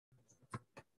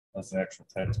That's the actual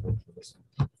textbook for this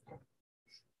one.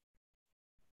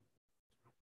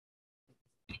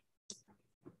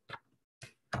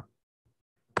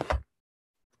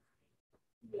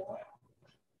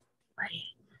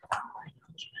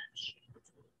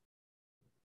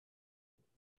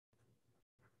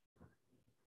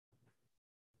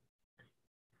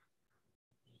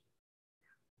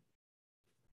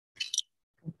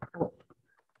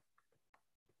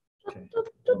 Okay.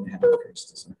 Let me have it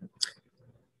first a second.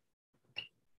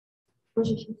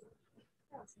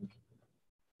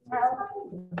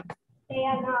 They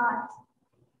are not.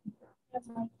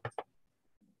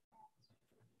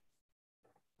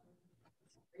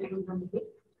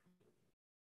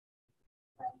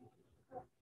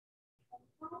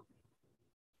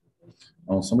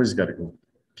 Oh, somebody's got to go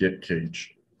get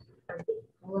Cage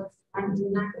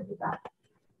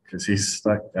because he's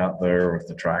stuck out there with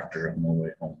the tractor on the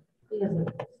way home.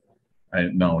 I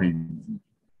know him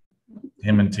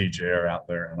and TJ are out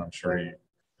there, and I'm sure he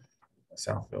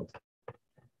Southfield.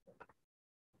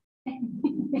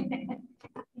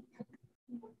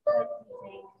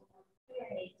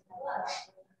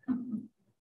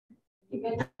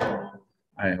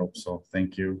 I hope so.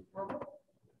 Thank you.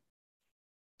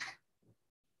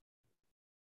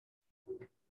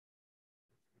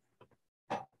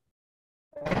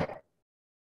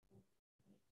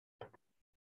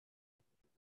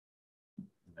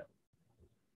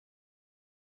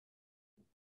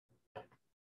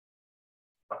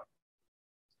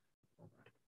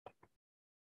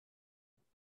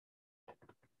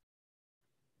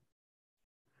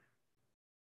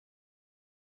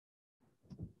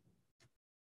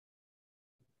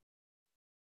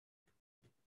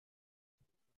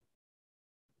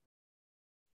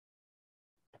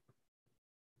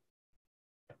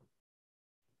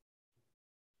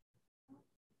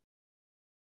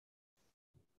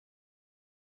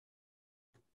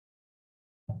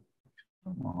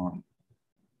 Come on.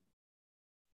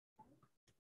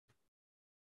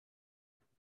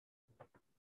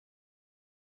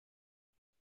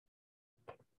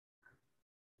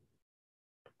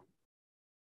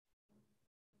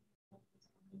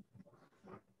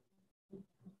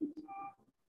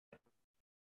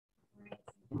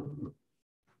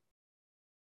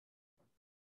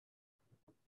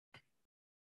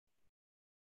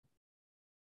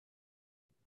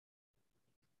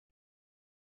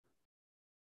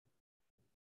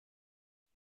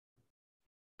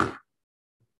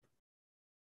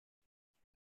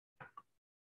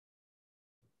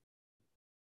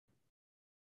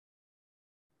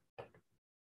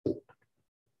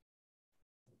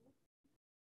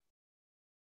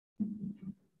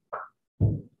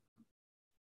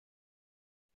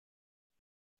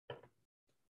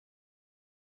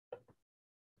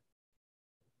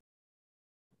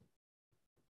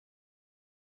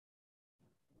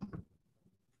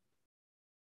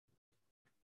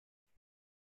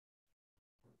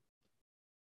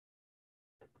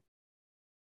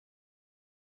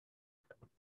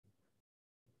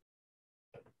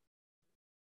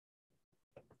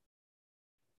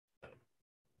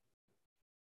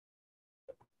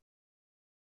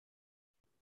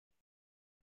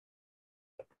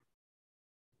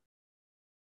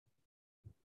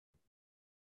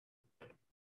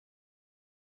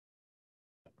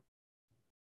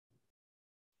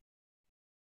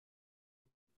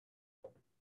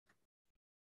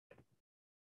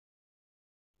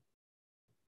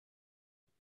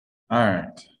 All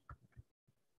right.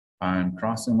 I'm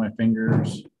crossing my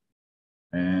fingers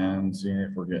and seeing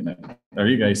if we're getting it. Are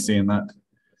you guys seeing that?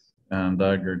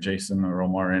 Doug or Jason or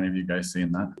Omar, any of you guys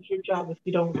seeing that? It's your job if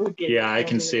you don't go get it. Yeah, I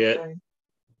can see it.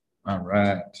 All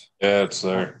right. Yeah, it's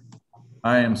there.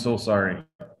 I am so sorry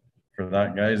for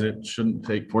that, guys. It shouldn't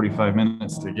take 45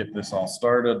 minutes to get this all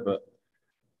started, but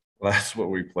that's what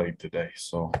we played today.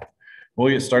 So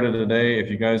we'll get started today. If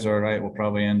you guys are all right, we'll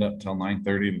probably end up till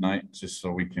 9:30 tonight, just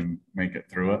so we can make it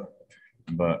through it.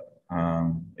 But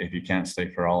if you can't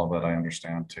stay for all of it, I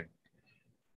understand too.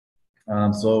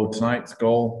 So tonight's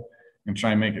goal, I'm gonna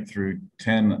try and make it through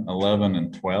 10, 11,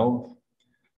 and 12.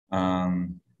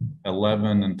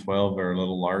 11 and 12 are a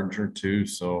little larger too,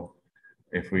 so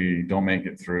if we don't make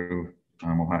it through,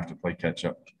 we'll have to play catch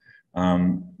up.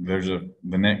 There's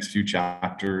the next few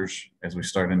chapters as we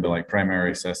start into like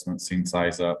primary assessment, scene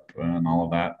size up, and all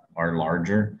of that are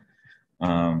larger.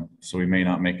 So we may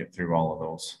not make it through all of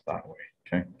those that way,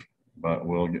 okay? But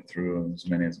we'll get through as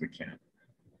many as we can.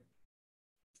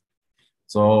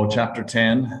 So chapter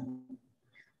 10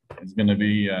 is going to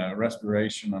be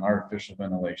respiration and artificial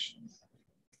ventilation.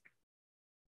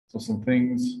 So some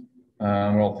things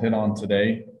we'll hit on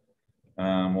today.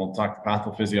 We'll talk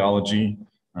pathophysiology,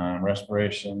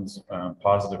 respirations,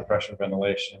 positive pressure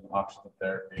ventilation, oxygen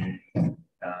therapy,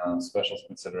 special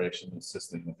consideration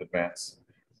assisting with advanced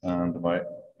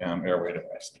airway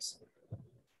devices.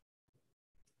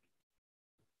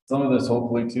 Some of this,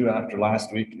 hopefully, too, after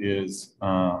last week is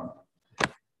a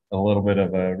little bit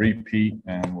of a repeat,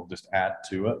 and we'll just add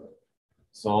to it.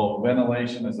 So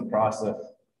ventilation is a process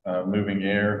of moving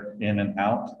air in and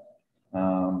out.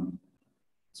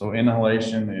 So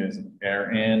inhalation is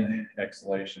air in,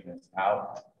 exhalation is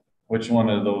out. Which one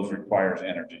of those requires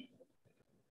energy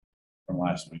from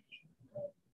last week?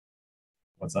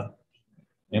 What's that?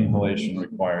 Inhalation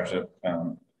requires it,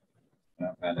 an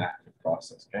active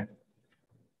process, okay?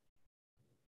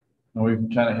 And we've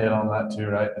kind of hit on that too,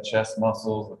 right? The chest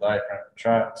muscles, the diaphragm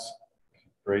contracts,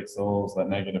 creates those, that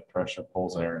negative pressure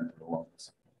pulls air into the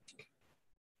lungs.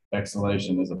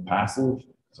 Exhalation is a passive,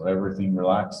 so everything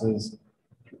relaxes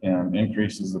and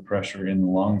increases the pressure in the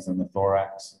lungs and the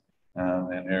thorax,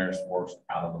 and air is forced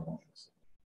out of the lungs.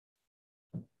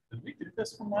 Did we do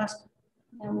this one last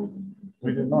week?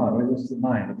 We did not. We just did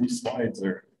 9, but these slides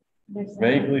are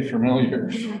vaguely familiar.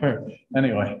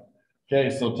 Anyway, okay,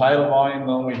 so tidal volume,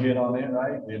 though, we hit on it,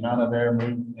 right? The amount of air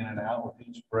moving in and out with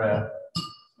each breath.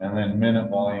 And then minute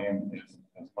volume is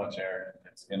as much air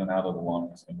gets in and out of the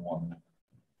lungs in 1 minute.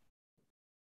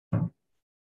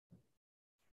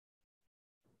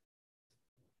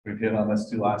 We've hit on this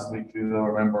too last week too, though.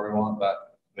 Remember, we want that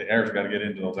the air's got to get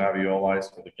into those alveoli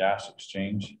for the gas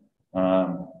exchange.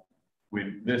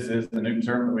 This is the new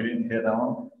term that we didn't hit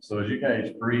on. So as you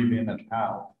guys breathe in and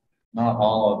out, not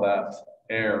all of that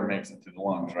air makes it to the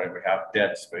lungs, right? We have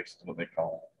dead space, is what they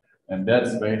call it. And dead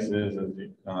space is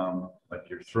like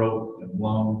your throat and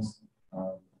lungs.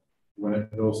 When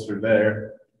it goes through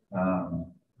there,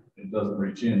 it doesn't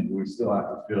reach in. We still have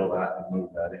to fill that and move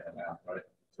that in and out, right?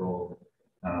 So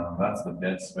that's the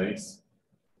dead space.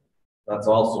 That's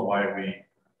also why we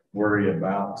worry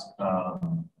about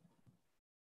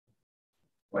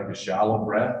like a shallow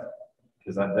breath,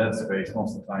 because that dead space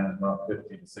most of the time is about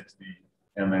 50 to 60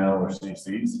 ml or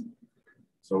cc's.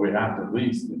 So we have to at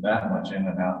least get that much in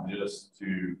and out just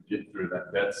to get through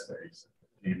that dead space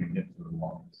to even get to the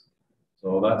lungs.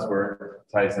 So that's where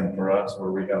it ties in for us,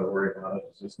 where we got to worry about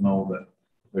it. Just know that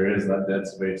there is that dead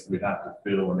space we have to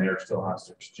fill, and air still has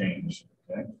to exchange.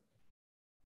 Okay.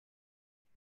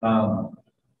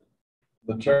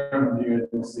 The term you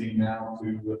can see now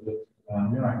too with the,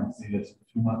 you're not going to see this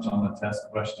too much on the test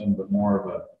question, but more of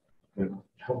a,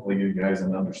 hopefully you guys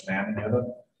an understanding of it.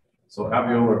 So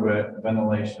alveolar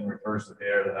ventilation refers to the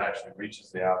air that actually reaches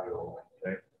the alveoli.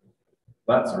 Okay,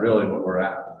 that's really what we're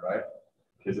after, right?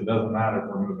 Because it doesn't matter if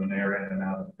we're moving air in and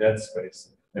out of dead space.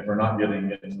 If we're not getting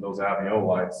into those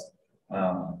alveoli,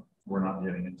 we're not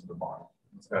getting into the body.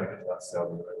 It's got to get to that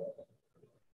cellular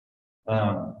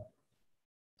level.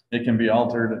 It can be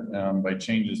altered by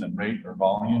changes in rate or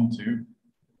volume too.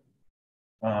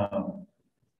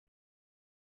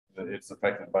 It's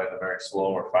affected by the very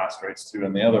slow or fast rates too.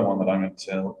 And the other one that I'm going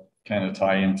to kind of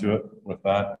tie into it with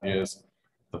that is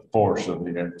the force of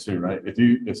the air too, right?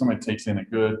 If somebody takes in a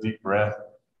good deep breath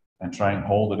and try and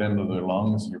hold it into their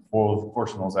lungs, you're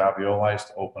forcing those alveoli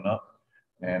to open up.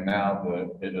 And now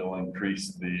it'll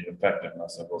increase the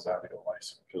effectiveness of those alveoli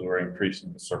because we're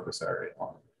increasing the surface area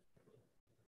on it.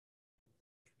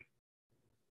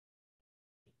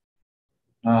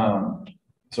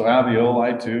 So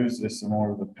alveoli too is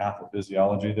more of the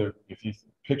pathophysiology there. If you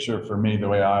picture for me, the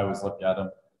way I always look at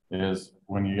them is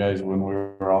when we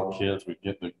were all kids, we'd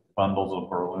get the bundles of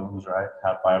balloons, right?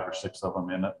 Had 5 or 6 of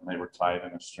them in it, and they were tied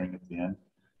in a string at the end.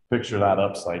 Picture that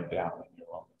upside down in your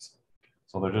lungs.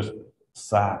 So they're just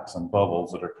sacs and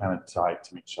bubbles that are kind of tied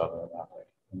to each other in that way,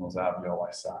 in those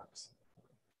alveoli sacs.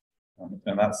 And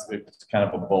it's kind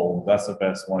of a bowl. That's the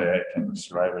best way I can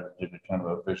describe it, give you kind of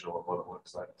a visual of what it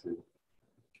looks like too.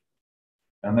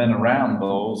 And then around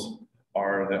those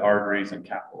are the arteries and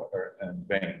capillary and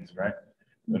veins, right?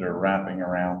 That are wrapping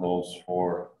around those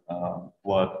for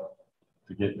blood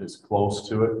to get as close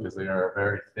to it because they are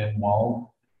very thin walled,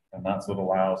 and that's what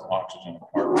allows oxygen and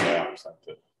carbon dioxide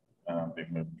to be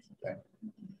moved. Okay.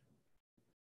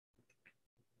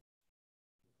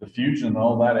 The fusion,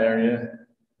 all that area,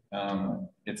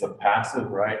 it's a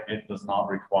passive, right? It does not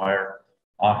require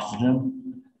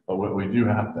oxygen, but what we do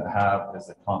have to have is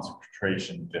a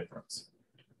concentration difference.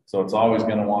 So it's always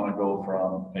going to want to go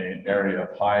from an area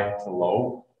of high to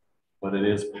low, but it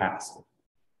is passive.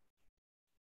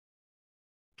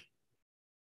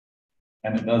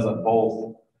 And it does it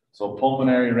both. So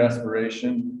pulmonary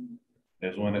respiration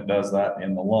is when it does that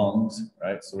in the lungs,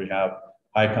 right? So we have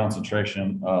high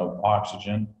concentration of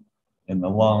oxygen In the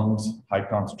lungs, high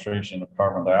concentration of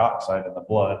carbon dioxide in the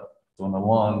blood. So in the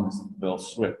lungs, they'll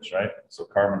switch, right? So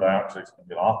carbon dioxide is going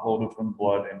to get offloaded from the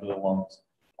blood into the lungs.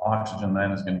 Oxygen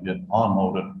then is going to get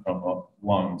onloaded from the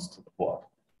lungs to the blood.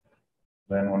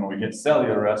 Then when we get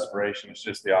cellular respiration, it's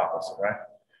just the opposite, right?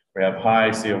 We have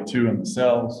high CO2 in the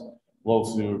cells, low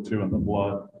CO2 in the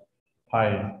blood,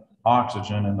 high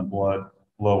oxygen in the blood,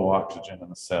 low oxygen in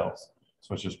the cells.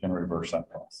 So it's just going to reverse that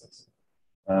process.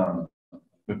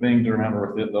 The thing to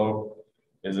remember with it though,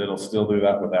 is it'll still do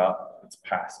that without, it's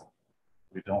passive.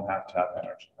 We don't have to have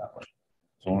energy that way.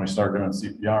 So when we start doing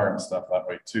CPR and stuff that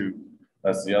way too,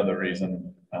 that's the other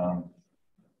reason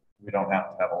we don't have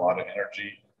to have a lot of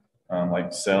energy,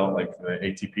 like the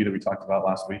ATP that we talked about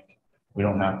last week. We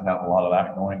don't have to have a lot of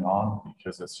that going on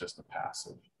because it's just a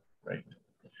passive rate.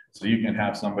 So you can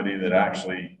have somebody that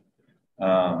actually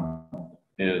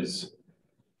is,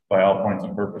 by all points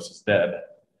and purposes, dead,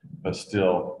 but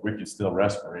still, we can still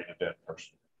respirate a dead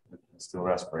person. We can still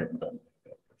respirate a dead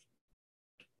person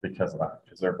because of that,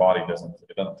 because their body doesn't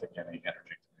take any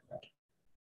energy to do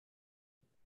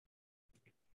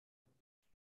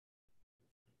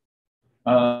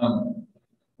that.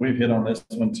 We've hit on this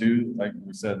one too. Like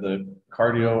we said, the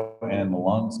cardio and the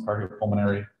lungs,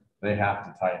 cardiopulmonary, they have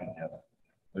to tie together.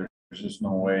 There's just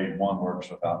no way one works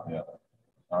without the other.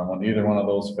 When either one of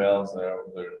those fails,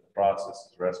 the process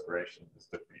of respiration is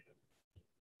defeated.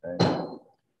 Okay.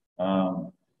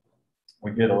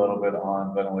 We get a little bit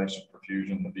on ventilation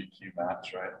perfusion, the VQ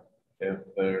match, right? If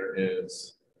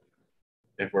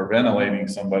we're ventilating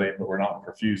somebody, but we're not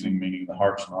perfusing, meaning the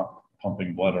heart's not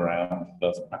pumping blood around, it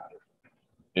doesn't matter.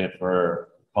 If we're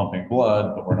pumping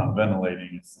blood, but we're not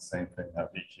ventilating, it's the same thing,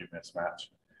 that VQ mismatch.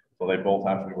 So they both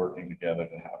have to be working together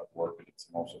to have it work at its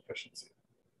most efficiency.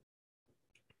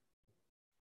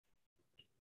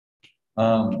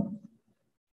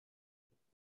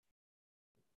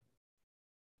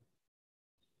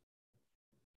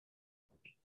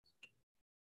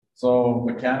 So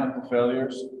mechanical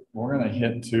failures, we're going to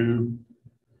hit two.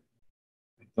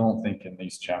 I don't think in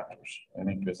these chapters. I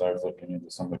think because I was looking into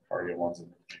some of the cardio ones in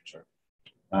the future.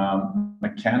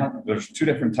 There's two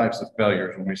different types of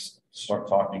failures when we start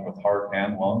talking with heart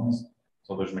and lungs.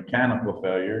 So there's mechanical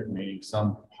failure, meaning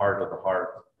some part of the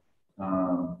heart,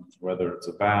 whether it's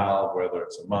a valve, whether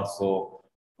it's a muscle,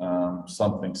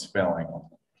 something's failing on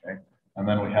it, okay? And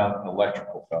then we have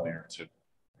electrical failure too,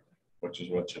 which is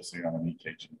what you'll see on an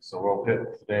EKG. So we'll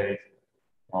hit today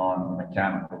on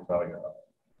mechanical failure.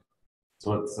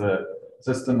 So it's a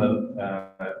system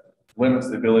that limits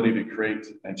the ability to create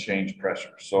and change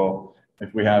pressure. So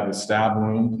if we have a stab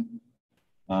wound,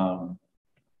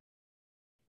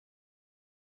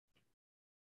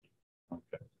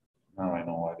 okay, now I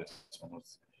know why this one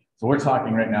was. So we're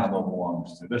talking right now about the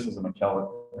lungs. So this is a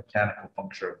mechanical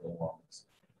puncture of the lungs.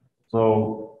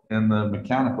 So in the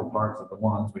mechanical parts of the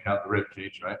lungs, we have the rib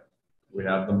cage, right? We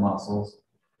have the muscles,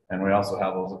 and we also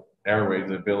have those airways,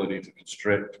 the ability to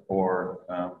constrict or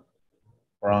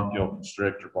bronchial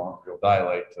constrict or bronchial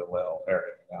dilate to allow air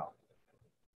to come out.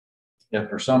 If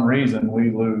for some reason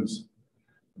we lose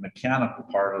the mechanical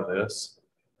part of this,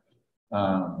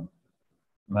 now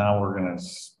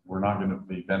we're not gonna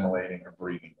be ventilating or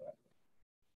breathing.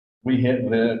 We hit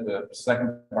the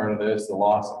second part of this, the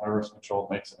loss of nervous control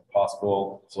makes it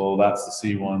impossible. So that's the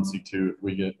C1, C2. If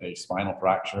we get a spinal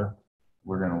fracture,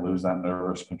 we're going to lose that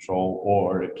nervous control,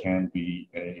 or it can be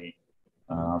a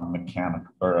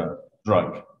mechanical or a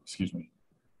drug, excuse me.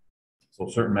 So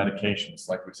certain medications,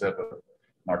 like we said, with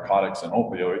narcotics and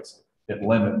opioids, it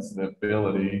limits the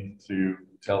ability to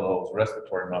tell those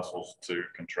respiratory muscles to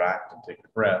contract and take a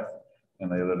breath,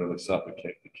 and they literally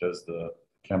suffocate because the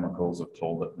chemicals have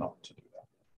told it not to do that.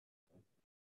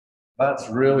 That's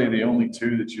really the only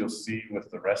two that you'll see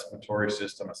with the respiratory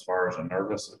system as far as a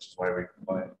nervous, which is why we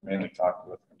mainly talk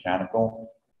with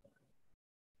mechanical.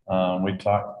 We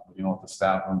talk, with the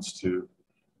stab wounds too.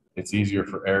 It's easier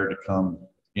for air to come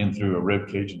in through a rib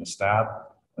cage in the stab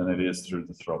than it is through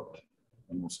the throat.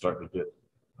 And we'll start to get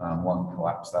lung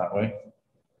collapse that way.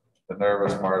 The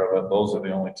nervous part of it, those are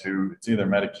the only two. It's either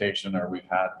medication or we've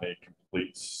had a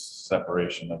complete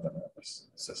separation of the nervous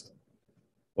system.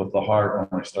 With the heart,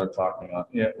 when we start talking on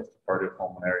it, with the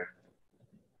cardiopulmonary,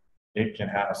 it can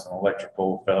have some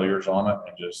electrical failures on it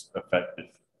and just affect the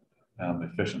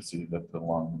efficiency that the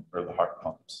lung or the heart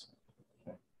pumps.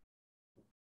 Okay.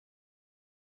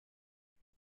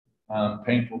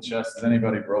 Painful chest. Has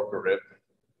anybody broke a rib?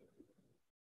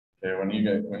 Okay,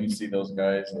 when you see those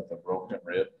guys with a broken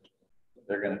rib,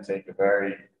 they're going to take a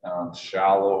very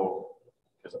shallow,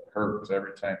 because it hurts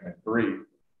every time they breathe.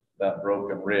 That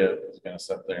broken rib is going to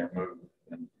sit there and move,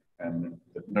 and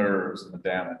the nerves and the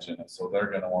damage in it. So they're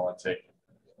going to want to take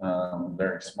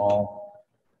very small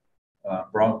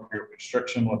bronchial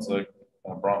constriction. What's a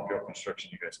bronchial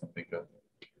constriction you guys can think of?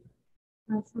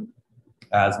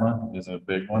 Asthma is a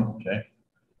big one, okay?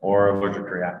 Or allergic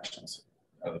reactions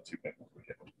are the two big ones we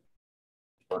get.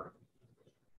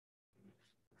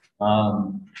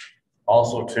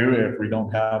 Also too, if we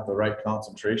don't have the right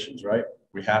concentrations, right,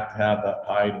 we have to have that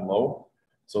high and low.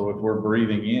 So if we're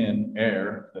breathing in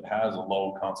air that has a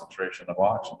low concentration of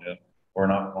oxygen, we're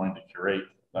not going to curate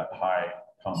that high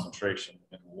concentration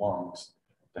in the lungs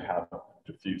to have it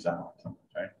diffuse out,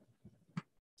 okay?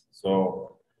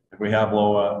 So if we have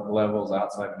low levels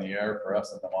outside in the air, for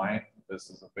us in the mine, this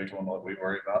is a big one that we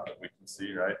worry about that we can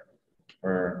see, right?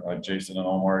 For Jason and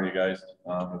Omar, you guys,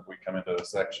 if we come into a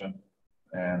section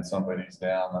and somebody's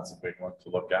down, that's a big one to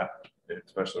look at,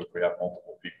 especially if we have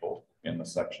multiple people in the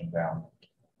section down.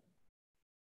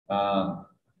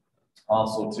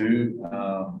 Also too,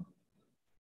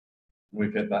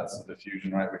 that's the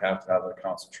diffusion, right? We have to have a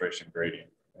concentration gradient.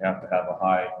 We have to have a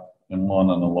high in one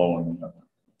and a low in the other.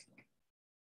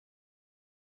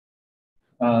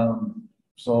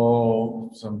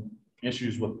 So some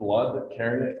issues with blood that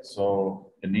carry it.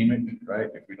 So anemic, right?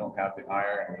 If we don't have the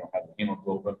iron and we don't have the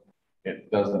hemoglobin,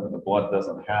 the blood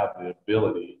doesn't have the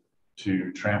ability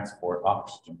to transport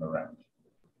oxygen around.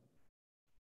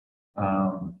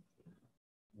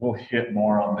 We'll hit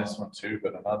more on this one too,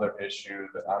 but another issue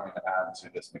that I'm going to add to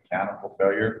this mechanical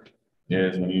failure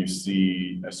is when you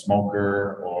see a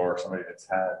smoker or somebody that's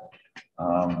had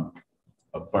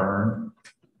a burn,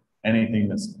 anything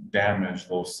that's damaged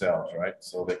those cells, right?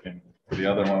 So they can, for the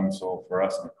other one, so for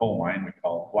us in the coal mine, we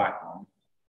call it black lung.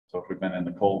 So if we've been in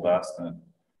the coal dust and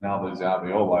now those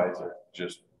alveoli are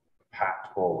just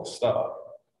packed full of stuff,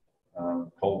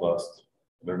 coal dust,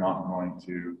 they're not going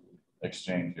to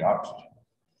exchange the oxygen.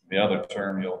 The other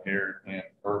term you'll hear in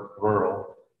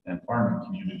rural and farming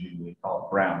communities, they call it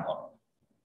brown lung.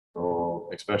 So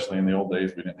especially in the old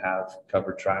days, we didn't have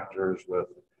covered tractors with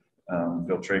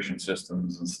filtration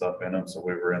systems and stuff in them. So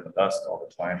we were in the dust all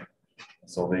the time.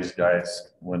 So these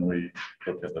guys, when we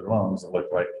looked at their lungs, it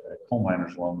looked like coal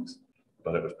miners' lungs,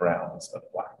 but it was brown instead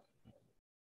of black.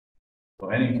 So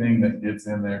anything that gets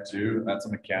in there too, that's a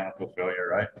mechanical failure,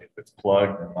 right? If it's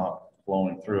plugged and not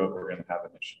flowing through it, we're going to have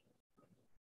an issue.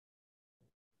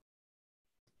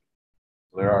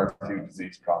 So there are two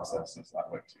disease processes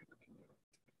that way too.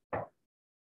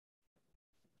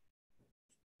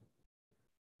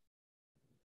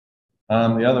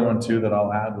 The other one too that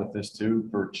I'll add with this too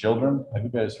for children, have you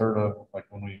guys heard of like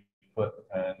when we put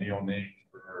neonate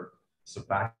for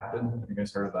surfactant? Have you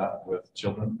guys heard of that with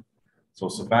children? So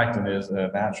surfactant is a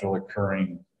natural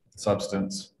occurring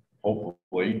substance,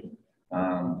 hopefully,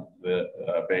 that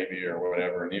a baby or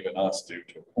whatever, and even us do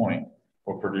to a point,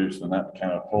 will produce, and that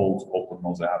kind of holds open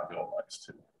those alveoli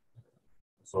too.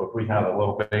 So if we have a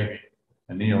little baby,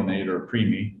 a neonate or a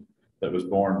preemie that was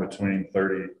born between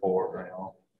 34,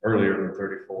 earlier than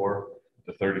 34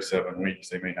 to 37 weeks,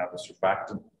 they may have a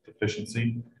surfactant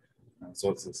deficiency. And so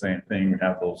it's the same thing. We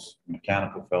have those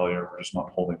mechanical failure. We're just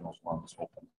not holding those lungs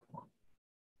open.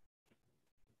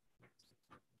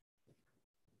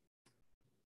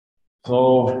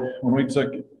 So when we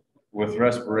took with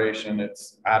respiration,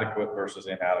 it's adequate versus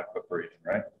inadequate breathing,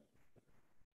 right?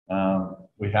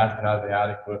 We have to have the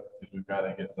adequate because we've got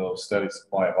to get those steady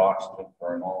supply of oxygen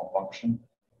for a normal function.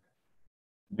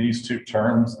 These two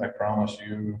terms, I promise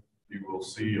you, you will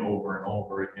see over and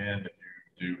over again if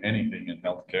you do anything in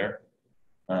healthcare.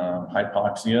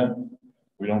 Hypoxia,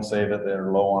 we don't say that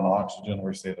they're low on oxygen,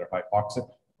 we say they're hypoxic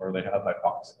or they have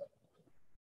hypoxia.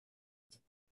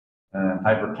 And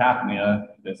hypercapnia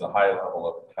is a high level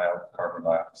of carbon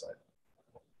dioxide.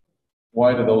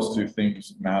 Why do those two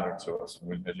things matter to us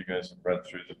as you guys have read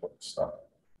through the book stuff?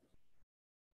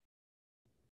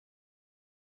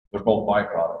 They're both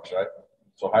byproducts, right?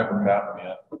 So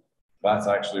hypercapnia, that's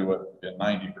actually what in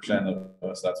 90% of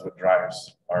us, that's what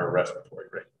drives our respiratory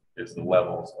rate, is the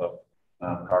levels of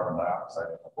carbon dioxide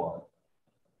in the blood.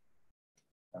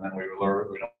 And then we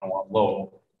don't want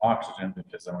low oxygen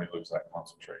because then we lose that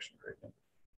concentration gradient.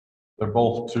 They're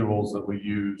both tools that we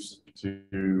use to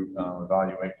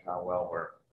evaluate how well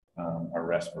our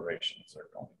respirations are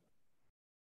going.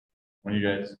 When you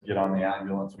guys get on the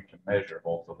ambulance, we can measure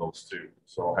both of those two.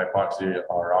 So hypoxia,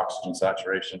 our oxygen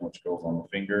saturation, which goes on the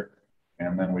finger.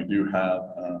 And then we do have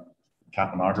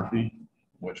capnography,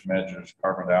 which measures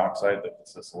carbon dioxide.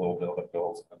 That's just a little bit that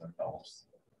goes in the nose.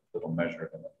 It'll measure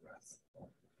it in the breath.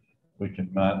 We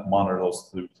can monitor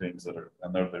those two things and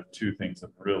they're the two things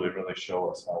that really show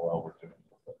us how well we're doing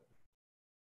with it.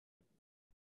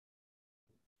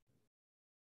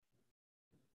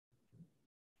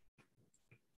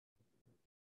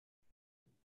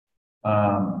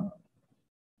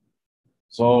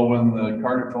 So when the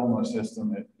cardiopulmonary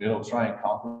system, it'll try and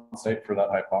compensate for that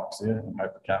hypoxia and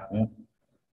hypercapnia.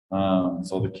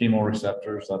 So the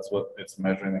chemoreceptors, that's what it's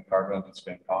measuring the carbon, it's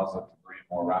going to cause it to breathe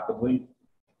more rapidly.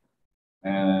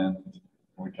 And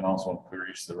we can also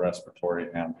increase the respiratory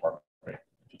and heart rate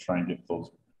to try and get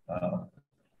those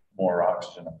more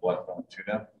oxygen and blood going to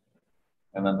them.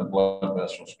 And then the blood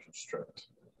vessels constrict.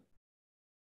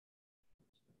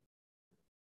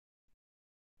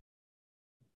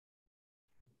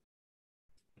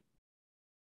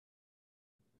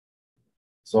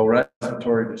 So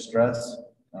respiratory distress,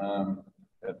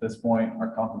 at this point,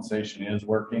 our compensation is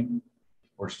working.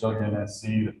 We're still going to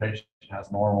see the patient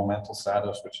has normal mental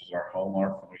status, which is our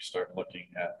hallmark when we start looking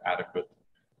at adequate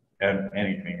and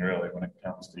anything really when it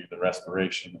comes to either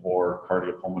respiration or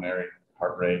cardiopulmonary,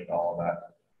 heart rate, all of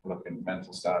that. We're looking at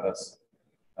mental status,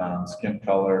 skin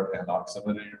color, and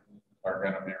oximeter are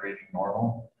going to be reading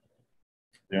normal.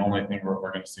 The only thing we're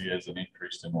going to see is an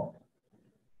increase in what?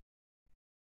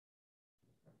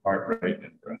 Heart rate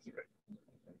and breath rate.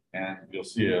 And you'll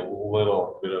see a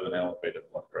little bit of an elevated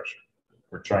blood pressure.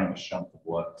 We're trying to shunt the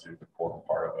blood to the core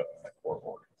part of it and the core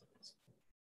organs.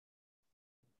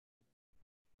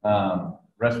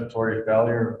 Respiratory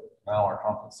failure, now our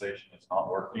compensation is not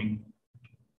working.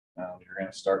 You're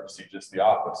going to start to see just the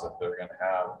opposite. They're going to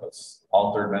have this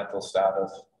altered mental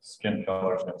status. Skin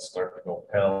color is going to start to go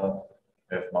pale,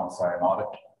 if not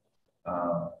cyanotic.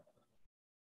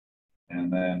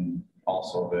 And then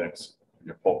also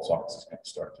your pulse ox is going to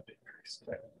start to decrease.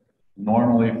 Okay?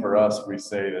 Normally for us, we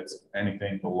say that's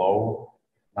anything below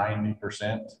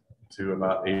 90% to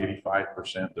about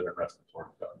 85% during respiratory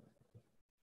failure.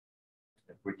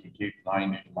 If we can keep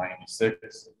 90 to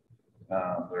 96,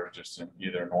 they're just in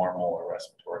either normal or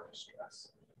respiratory distress.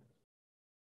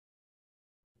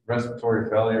 Respiratory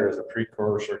failure is a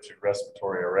precursor to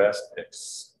respiratory arrest,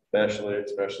 especially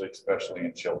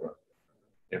in children.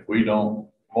 If we don't,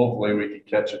 hopefully we can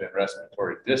catch it in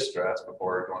respiratory distress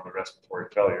before going to respiratory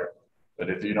failure. But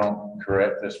if you don't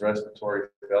correct this respiratory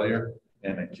failure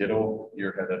in a kiddo,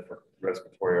 you're headed for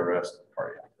respiratory arrest and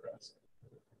cardiac arrest.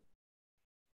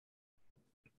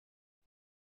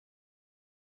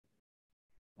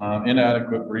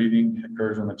 Inadequate breathing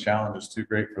occurs when the challenge is too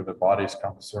great for the body's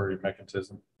compensatory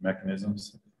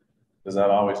mechanisms. Does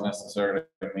that always necessarily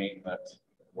mean that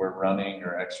we're running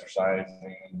or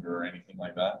exercising or anything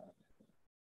like that?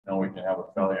 No, we can have a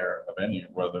failure of any,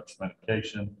 whether it's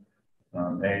medication,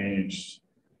 age,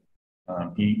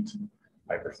 heat,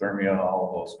 hyperthermia, all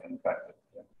of those can affect it.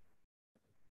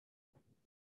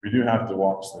 We do have to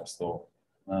watch this though.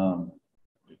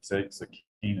 It takes a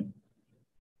keen,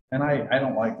 and I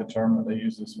don't like the term that they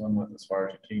use this one with as far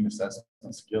as a keen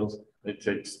assessment skills. It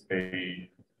takes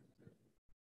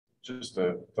just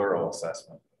a thorough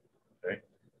assessment, okay?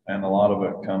 And a lot of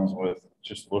it comes with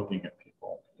just looking at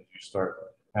people. If you start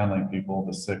handling people,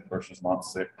 the sick versus not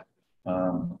sick,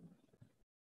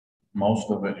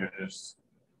 most of it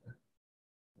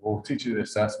we'll teach you the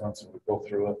assessments and we'll go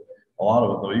through it. A lot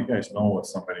of it though, you guys know what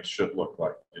somebody should look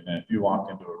like. And if you walk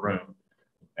into a room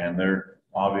and they're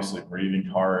obviously breathing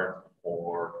hard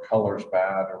or color's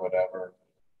bad or whatever,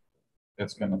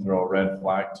 it's going to throw a red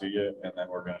flag to you. And then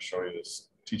we're going to show you this,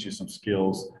 teach you some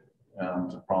skills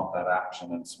to prompt that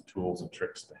action and some tools and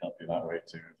tricks to help you that way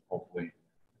to hopefully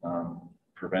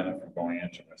prevent it from going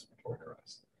into respiratory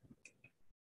arrest.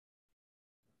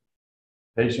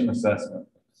 Patient assessment.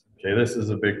 Okay, this is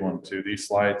a big one too. These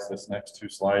slides, this next two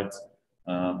slides,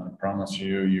 I promise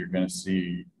you're going to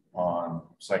see on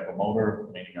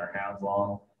psychomotor, meaning our hands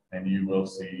on, and you will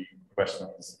see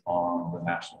questions on the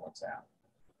national exam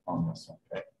on this one.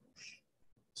 Okay.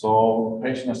 So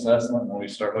patient assessment, when we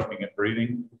start looking at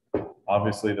breathing,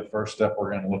 obviously the first step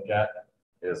we're going to look at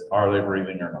is, are they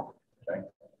breathing or not? Okay.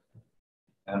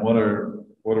 And what are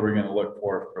we going to look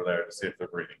for there to see if they're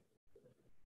breathing?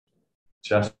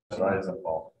 Chest, rise, and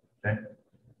fall. Okay.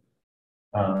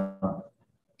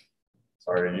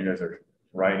 Sorry, you guys are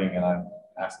writing and I'm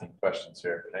asking questions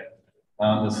here. Okay.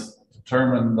 Let's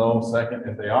determine though second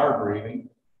if they are breathing.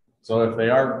 So if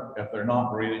they're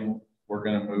not breathing, we're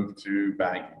going to move to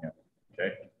bagging them.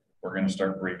 Okay. We're going to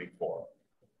start breathing for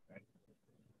them.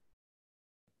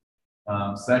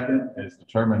 Okay. Second is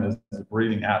determine is the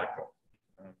breathing adequate.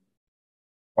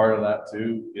 Part of that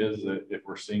too is that if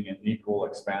we're seeing an equal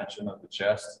expansion of the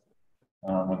chest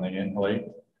when they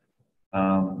inhalate.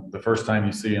 The first time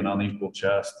you see an unequal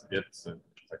chest, it's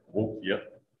like, whoa,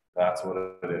 yep, that's what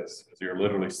it is. Because you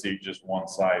literally see just one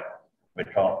side. They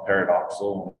call it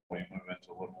paradoxal when we move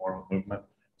into a little more of a movement.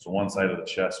 So one side of the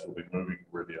chest will be moving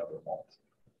where the other won't.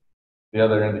 The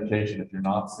other indication, if you're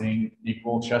not seeing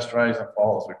equal chest rise and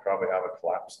falls, we probably have a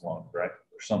collapsed lung, right?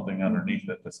 There's something underneath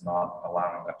it that's not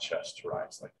allowing that chest to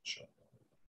rise like it should.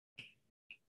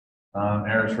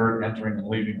 Air is heard entering and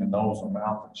leaving the nose and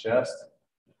mouth and chest.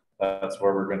 That's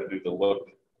where we're going to do the look.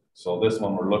 So this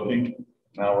one we're looking.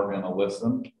 Now we're going to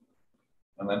listen.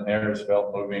 And then air is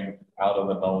felt moving out of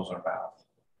the nose or mouth.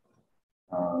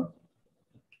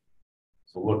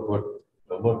 So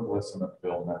look, listen, and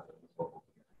feel method.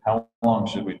 How long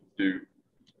should we do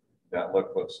that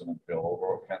look, listen, and feel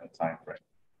over what kind of time frame?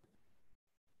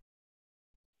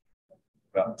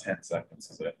 About 10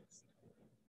 seconds is it.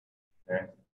 Okay.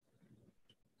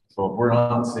 So if we're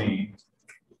not seeing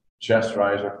chest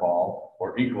rise or fall,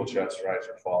 or equal chest rise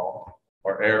or fall,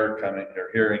 or air coming,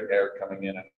 or hearing air coming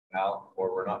in and out,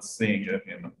 or we're not seeing it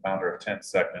in a matter of 10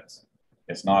 seconds,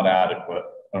 it's not adequate,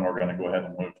 and we're going to go ahead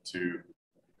and move to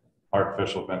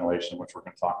artificial ventilation, which we're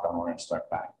going to talk about. We're going to start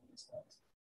back.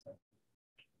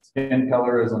 Skin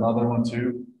color is another one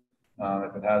too.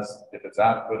 If it's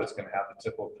adequate, it's going to have the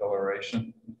typical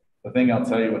coloration. The thing I'll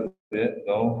tell you with it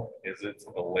though is it's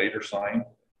a later sign.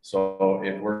 So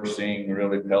if we're seeing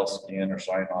really pale skin or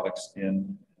cyanotic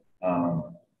skin,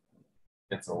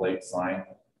 it's a late sign.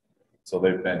 So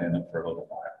they've been in it for a little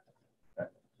while.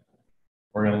 Okay.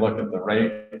 We're going to look at the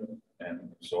rate,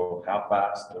 and so how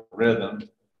fast the rhythm.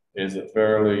 Is it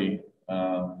fairly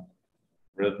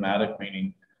rhythmatic,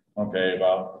 meaning, okay,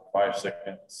 about 5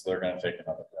 seconds, they're going to take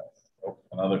another breath. Oh,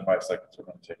 another 5 seconds, we're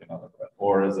going to take another breath.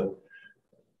 Or is it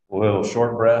a little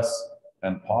short breaths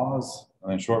and pause,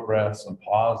 and then short breaths and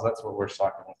pause? That's what we're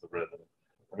talking with the rhythm.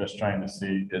 We're just trying to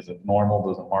see, is it normal?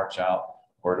 Does it march out?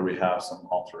 Or do we have some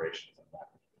alterations in that?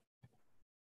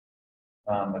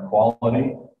 The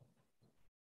quality.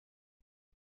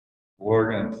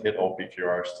 We're going to hit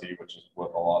OPQRST, which is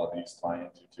what a lot of these tie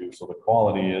into too. So the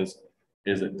quality is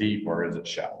it deep or is it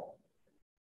shallow?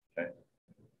 Okay.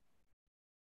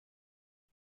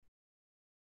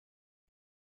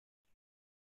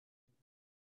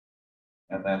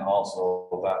 And then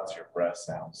also that's your breath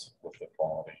sounds with the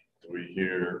quality. Do we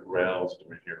hear rails? Do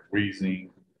we hear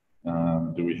wheezing?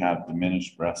 Do we have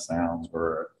diminished breath sounds?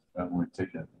 Or when we're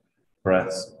taking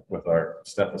breaths with our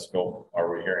stethoscope,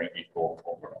 are we hearing equal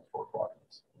over our four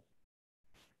quadrants?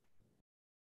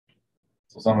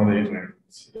 So some of these we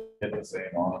hit the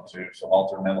same on it too. So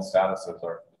altered mental statuses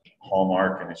are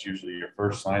hallmark, and it's usually your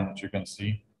first sign that you're going to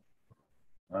see.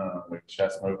 With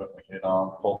chest movement, we hit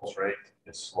on pulse rate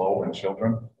is slow in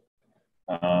children.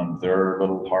 Their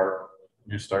little heart,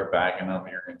 you start bagging them,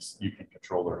 you can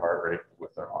control their heart rate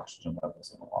with their oxygen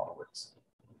levels in a lot of ways.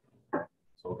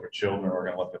 So for children, we're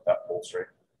going to look at that pulse rate.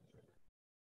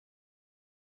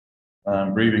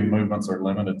 Breathing movements are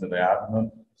limited to the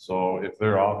abdomen. So if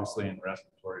they're obviously in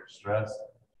respiratory distress,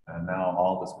 and now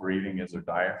all this breathing is their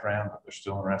diaphragm, but they're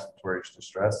still in respiratory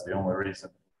distress, the only reason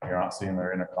you're not seeing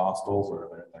their intercostals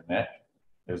or their neck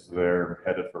is they're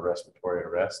headed for respiratory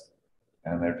arrest,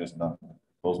 and they're just done.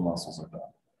 Those muscles are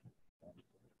done.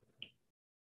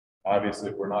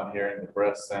 Obviously, if we're not hearing the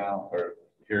breath sound or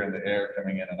hearing the air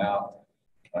coming in and out,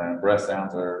 and breath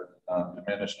sounds are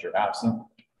diminished or absent.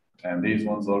 And these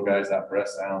ones, little guys, have breath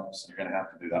sounds. You're going to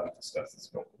have to do that with the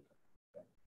stethoscope.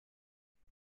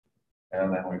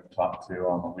 And then we've talked to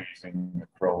on the wheezing, the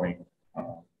crowing,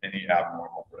 any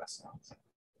abnormal breath sounds.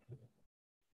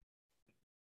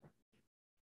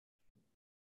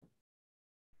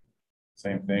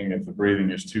 Same thing if the breathing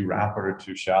is too rapid or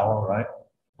too shallow, right?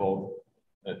 Both,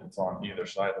 it's on either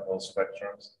side of those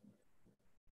spectrums.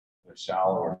 They're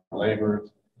shallow or labored.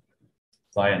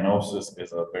 Cyanosis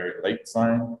is a very late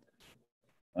sign.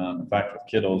 In fact, with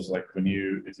kiddos, like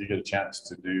if you get a chance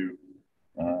to do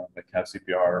like have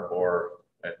CPR or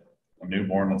a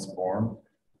newborn that's born,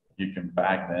 you can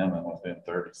bag them, and within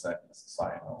 30 seconds, the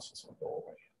cyanosis will go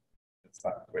away. It's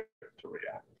that quick to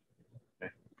react.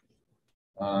 Okay.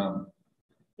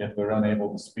 If they're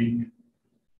unable to speak,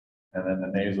 and then the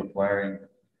nasal flaring,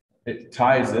 it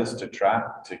ties this to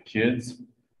kids,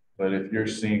 but if you're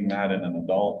seeing that in an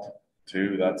adult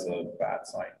too, that's a bad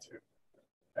sign too.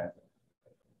 Okay.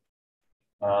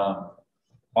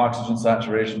 Oxygen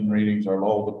saturation readings are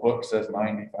low. The book says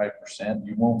 95%.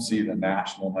 You won't see the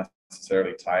national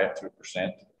necessarily tie it to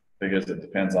 1% because it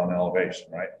depends on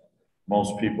elevation, right?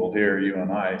 Most people here, you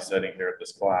and I, sitting here at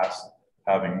this class,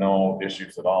 having no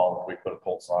issues at all, if we put a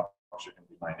pulse oxygen, it can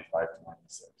be 95 to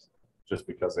 96, just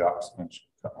because the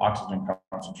oxygen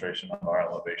concentration of our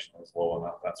elevation is low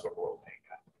enough. That's what we're looking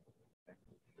at.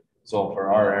 So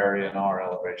for our area and our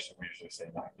elevation, we usually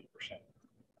say 90%.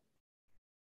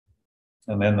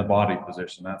 And then the body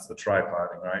position, that's the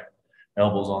tripoding, right?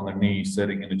 Elbows on the knee,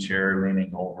 sitting in a chair,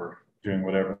 leaning over doing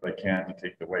whatever they can to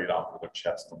take the weight off of their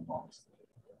chest and lungs.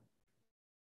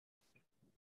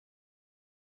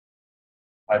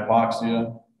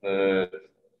 Hypoxia, the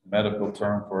medical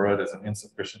term for it is an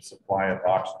insufficient supply of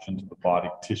oxygen to the body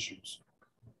tissues.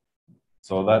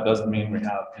 So that doesn't mean we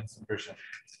have insufficient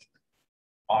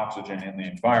oxygen in the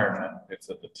environment, it's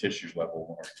at the tissue level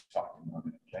when we're talking about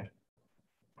it, okay?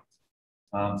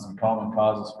 Some common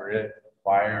causes for it,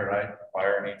 fire, right?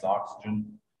 Fire needs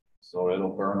oxygen, so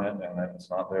it'll burn it and then it's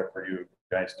not there for you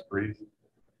guys to breathe.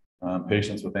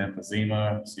 Patients with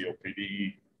emphysema,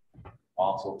 COPD,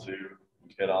 also to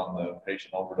hit on the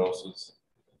patient overdoses,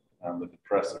 the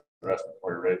depressive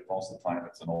respiratory rate, most of the time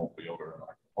it's an opioid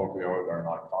or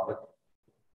narcotic.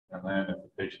 And then if the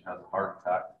patient has a heart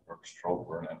attack or a stroke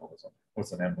or an embolism.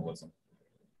 What's an embolism?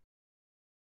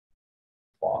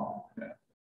 Clot. Yeah.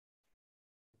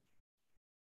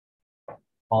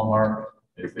 Hallmark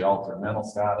is the altered mental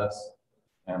status,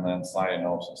 and then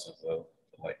cyanosis is the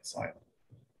late sign.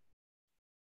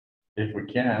 If we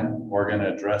can, we're going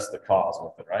to address the cause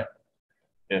with it, right?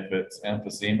 If it's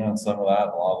emphysema and some of that,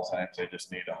 a lot of the times they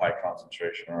just need a high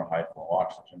concentration or a high flow of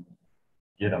oxygen.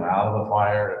 Get them out of the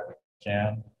fire if we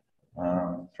can.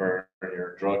 For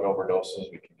your drug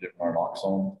overdoses, we can give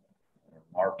naloxone or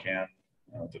Narcan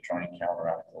to try and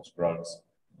counteract those drugs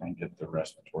and get the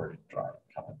respiratory drive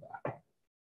coming back.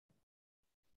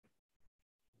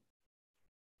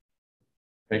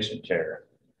 Patient care.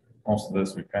 Most of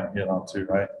this we kind of hit on too,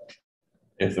 right?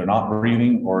 If they're not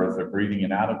breathing or if they're breathing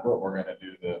inadequate, we're going to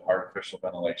do the artificial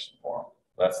ventilation for them.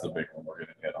 That's the big one we're going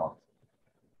to hit on.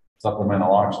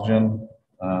 Supplemental oxygen.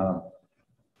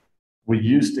 We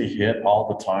used to hit all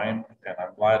the time, and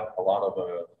I'm glad a lot of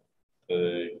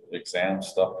the exam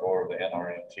stuff for the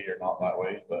NRNT are not that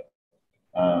way, but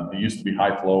it used to be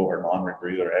high flow or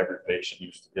non-rebreather. Every patient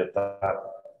used to get that.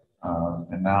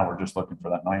 And now we're just looking for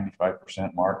that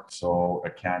 95% mark. So a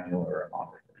cannula or a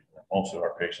non-rebreather. Most of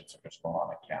our patients are just going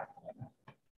on a cannula.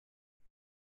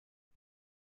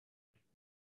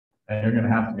 And you're going to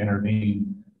have to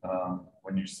intervene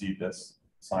when you see this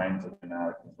signs of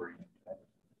inadequate breathing.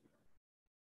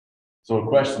 So a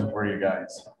question for you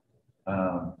guys.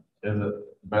 Is it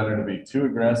better to be too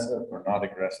aggressive or not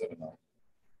aggressive enough?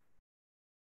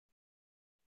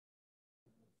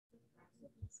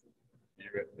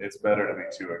 It's better to be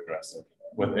too aggressive.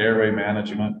 With airway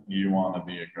management, you want to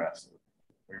be aggressive.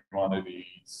 We want to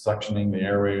be suctioning the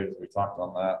airways. We talked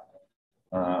on that.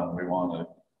 We want to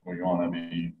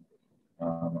be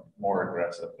more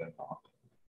aggressive than not.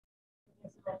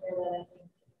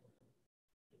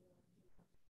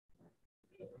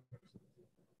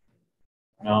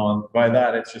 No, and by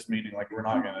that it's just meaning like we're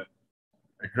not going to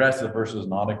aggressive versus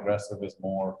not aggressive is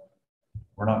more.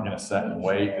 We're not going to set and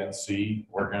wait and see.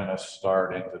 We're going to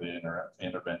start into the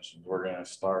interventions. We're going to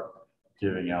start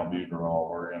giving albuterol.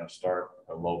 We're going to start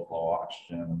a low flow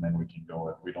oxygen, and then we can go.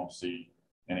 If we don't see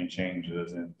any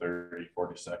changes in 30,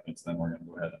 40 seconds, then we're going to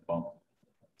go ahead and bump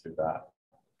to that.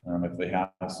 If they have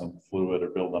some fluid or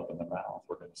buildup in the mouth,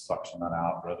 we're going to suction that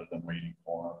out rather than waiting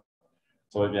for them.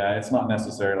 So yeah, it's not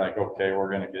necessarily like, okay, we're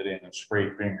going to get in and spray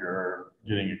finger or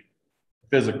getting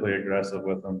physically aggressive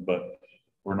with them, but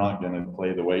we're not going to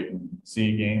play the wait and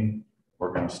see game.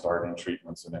 We're going to start in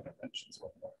treatments and interventions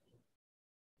with them.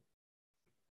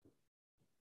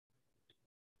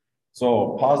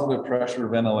 So positive pressure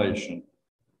ventilation.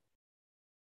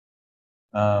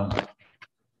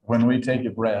 When we take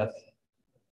a breath,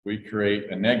 we create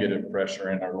a negative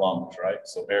pressure in our lungs, right?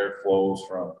 So air flows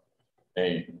from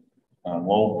a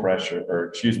low pressure, or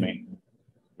excuse me,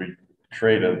 we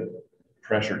create a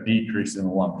pressure decrease in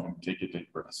the lungs when we take a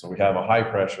deep breath. So we have a high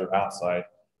pressure outside,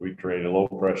 we create a low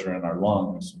pressure in our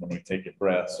lungs when we take a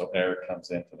breath, so air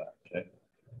comes into that, okay?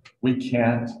 We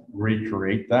can't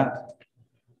recreate that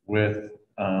with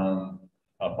the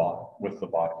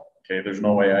body, okay? There's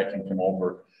no way I can come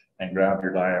over and grab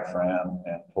your diaphragm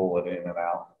and pull it in and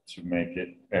out to make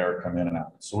it air come in and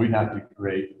out. So we have to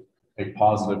create a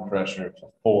positive pressure to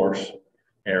force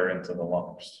air into the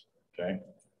lungs, okay?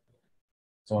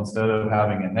 So instead of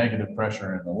having a negative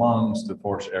pressure in the lungs to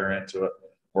force air into it,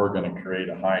 we're going to create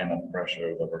a high enough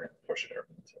pressure that we're going to push air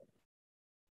into it.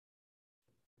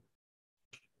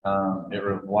 It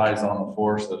relies on the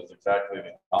force that is exactly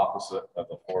the opposite of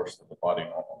the force that the body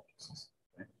normally uses.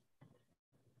 Okay?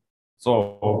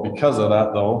 So because of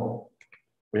that, though,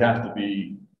 we have to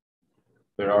be,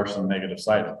 there are some negative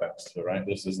side effects to it, right?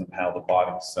 This isn't how the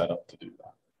body's set up to do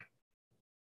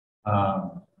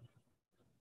that.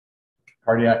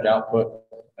 Cardiac output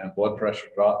and blood pressure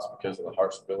drops because of the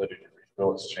heart's ability to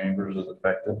refill its chambers is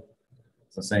affected.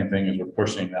 It's the same thing as we're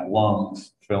pushing that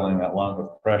lungs, filling that lung with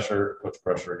pressure, puts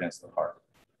pressure against the heart.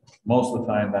 Most of the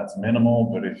time that's minimal,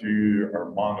 but if you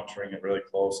are monitoring it really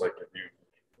close, like if you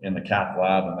in the cath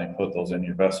lab and they put those in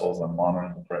your vessels and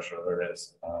monitoring the pressure, there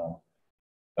is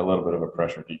a little bit of a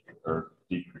pressure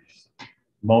decrease.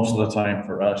 Most of the time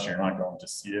for us, you're not going to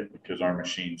see it because our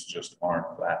machines just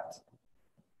aren't that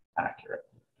accurate.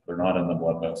 They're not in the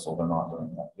blood vessel, they're not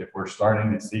doing that. If we're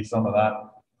starting to see some of that,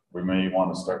 we may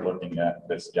want to start looking at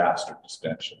this gastric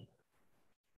distension.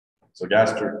 So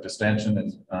gastric distension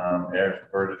is air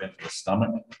converted into the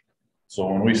stomach. So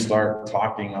when we start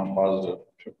talking on positive,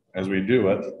 as we do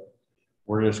it,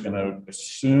 we're just going to, as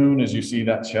soon as you see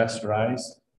that chest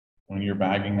rise, when you're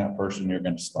bagging that person, you're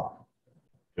going to stop.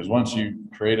 Because once you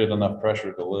created enough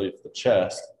pressure to leave the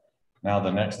chest, now the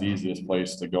next easiest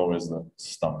place to go is the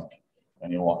stomach.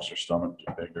 And you watch your stomach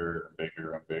get bigger and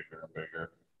bigger and bigger and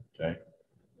bigger, okay?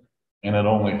 And it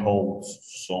only holds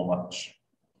so much.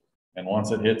 And once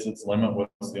it hits its limit,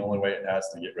 what's the only way it has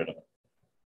to get rid of it?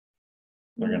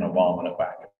 They're going to vomit it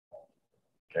back.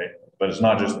 Okay, but it's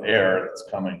not just air that's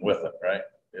coming with it, right?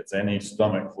 It's any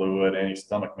stomach fluid, any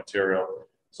stomach material.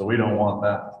 So we don't want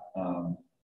that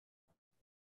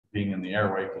being in the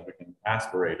airway because we can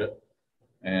aspirate it.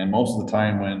 And most of the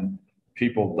time when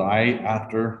people die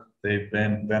after they've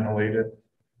been ventilated,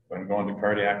 when going to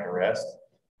cardiac arrest,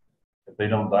 if they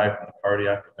don't die from a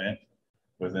cardiac event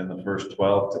within the first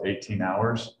 12 to 18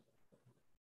 hours,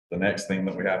 the next thing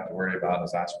that we have to worry about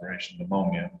is aspiration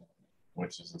pneumonia,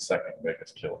 which is the second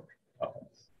biggest killer.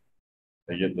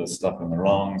 They get this stuff in their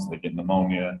lungs, they get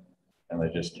pneumonia, and they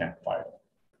just can't fight it.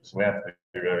 So we have to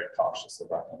be very cautious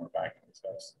about when we're bagging these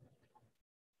guys.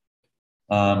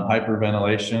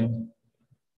 Hyperventilation.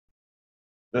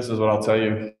 This is what I'll tell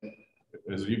you,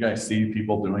 is you guys see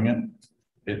people doing it,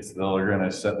 they're going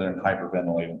to sit there and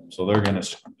hyperventilate them. So they're going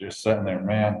to just sit in there,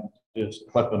 man, just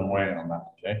clipping away on that,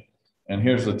 okay? And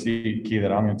here's the key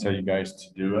that I'm going to tell you guys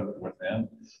to do it within,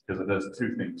 because it does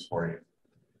two things for you,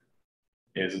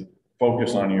 is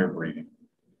focus on your breathing,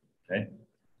 okay?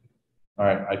 All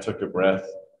right, I took a breath.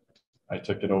 I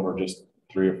took it over just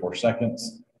 3 or 4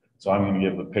 seconds. So I'm going to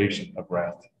give the patient a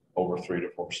breath over 3 to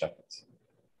 4 seconds.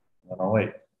 And then I'll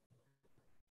wait.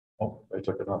 Oh, they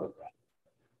took another breath.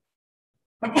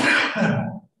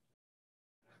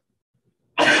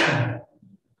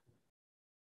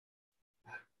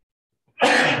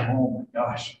 Oh my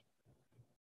gosh.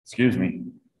 Excuse me.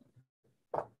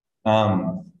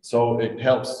 So it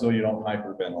helps so you don't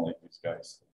hyperventilate these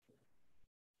guys.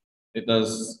 It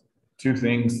does two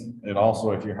things. It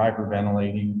also, if you're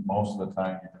hyperventilating, most of the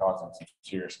time you're causing some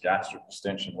serious gastric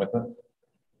distension with it.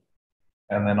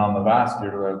 And then on the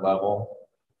vascular level,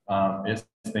 it's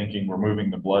thinking we're moving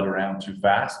the blood around too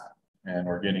fast and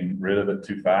we're getting rid of it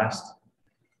too fast.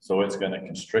 So it's going to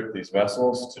constrict these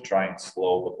vessels to try and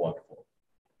slow the blood flow,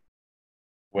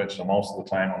 which most of the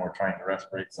time when we're trying to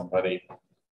respirate somebody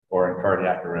or in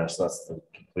cardiac arrest, that's the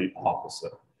complete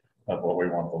opposite of what we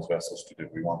want those vessels to do.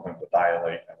 We want them to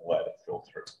dilate and let it go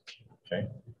through, okay?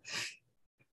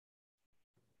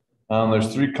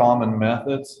 There's 3 common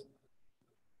methods.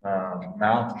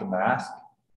 Mouth to mask,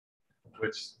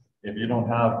 which if you don't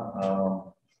have,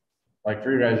 like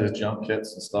for your guys' jump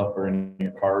kits and stuff or in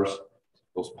your cars,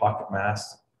 those pocket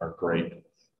masks are great.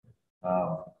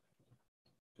 Because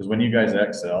when you guys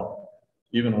exhale,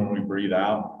 even when we breathe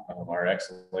out, our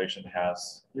exhalation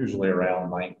has usually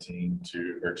around 19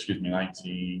 to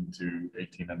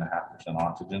 18.5%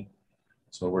 oxygen.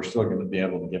 So we're still going to be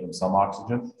able to give them some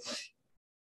oxygen.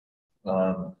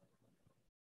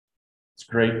 It's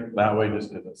great that way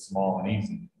just because it's small and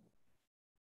easy.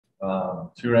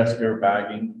 2 rescue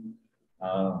bagging.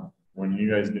 When you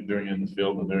guys get doing it in the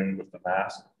field and doing it with the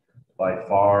mask, by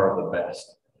far the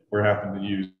best. If we're having to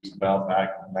use a valve bag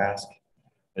mask,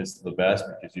 it's the best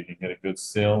because you can get a good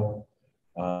seal,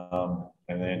 and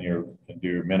then you can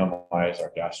minimize our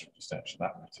gastric distension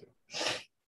that way too.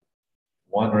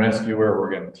 One rescuer, we're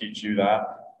going to teach you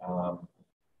that.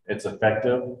 It's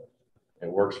effective. It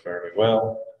works very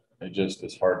well. It just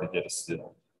is hard to get a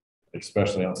seal,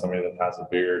 especially on somebody that has a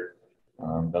beard,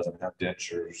 doesn't have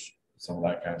dentures, some of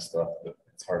that kind of stuff, but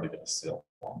it's hard to get a seal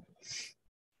on.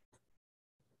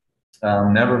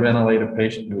 Never ventilate a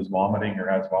patient who is vomiting or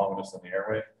has vomitus in the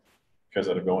airway because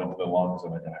it'll go into the lungs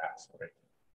and they're going to aspirate.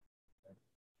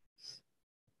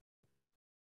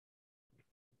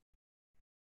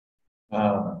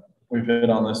 We've hit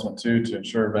on this one too, to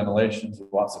ensure ventilation, so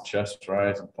lots of chest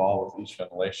rise and fall with each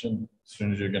ventilation. As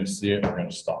soon as you're going to see it, we're going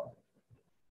to stop.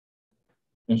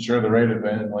 Ensure the rate of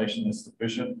ventilation is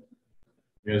sufficient.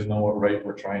 You guys know what rate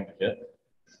we're trying to hit.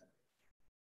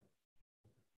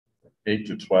 8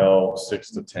 to 12,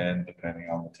 6 to 10, depending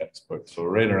on the textbook. So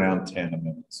right around 10 a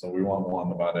minute. So we want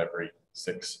one about every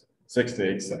 6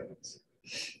 to 8 seconds,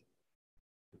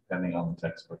 depending on the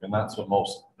textbook. And that's what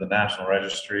the National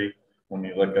Registry, when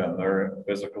you look at their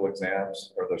physical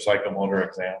exams or their psychomotor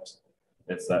exams,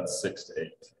 it's that 6 to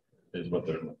 8 is what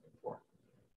they're looking for.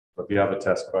 But if you have a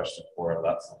test question for it,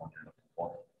 that's the one you're looking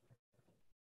for.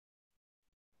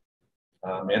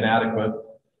 Inadequate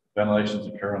ventilations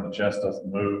occur when the chest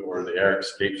doesn't move or the air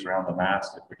escapes around the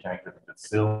mask if we can't get it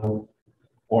sealed,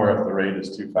 or if the rate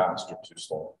is too fast or too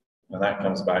slow. And that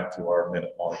comes back to our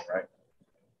minute volume,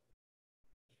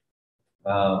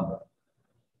 right?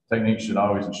 Techniques should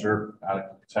always ensure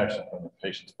adequate protection from the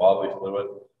patient's bodily fluid.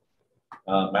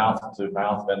 Mouth to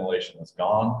mouth ventilation is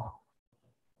gone.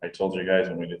 I told you guys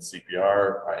when we did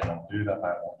CPR, I don't do that.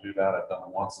 I won't do that. I've done it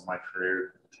once in my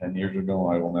career 10 years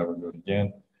ago. I will never do it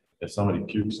again. If somebody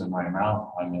pukes in my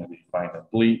mouth, I'm going to be finding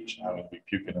bleach. I'm going to be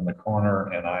puking in the corner,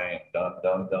 and I am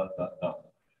done.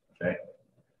 Okay.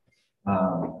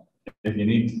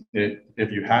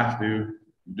 If you have to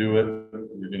do it,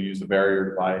 you're going to use a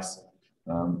barrier device.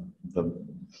 The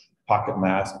pocket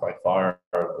mask by far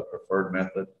are the preferred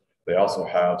method. They also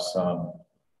have some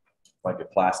like a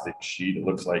plastic sheet. It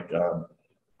looks like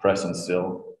press and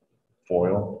seal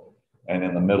foil. And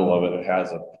in the middle of it, it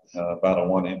has about a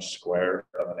 1-inch square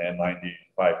of an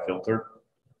N95 filter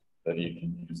that you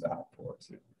can use that for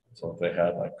too. So if they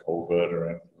had like COVID or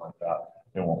anything like that,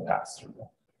 it won't pass through them.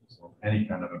 So any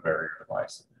kind of a barrier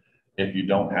device. If you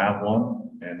don't have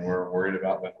one and we're worried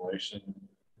about ventilation,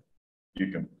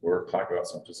 we're talking about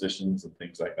some positions and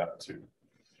things like that too.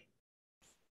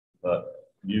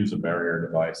 But use a barrier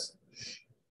device.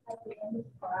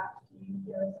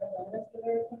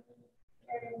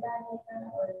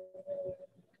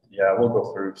 Yeah, we'll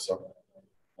go through some.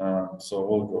 So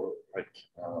we'll go like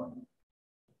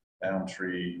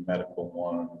Downtree, Medical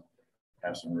One,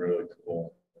 have some really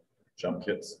cool jump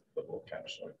kits that we'll kind of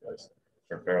show you guys.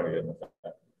 They're fairly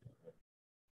ineffective.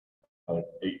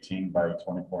 18 by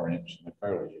 24 inch, and they're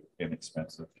fairly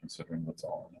inexpensive considering what's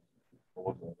all in it.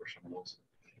 We'll go over some of those.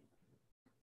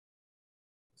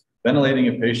 Ventilating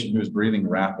a patient who is breathing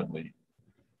rapidly.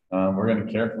 We're going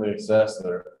to carefully assess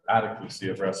their adequacy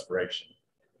of respiration.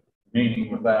 Meaning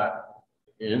with that,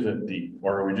 is it deep,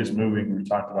 or are we just moving? We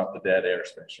talked about the dead air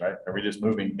space, right? Are we just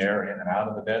moving air in and out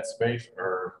of the dead space, or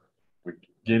are we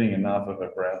getting enough of a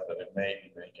breath that it may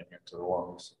be making it to the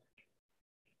lungs?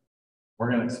 We're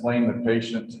going to explain the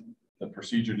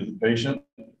procedure to the patient.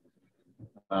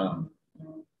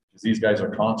 Because these guys are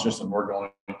conscious, and we're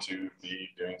going to be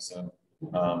doing some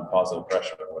positive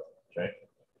pressure with it, okay?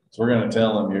 So we're going to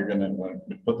tell them, you're going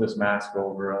to put this mask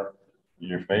over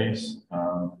your face.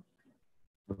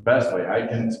 The best way I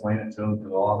can explain it to them,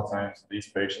 because a lot of times these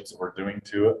patients that we're doing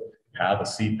to it have a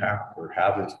CPAP or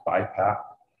have this BiPAP,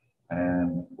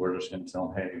 and we're just going to tell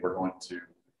them, hey, we're going to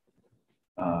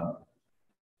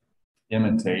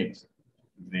imitate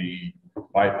the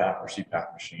BiPAP or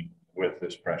CPAP machine with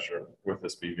this pressure, with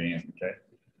this BVM, okay?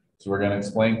 So we're going to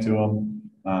explain to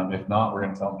them. If not, we're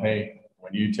going to tell them, hey,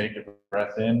 when you take a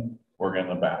breath in, we're going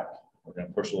to back. We're going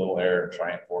to push a little air and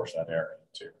try and force that air in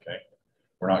too, okay?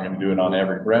 We're not going to do it on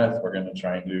every breath. We're going to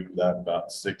try and do that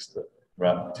about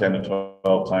 10 to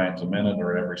 12 times a minute,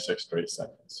 or every 6 to 8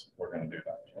 seconds. We're going to do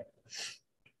that,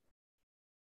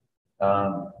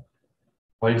 okay?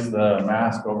 Place the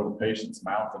mask over the patient's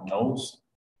mouth and nose.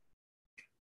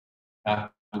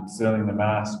 After sealing the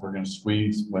mask, we're going to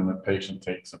squeeze when the patient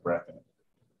takes a breath in.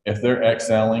 If they're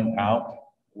exhaling out,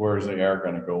 where's the air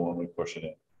going to go when we push it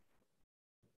in?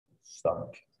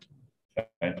 Stomach.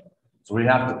 Okay. So we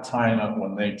have to time up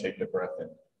when they take a breath in.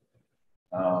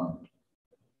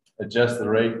 Adjust the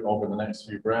rate over the next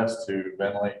few breaths to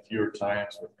ventilate fewer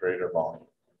times with greater volume.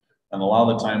 And a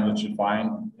lot of the time that you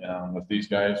find with these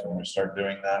guys, when we start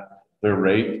doing that, their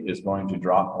rate is going to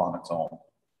drop on its own.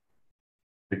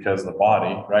 Because the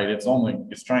body, right, it's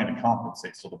trying to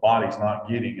compensate. So the body's not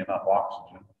getting enough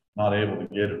oxygen, not able to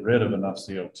get rid of enough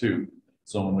CO2.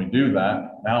 So when we do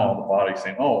that, now the body's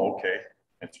saying, oh, okay,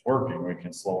 it's working, we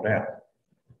can slow down.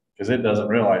 Because it doesn't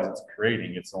realize it's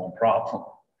creating its own problem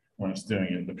when it's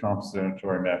doing it. The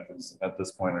compensatory methods at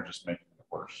this point are just making it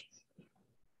worse.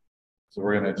 So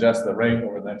we're going to adjust the rate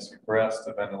over the next few breaths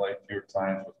to ventilate fewer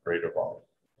times with greater volume.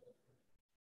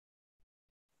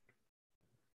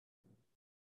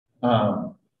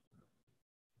 A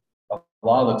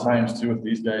lot of the times too with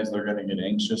these guys, they're going to get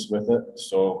anxious with it.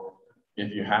 So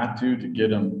if you have to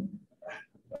get them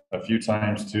a few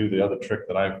times too, the other trick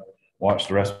that I've watched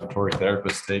the respiratory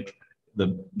therapists take,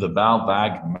 the valve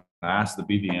bag mask, the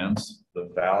BVMs, the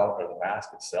valve or the mask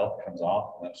itself comes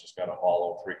off, and it's just got a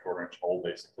hollow 3/4 inch hole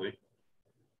basically.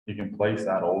 You can place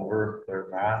that over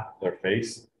their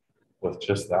face with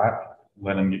just that,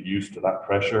 let them get used to that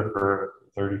pressure for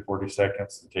 30, 40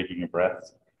 seconds, taking a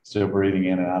breath, still breathing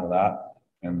in and out of that.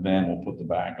 And then we'll put the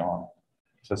bag on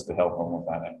just to help them with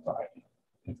that anxiety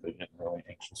if they get really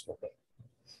anxious with it.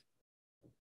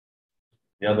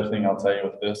 The other thing I'll tell you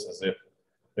with this is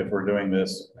if we're doing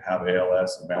this, have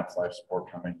ALS, advanced life support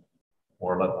coming,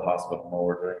 or let the hospital know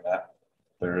we're doing that,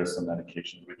 there is some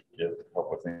medications we can give to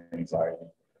help with anxiety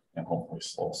and hopefully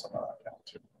slow some of that down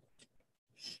too.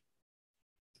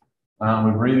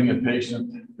 We're breathing a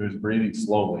patient who's breathing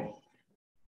slowly.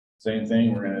 Same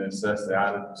thing, we're going to assess the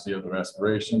adequacy of the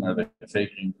respiration. Are they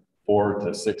taking 4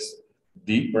 to 6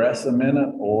 deep breaths a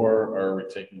minute, or are we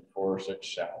taking 4 or 6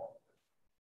 shallow?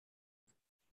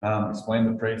 Explain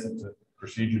the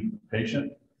procedure to the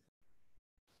patient.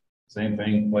 Same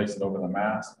thing, place it over the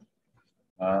mask.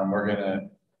 We're going to,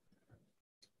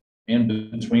 in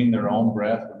between their own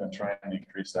breath, we're going to try and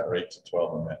increase that rate to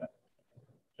 12 a minute.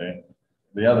 Okay.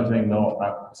 The other thing though,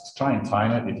 try and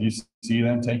time it. If you see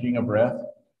them taking a breath,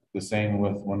 the same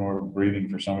with when we're breathing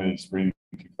for somebody that's breathing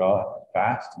too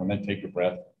fast, when they take a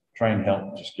breath, try and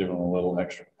help, just give them a little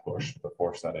extra push to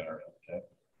force that area, okay?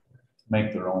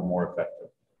 Make their own more effective.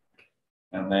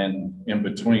 And then in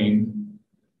between,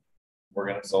 we're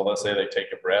gonna, so let's say they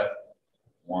take a breath,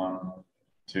 1,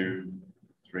 2,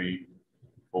 3,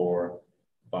 4,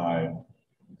 5,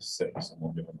 6, and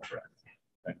we'll give them a breath,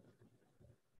 okay?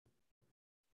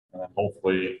 And then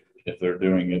hopefully, if they're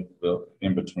doing it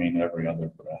in between every other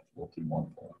breath, we'll do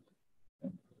 1 for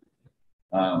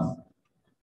them.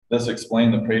 Let's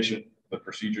explain the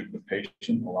procedure to the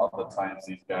patient. A lot of the times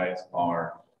these guys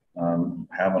are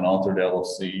have an altered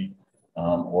LOC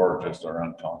or just are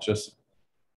unconscious.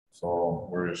 So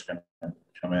we're just going to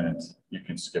come in and you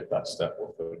can skip that step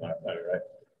with it, right?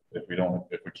 If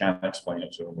we can't explain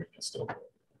it to them, we can still do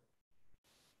it.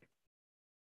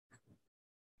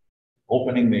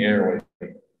 Opening the airway.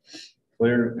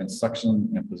 Clear and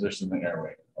suction and position the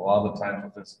airway. A lot of the times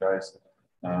with this guys,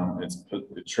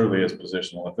 it truly is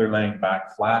positional. If they're laying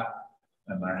back flat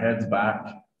and their head's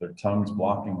back, their tongue's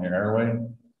blocking their airway.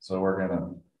 So we're going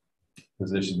to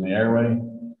position the airway.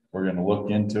 We're going to look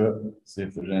into it, see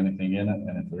if there's anything in it.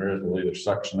 And if there is, we'll either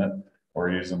suction it or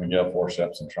use the Miguel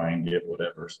forceps and try and get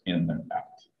whatever's in there out.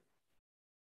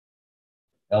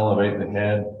 Elevate the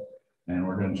head, and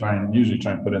we're going to usually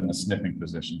try and put it in the sniffing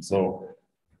position. So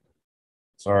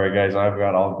sorry guys, I've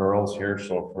got all girls here,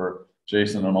 so for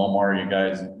Jason and Omar, you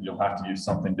guys, you'll have to use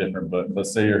something different. But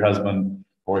let's say your husband,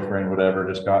 boyfriend, whatever,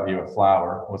 just got you a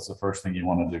flower. What's the first thing you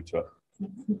want to do to it?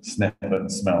 Sniff it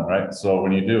and smell, right? So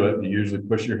when you do it, you usually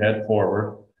push your head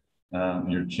forward,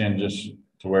 your chin just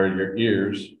to where your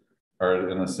ears are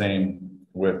in the same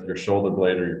with your shoulder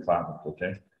blade or your clavicle,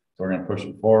 okay? So we're going to push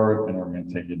it forward and we're going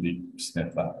to take a deep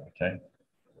sniff that, okay?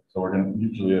 So we're going to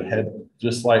usually head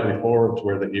just slightly forward to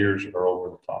where the ears are over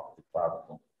the top of the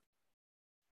clavicle.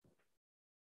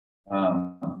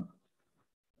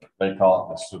 They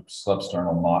call it the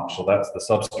substernal notch. So that's the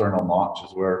substernal notch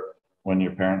is where when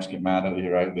your parents get mad at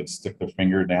you, right, they'd stick their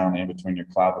finger down in between your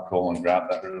clavicle and grab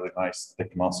that really nice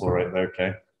thick muscle right there,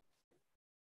 okay?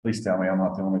 Please tell me I'm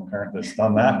not the only parent that's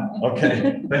done that.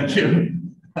 Okay, thank you.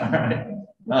 All right.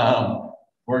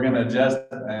 We're going to adjust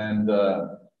and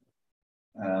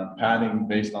padding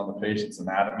based on the patient's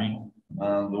anatomy.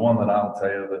 The one that I'll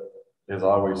tell you that is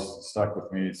always stuck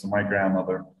with me. So my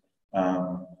grandmother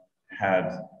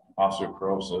had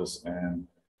osteoporosis, and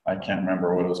I can't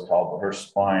remember what it was called, but her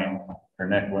spine, her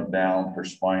neck went down, her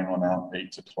spine went out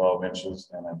 8 to 12 inches,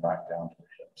 and then back down to her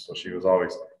hips. So she was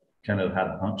always kind of had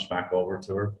a hunchback over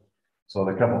to her. So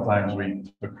the couple of times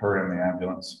we took her in the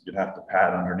ambulance, you'd have to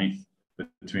pad underneath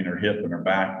between her hip and her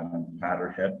back, and then pat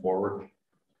her head forward.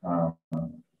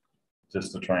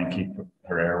 Just to try and keep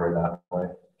her airway that way.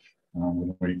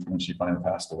 When she finally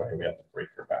passed away, we had to break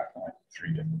her back in like 3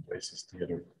 different places to get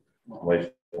her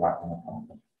lay flat in the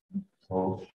pump.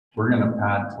 So we're going to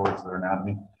pad towards their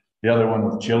anatomy. The other one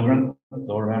with children,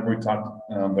 they'll remember we talked,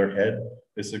 their head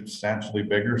is substantially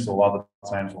bigger. So a lot of the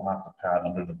times we'll have to pad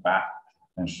under the back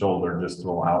and shoulder just to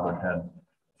allow their head.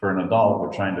 For an adult,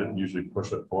 we're trying to usually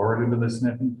push it forward into the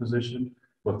sniffing position.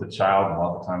 With the child, a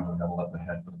lot of times we're going to let the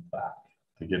head go back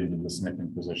to get into the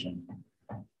sniffing position.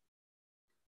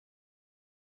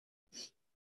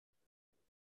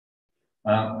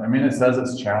 I mean, it says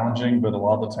it's challenging, but a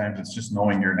lot of the times it's just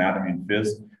knowing your anatomy and phys,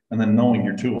 and then knowing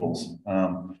your tools.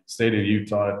 State of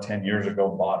Utah 10 years ago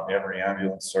bought every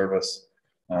ambulance service.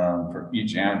 For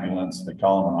each ambulance, they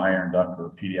call them an iron duct or a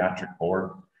pediatric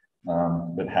board.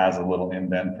 that has a little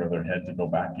indent for their head to go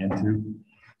back into.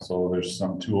 So there's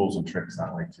some tools and tricks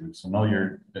that way too. So know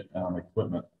your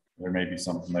equipment. There may be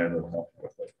something there that'll help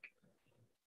with it.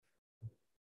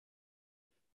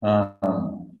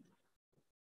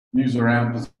 Use the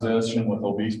round position with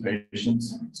obese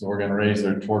patients. So we're going to raise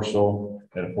their torso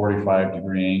at a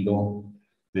 45-degree angle.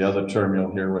 The other term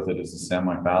you'll hear with it is the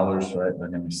semi-Fowlers, right? They're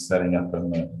going to be setting up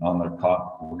on their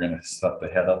cot. We're going to set the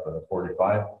head up at a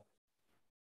 45.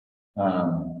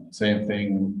 Same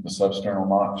thing, the substernal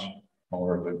notch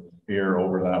or the ear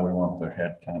over that. We want their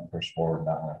head kind of pushed forward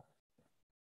that way.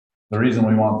 The reason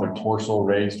we want their torso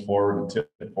raised forward and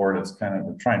tipped forward is kind of,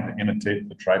 we're trying to imitate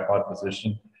the tripod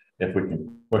position. If we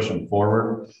can push them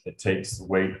forward, it takes the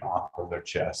weight off of their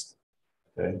chest,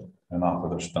 okay, and off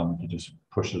of their stomach. It just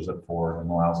pushes it forward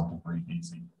and allows them to breathe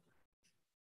easy.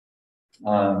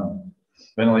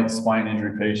 Ventilate spine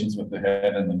injury patients with the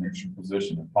head in the neutral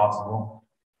position if possible.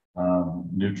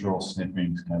 Neutral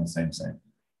sniffing is kind of the same.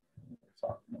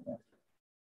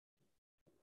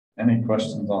 Any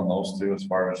questions on those two as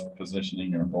far as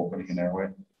positioning or opening an airway?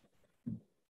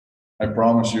 I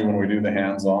promise you when we do the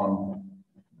hands-on,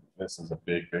 this is a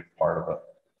big part of it.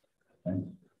 Okay.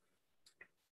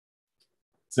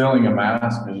 Sealing a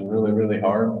mask is really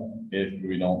hard if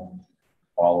we don't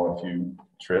follow a few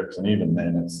tricks, and even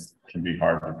then it can be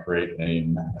hard to create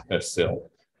a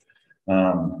seal.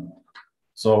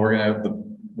 So we're gonna have the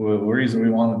reason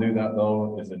we want to do that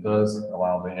though is it does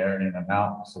allow the air in and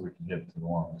out so we can get it to the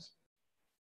lungs.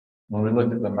 When we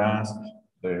look at the mask,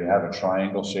 they have a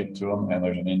triangle shape to them and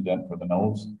there's an indent for the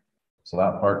nose. So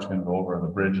that part's going to go over the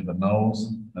bridge of the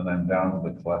nose and then down to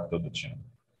the cleft of the chin.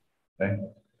 Okay.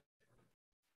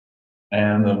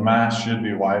 And the mask should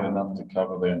be wide enough to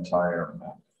cover the entire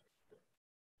mouth.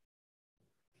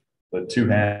 The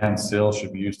two-hand seal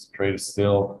should be used to create a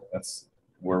seal. That's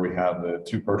where we have the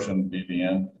two-person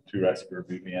BVN, two respirator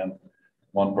BVN.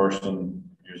 One person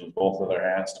uses both of their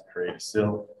hands to create a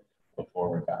seal before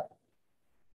we're back.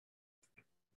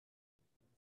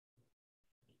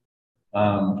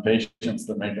 Patients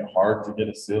that make it hard to get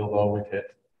a seal though, we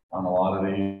hit on a lot of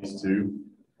these too.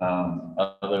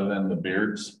 Other than the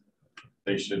beards,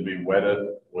 they should be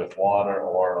wetted with water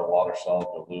or a water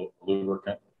soluble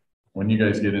lubricant. When you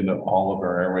guys get into all of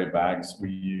our airway bags,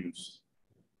 we use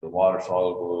the water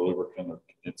soluble lubricant.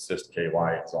 It's just KY,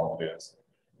 it's all it is.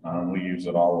 We use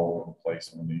it all over the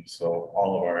place when these. So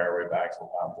all of our airway bags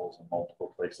will have those in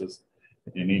multiple places.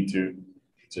 If you need to,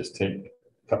 just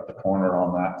cut the corner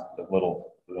on that, the little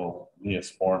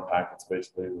Neosporin packets,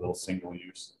 basically a little single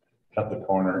use. Cut the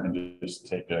corner and just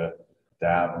take a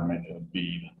dab and make it a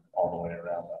bead all the way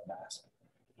around that mask.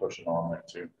 Push it on there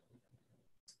too.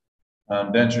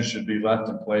 Dentures should be left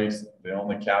in place. The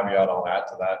only caveat I'll add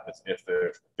to that is if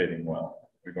they're fitting well.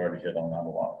 We've already hit on that a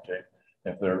lot, okay?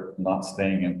 If they're not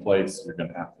staying in place, you're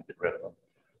gonna have to get rid of them.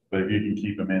 But if you can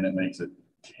keep them in, it makes it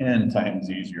 10 times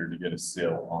easier to get a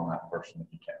seal on that person if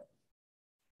you can.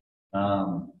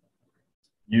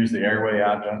 Use the airway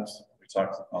adjuncts. We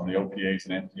talked on the OPAs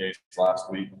and NPAs last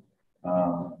week.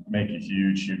 Make a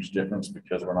huge difference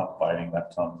because we're not fighting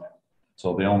that tongue there.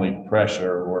 So the only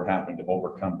pressure we're having to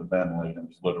overcome to ventilate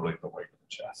is literally the weight of the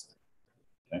chest.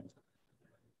 Okay.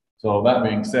 So that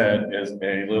being said,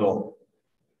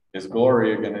 is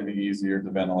Gloria going to be easier to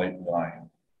ventilate than I am?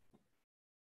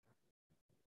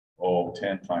 Oh,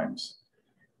 10 times.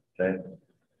 Okay.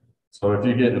 So if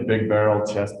you get a big barrel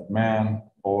chested man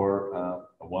or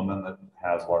a woman that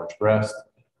has large breasts,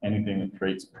 anything that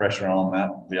creates pressure on that.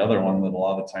 The other one that a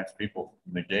lot of times people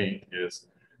negate is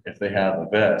if they have a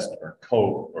vest or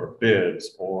coat or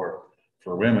bibs, or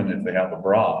for women, if they have a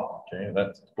bra, okay,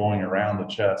 that's going around the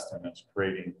chest and it's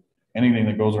creating anything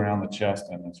that goes around the chest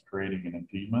and it's creating an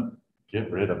impediment, get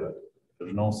rid of it.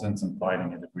 There's no sense in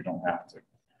fighting it if we don't have to. It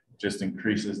just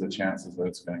increases the chances that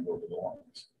it's going to go to the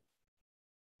lungs.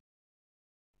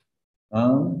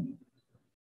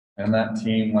 And that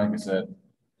team, like I said,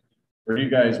 for you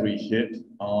guys, we hit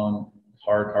on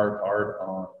hard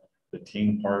on the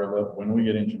team part of it. When we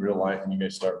get into real life and you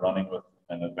guys start running with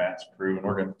an advanced crew, and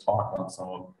we're going to talk on some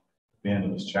of the end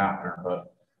of this chapter,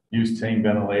 but use team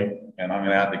ventilate, and I'm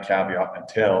going to add the caveat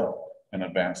until an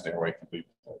advanced airway can be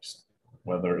placed,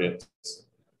 whether it's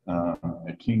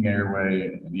a King airway,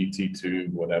 an ET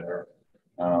tube, whatever.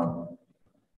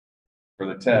 For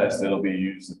the test, it'll be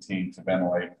use the team to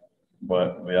ventilate,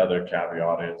 but the other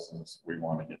caveat is we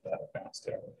want to get that advanced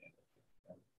airway.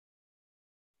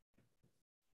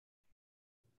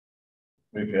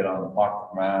 We've hit on the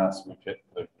pocket mask. We've hit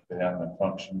the admin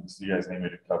functions. You guys need me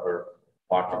to cover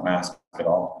pocket mask at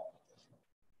all?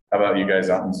 How about you guys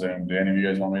out in Zoom? Do any of you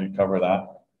guys want me to cover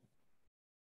that?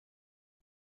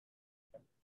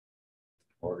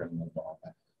 We're gonna move on.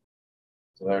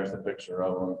 So there's the picture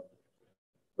of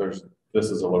them. This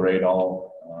is a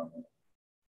Laredol.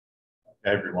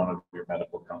 Every one of your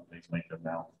medical companies make them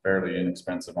now, fairly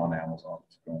inexpensive on Amazon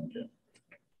to go and get.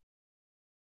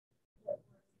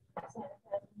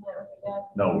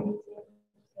 No,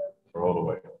 throw it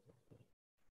away.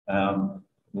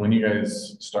 When you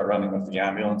guys start running with the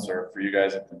ambulance, or for you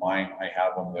guys at the mine, I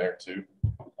have them there too.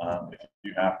 If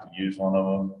you have to use one of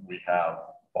them, we have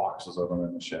boxes of them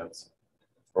in the sheds.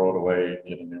 Throw it away,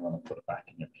 get a new one, and put it back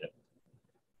in your kit.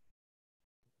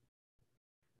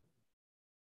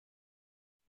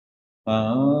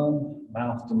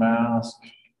 Mouth to mask.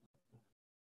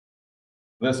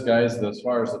 This, guys, as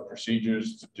far as the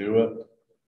procedures to do it,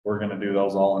 we're going to do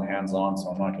those all in hands-on, so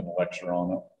I'm not going to lecture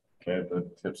on it. Okay, the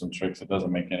tips and tricks, it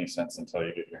doesn't make any sense until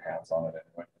you get your hands on it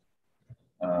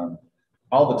anyway.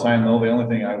 All the time, though, the only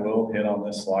thing I will hit on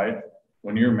this slide,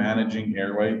 when you're managing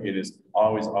airway, it is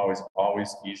always, always,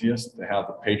 always easiest to have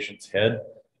the patient's head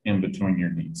in between your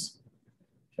knees.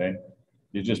 Okay,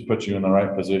 it just puts you in the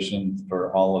right position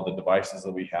for all of the devices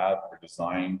that we have are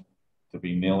designed to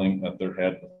be kneeling at their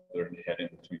head with their head in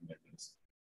between their knees.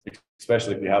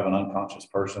 Especially if you have an unconscious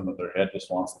person that their head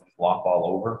just wants to flop all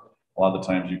over. A lot of the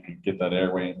times you can get that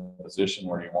airway in the position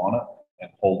where you want it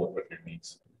and hold it with your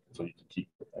knees so you can keep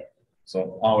it there.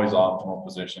 So always optimal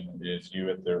position is you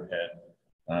at their head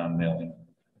kneeling.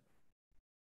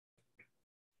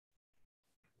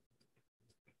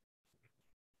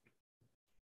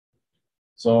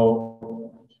 So,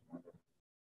 all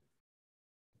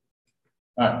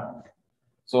right.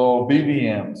 So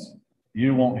BVMs,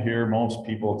 you won't hear most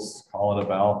people call it a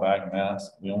valve bag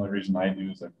mask. The only reason I do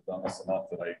is I've done this enough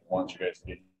that I want you guys to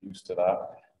get used to that.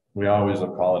 We always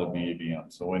will call it a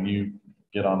BVM. So when you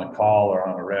get on a call or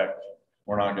on a rec,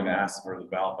 we're not going to ask for the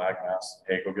valve bag mask.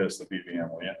 Hey, go get us the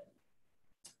BVM, will you?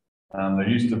 They're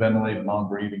used to ventilate a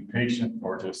non-breathing patient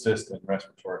or to assist in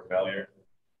respiratory failure.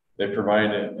 They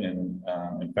provide an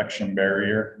infection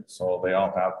barrier, so they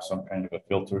all have some kind of a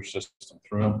filter system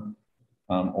through them,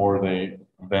 or they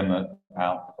vent it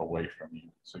out away from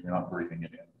you, so you're not breathing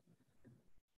it in.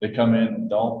 They come in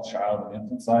adult, child, and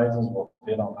infant sizes. We'll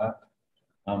hit on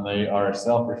that. They are a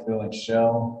self-refilling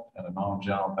shell, and a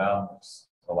non-gel valve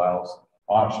allows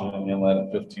oxygen inlet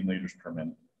at 15 liters per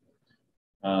minute.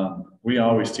 We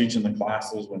always teach in the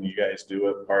classes when you guys do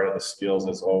it, part of the skills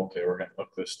is, oh, okay, we're going to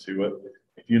hook this to it.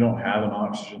 If you don't have an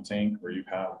oxygen tank or you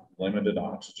have limited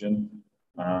oxygen,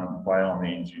 by all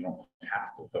means, you don't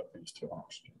have to hook these to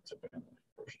oxygen to ventilate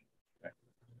the person.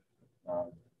 Okay.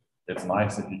 It's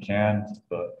nice if you can,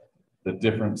 but the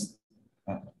difference,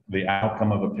 the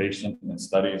outcome of a patient in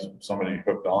studies, somebody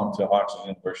hooked on to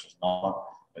oxygen versus not,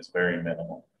 is very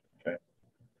minimal. Okay.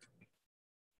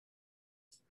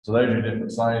 So there's your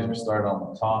different size. We start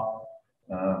on the top.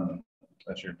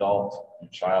 That's your adult,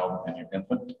 your child, and your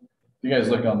infant. If you guys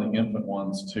look on the infant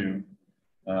ones too,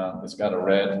 it's got a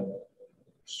red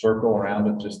circle around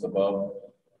it just above.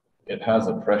 It has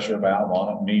a pressure valve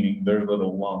on it, meaning their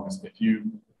little lungs, if you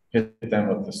hit them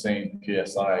with the same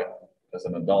PSI as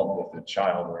an adult with a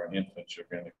child or an infant, you're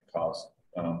going to cause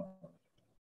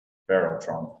barrel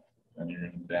trauma and you're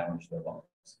going to damage their lungs.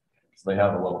 So they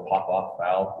have a little pop-off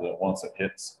valve that once it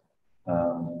hits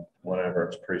whatever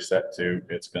it's preset to,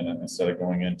 it's going to, instead of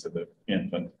going into the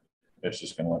infant, it's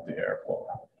just going to let the air flow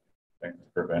out to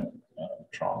prevent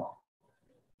trauma.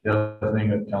 The other thing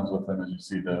that comes with them is you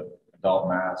see the adult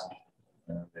mask,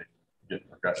 they get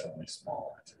progressively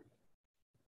smaller too.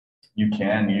 You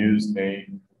can use a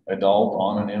adult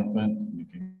on an infant. You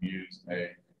can use a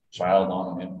child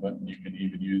on an infant. You can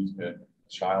even use a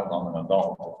child on an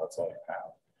adult if that's all you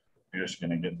have. You're just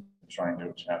going to try and do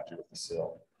what you have to with the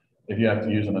sill. If you have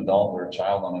to use an adult or a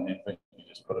child on an infant, you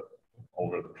just put it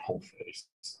over the whole face,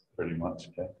 pretty much.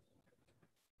 Okay.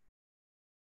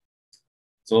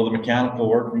 So the mechanical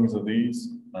workings of these,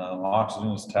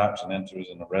 oxygen is tapped and enters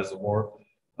in the reservoir.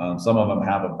 Some of them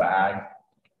have a bag,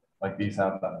 like these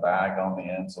have that bag on the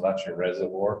end. So that's your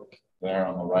reservoir there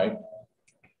on the right.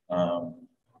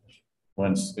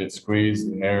 When it's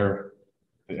squeezed, the air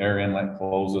inlet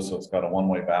closes. So it's got a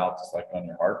one-way valve, just like on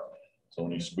your heart. So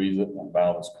when you squeeze it, the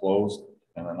valve is closed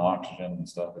and then oxygen and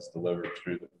stuff is delivered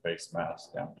through the face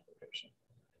mask down to the patient.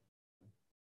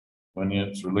 When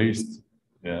it's released,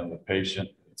 the patient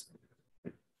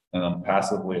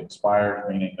passively expired,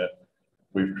 meaning that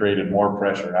we've created more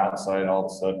pressure outside all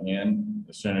of a sudden in.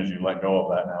 As soon as you let go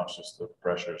of that, now it's just the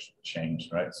pressure's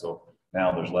changed, right? So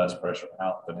now there's less pressure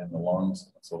out than in the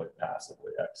lungs, so they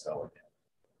passively exhale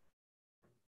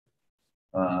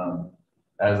again.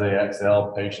 As they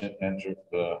exhale, patient enters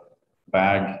the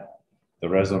bag the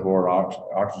reservoir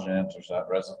oxygen enters that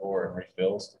reservoir and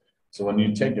refills. So when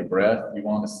you take a breath, you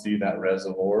want to see that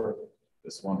reservoir,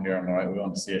 this one here on the right, we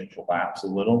want to see it collapse a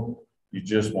little. You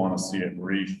just want to see it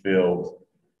refilled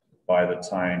by the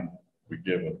time we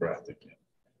give a breath again.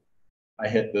 I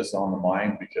hit this on the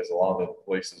mind because a lot of the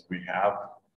places we have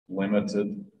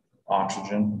limited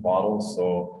oxygen bottles,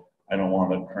 so I don't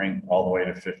want to crank all the way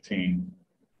to 15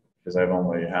 because I've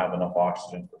only have enough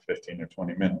oxygen for 15 or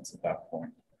 20 minutes at that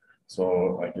point.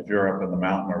 So like if you're up in the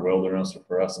mountain or wilderness, or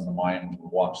for us in the mine,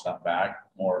 we'll watch that back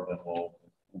more than we'll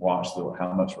watch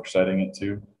how much we're setting it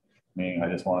to. Meaning I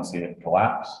just want to see it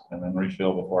collapse and then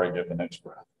refill before I give the next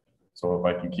breath. So if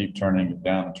I can keep turning it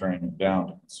down and turning it down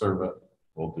to conserve it,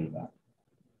 we'll do that.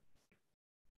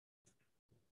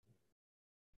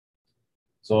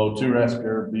 So 2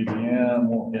 respirator BVM,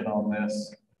 we'll hit on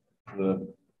this, the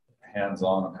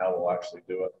hands-on and how we'll actually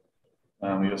do it.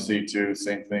 You'll see too,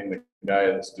 same thing, the guy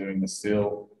that's doing the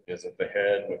seal is at the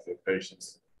head with the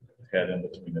patient's head in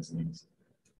between his knees.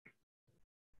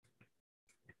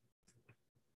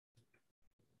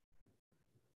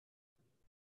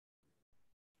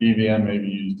 BVM may be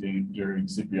used during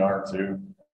CPR too.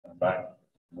 In fact,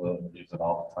 we'll use it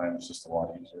all the time. It's just a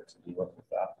lot easier to do it with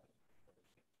that.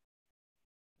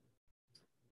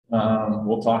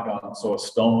 We'll talk on, so a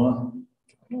stoma,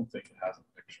 I don't think it has a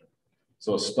picture.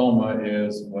 So a stoma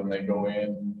is when they go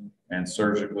in and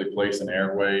surgically place an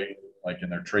airway, like in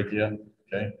their trachea,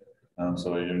 okay?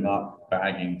 So you're not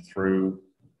bagging through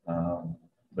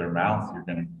their mouth, you're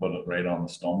gonna put it right on the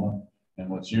stoma. And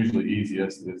what's usually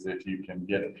easiest is if you can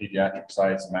get a pediatric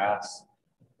sized mass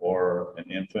or an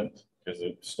infant, because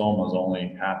the stoma is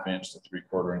only 1/2 inch to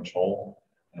 3/4 inch hole,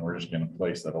 and we're just gonna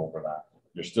place that over that.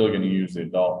 You're still going to use the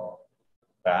adult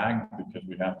bag because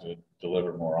we have to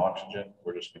deliver more oxygen.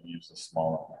 We're just going to use the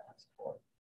smaller bags for it.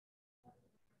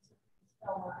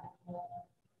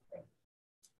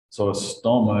 So a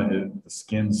stoma is the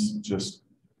skin's just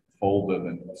folded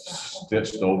and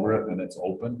stitched over it and it's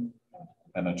open.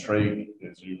 And a trach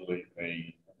is usually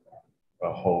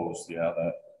a hose, yeah,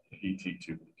 that ET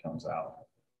tube comes out.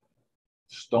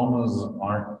 Stomas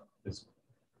aren't as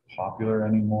popular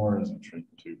anymore as a trach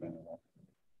tube anymore.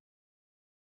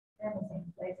 They're in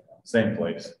the same place. Same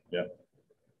place, yeah.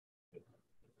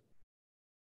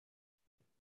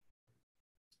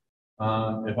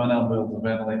 If unable to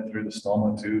ventilate through the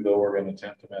stoma too, though, we're going to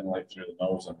attempt to ventilate through the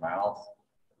nose and mouth.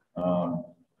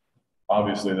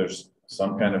 Obviously, there's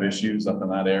some kind of issues up in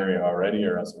that area already,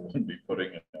 or else we wouldn't be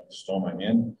putting a stoma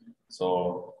in.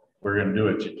 So we're going to do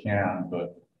what you can,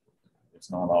 but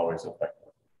it's not always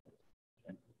effective.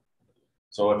 Okay.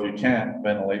 So if you can't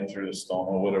ventilate through the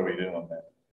stoma, what are we doing then?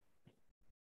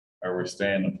 Are we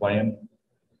staying and playing?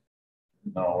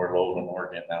 No, we're loading,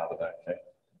 we're getting out of that, okay?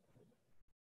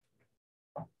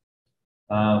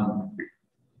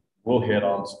 We'll hit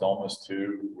on stomas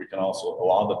too. We can also, a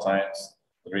lot of the times,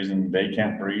 the reason they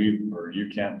can't breathe or you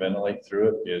can't ventilate through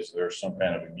it is there's some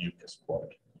kind of a mucus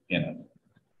plug in it.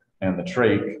 And the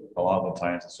trach, a lot of the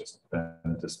times it's just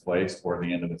been displaced or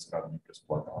the end of it's got a mucus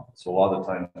plug on. So a lot of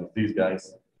the times with these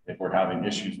guys, if we're having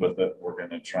issues with it, we're going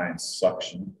to try and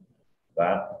suction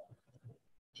that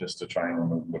just to try and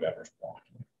remove whatever's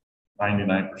blocking.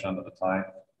 99% of the time,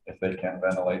 if they can't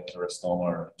ventilate through a stoma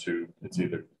or a tube, it's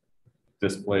either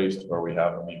displaced or we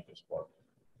have a mucus plug.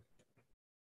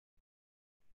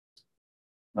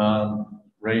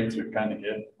 Rates we've kind of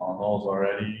hit on those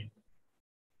already.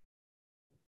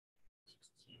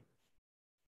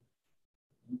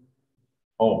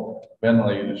 Oh,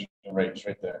 ventilated rates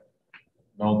right there.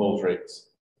 Know those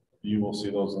rates. You will see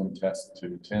those in test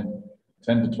to 10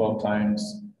 to 12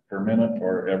 times per minute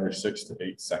or every 6 to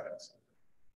 8 seconds.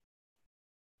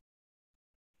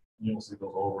 You'll see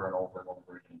those over and over and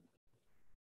over again.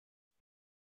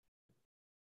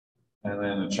 And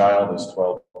then a child is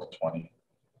 12 to 20.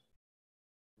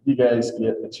 You guys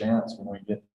get a chance when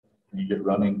you get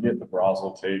running, get the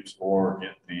Brazil tapes or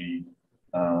get the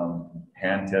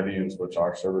hand tevies, which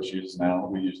our service uses now.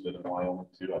 We used it in Wyoming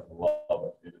too. I love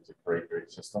it. It is a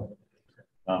great system.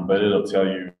 But it'll tell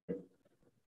you,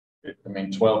 I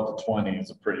mean, 12 to 20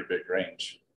 is a pretty big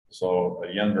range. So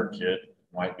a younger kid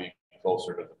might be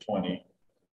closer to the 20,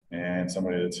 and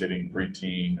somebody that's hitting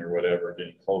preteen or whatever,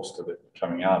 getting close to the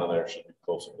coming out of there should be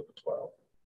closer to the 12.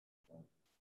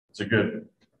 It's a good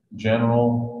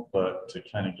general, but to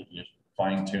kind of get you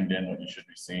fine-tuned in what you should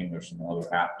be seeing, there's some other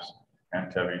apps,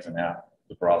 Antevis and app.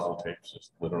 The Brazil tape is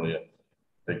just literally a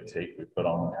big tape we put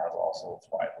on that has also its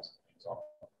vitals and things on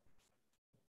it.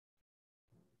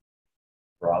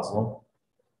 Brazil.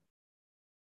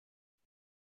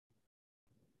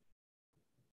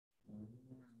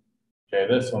 Okay,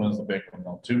 this one is the big one,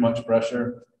 though. Too much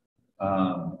pressure.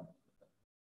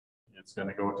 It's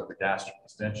gonna go to the gastric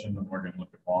extension, and we're gonna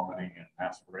look at vomiting and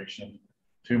aspiration.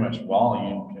 Too much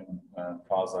volume can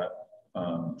cause that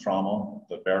trauma,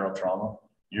 the barotrauma.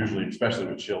 Usually, especially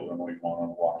with children, we want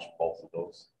to watch both of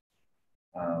those.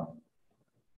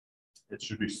 It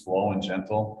should be slow and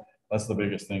gentle. That's the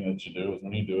biggest thing that you do is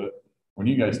when you do it, when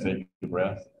you guys take a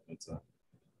breath,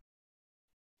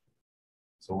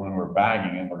 so when we're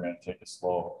bagging it, we're going to take a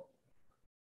slow.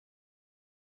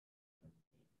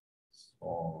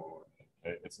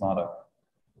 Okay. It's not a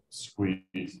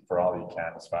squeeze for all you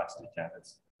can as fast as you can.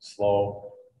 It's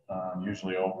slow,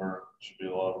 usually should be a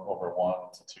little over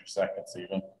 1 to 2 seconds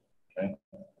even. Okay.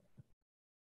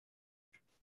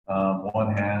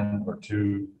 One hand or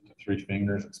 2 to 3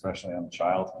 fingers, especially on a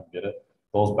child, can get it.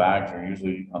 Those bags are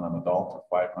usually on an adult of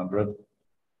 500.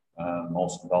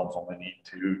 Most adults only need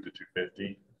 2 to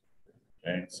 250.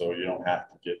 Okay, so you don't have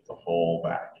to get the whole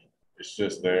bag. It's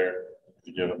just there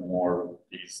to give it more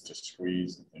ease to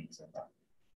squeeze and things like that.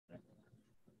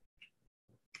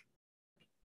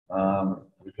 Okay.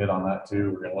 We've hit on that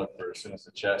too. We're going to look for as soon as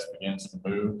the chest begins to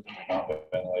move, not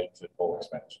ventilate to full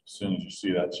expansion. As soon as you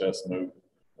see that chest move,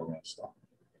 we're going to stop.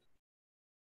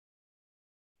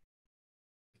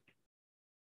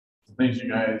 The things you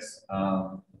guys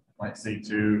might see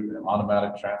too, an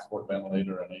automatic transport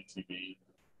ventilator, an ATV.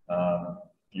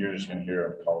 You're just going to hear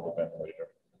them called a ventilator.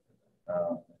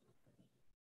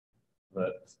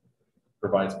 That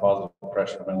provides positive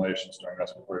pressure ventilation during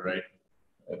respiratory rate.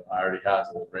 It already has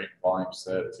a rate volume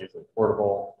set. It's easily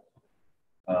portable.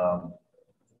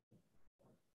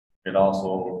 It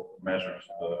also measures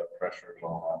the pressure as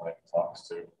well, like it talks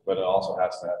to, but it also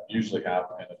has to usually have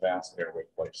an advanced airway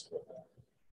placed with it.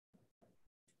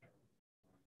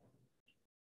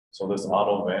 So this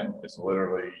auto vent is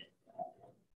literally,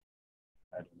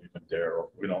 I don't even dare,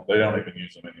 they don't even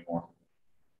use them anymore.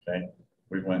 Okay.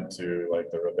 We went to like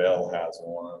the Revell has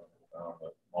one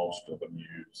that most of them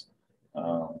use.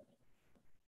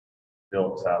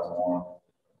 Philips has one.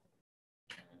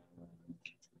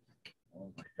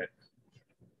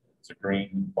 It's a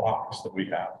green box that we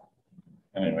have.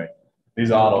 Anyway,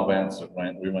 these auto vents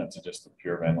we went to just a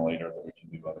pure ventilator that we can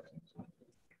do other things with.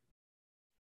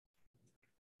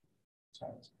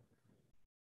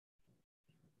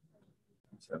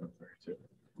 7:32.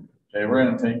 Okay, we're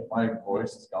going to take my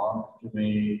voice is gone. Give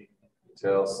me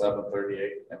till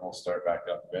 7:38 and we'll start back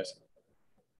up, guys.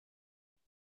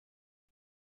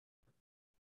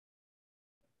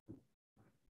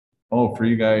 Oh, for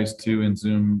you guys too in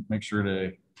Zoom, make sure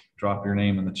to drop your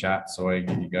name in the chat so I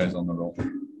get you guys on the roll.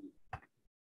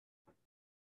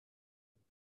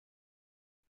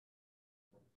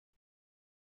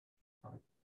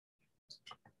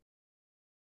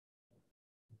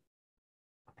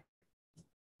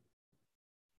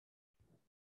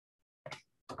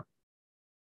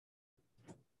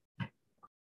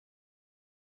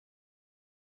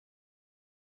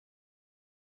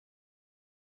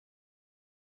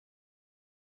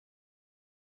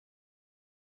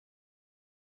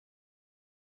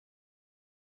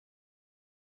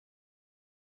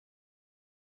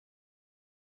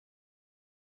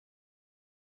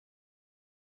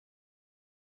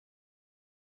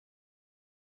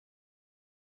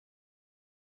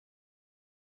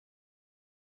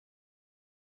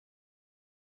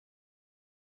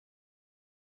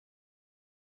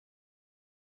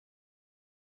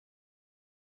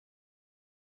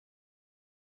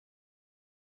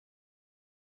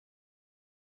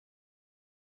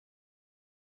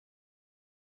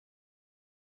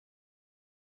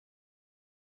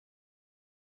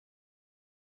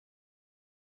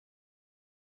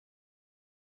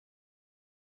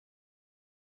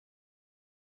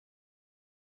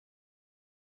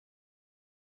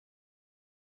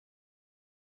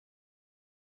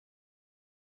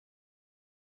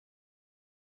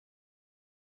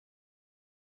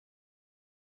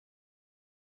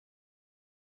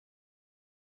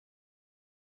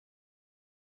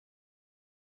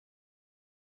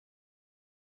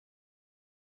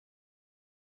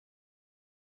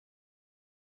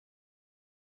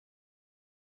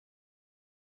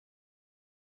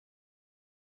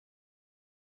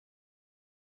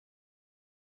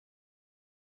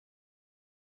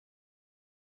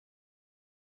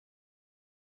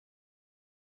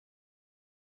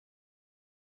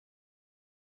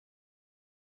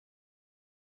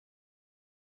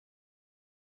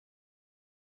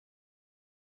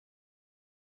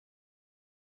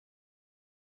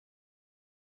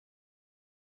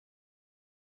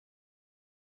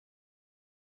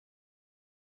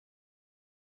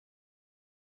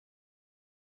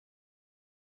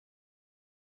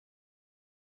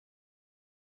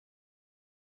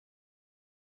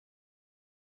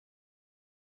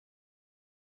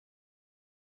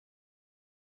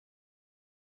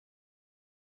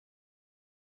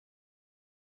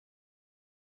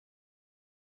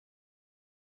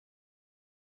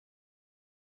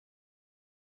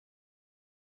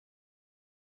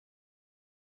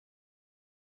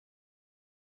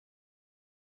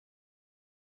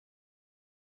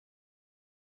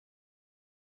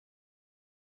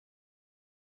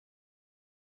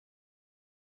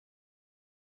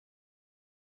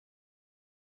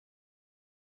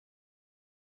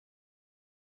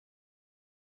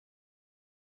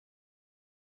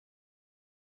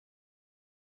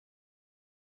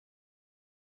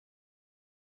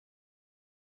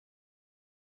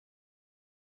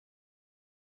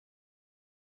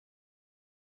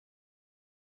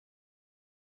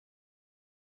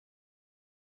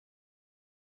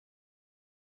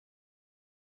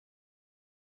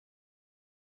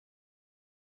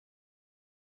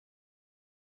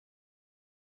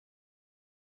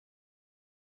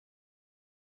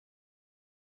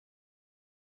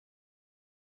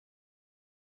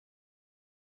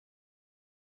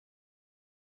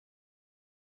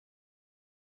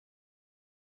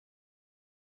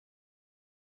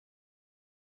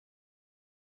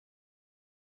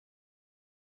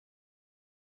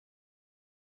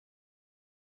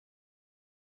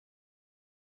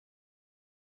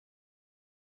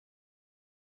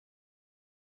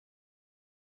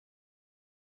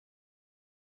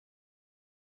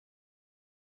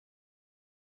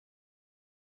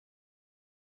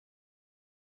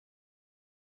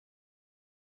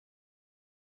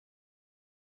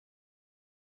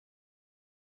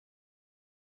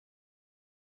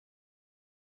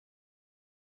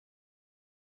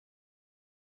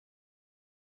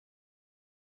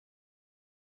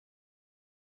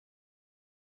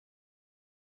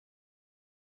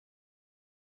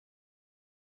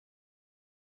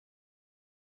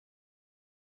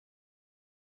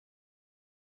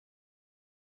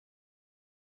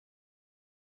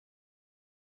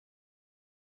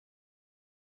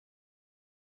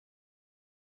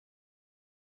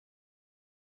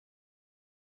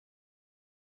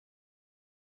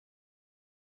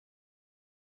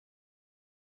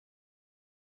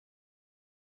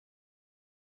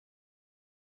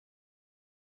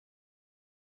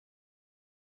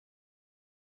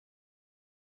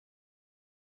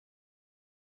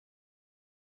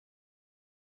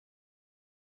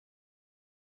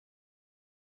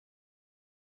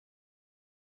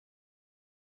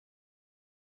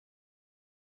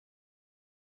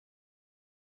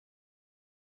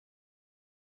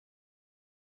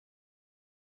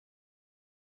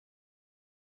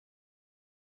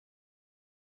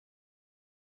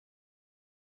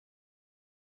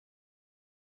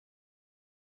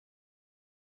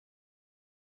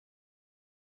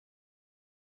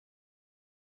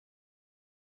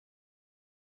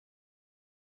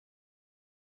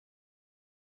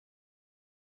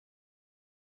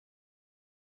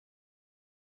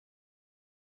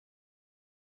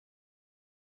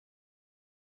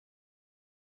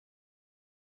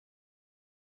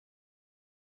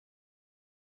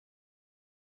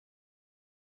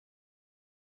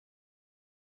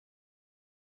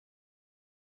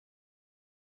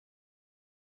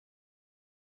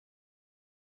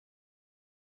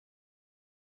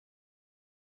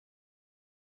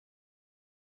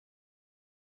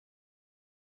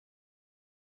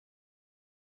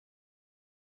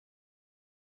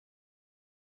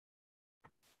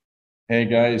 Hey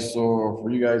guys, so for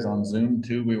you guys on Zoom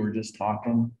too, we were just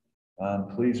talking.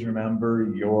 Please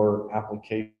remember your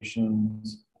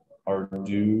applications are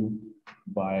due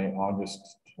by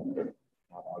August,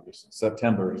 not August,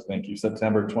 September, thank you,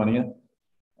 September 20th.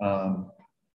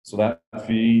 So that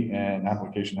fee and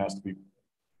application has to be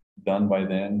done by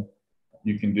then.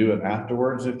 You can do it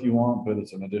afterwards if you want, but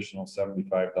it's an additional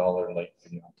 $75 late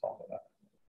fee on top of that.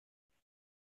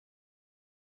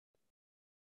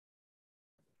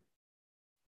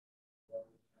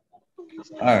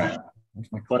 All right.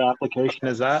 What application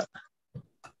is that?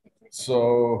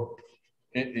 So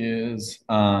it is,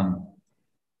 JB,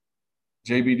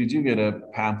 did you get a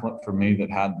pamphlet for me that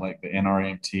had like the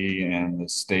NRMT and the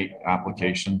state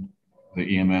application,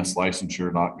 the EMS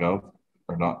licensure.gov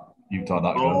or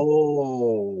 .utah.gov?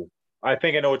 Oh, I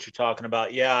think I know what you're talking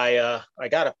about. Yeah, I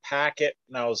got a packet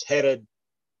and I was headed.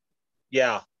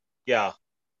 Yeah. I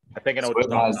think I know So what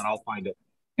you're talking has, about. I'll find it.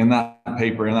 in that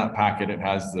paper, in that packet, it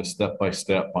has the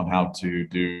step-by-step on how to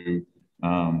do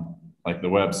like the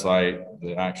website,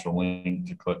 the actual link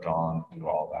to click on, do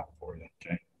all that for you.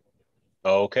 Okay.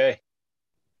 Okay.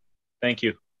 Thank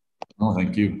you. Oh,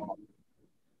 thank you.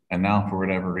 And now, for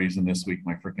whatever reason, this week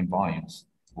my freaking volume's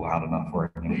loud enough for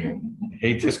it. I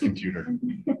hate this computer.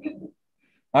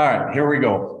 All right, here we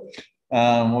go.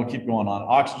 We'll keep going on.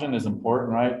 Oxygen is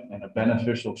important, right? And a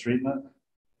beneficial treatment.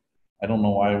 I don't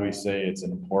know why we say it's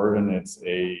important. It's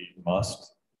a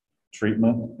must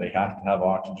treatment. They have to have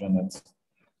oxygen. That's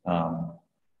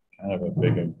kind of a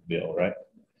big deal, right?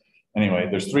 Anyway,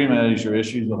 there's three major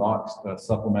issues with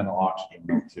supplemental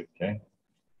oxygen too, okay?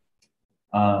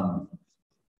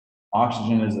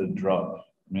 Oxygen is a drug.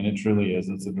 I mean, it truly is.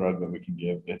 It's a drug that we can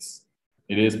give. It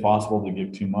is possible to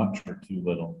give too much or too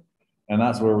little. And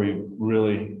that's where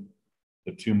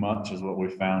the too much is what we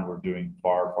found we're doing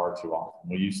far, far too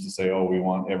often. We used to say, oh, we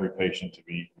want every patient to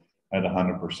be at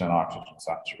 100% oxygen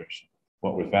saturation.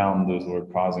 What we found is we're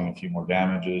causing a few more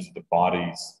damages. The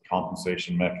body's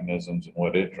compensation mechanisms and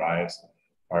what it drives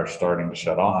are starting to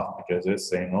shut off because it's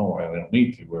saying, oh, I don't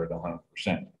need to, we're at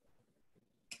 100%.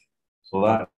 So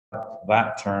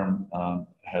that term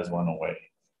has went away.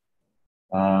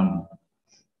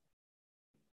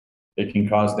 It can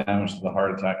cause damage to the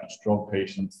heart attack and stroke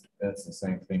patients. It's the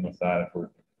same thing with that. If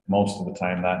most of the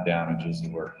time that damage is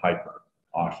we're hyper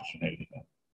oxygenating them.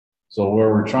 So where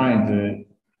we're trying to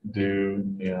do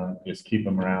is keep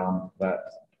them around that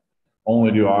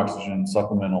only do oxygen,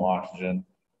 supplemental oxygen.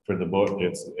 For the book,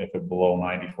 it's if it's below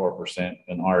 94%.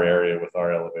 In our area with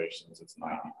our elevations, it's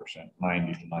 90%,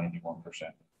 90 to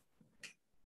 91%.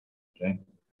 Okay.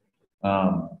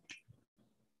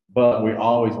 But we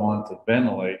always want to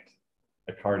ventilate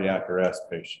a cardiac arrest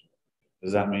patient.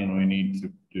 Does that mean we need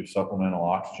to do supplemental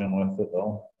oxygen with it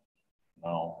though?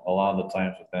 No, a lot of the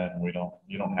times with them, you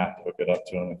don't have to hook it up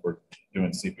to them. If we're doing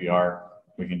CPR,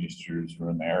 we can just use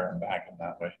from there and back in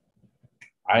that way.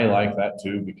 I like that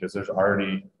too, because there's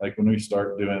already, like when we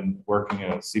start working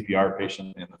a CPR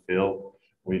patient in the field,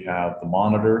 we have the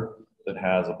monitor that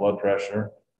has a blood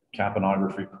pressure,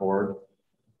 capnography cord,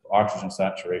 oxygen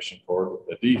saturation cord,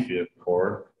 the defib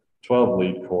cord, 12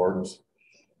 lead cords,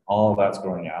 all of that's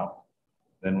going out.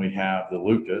 Then we have the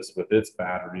Lucas with its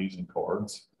batteries and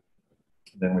cords.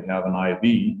 Then we have an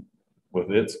IV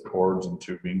with its cords and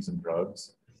tubings and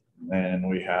drugs. And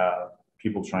we have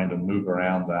people trying to move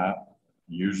around that.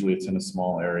 Usually it's in a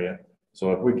small area.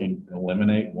 So if we can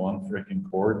eliminate one freaking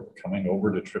cord coming over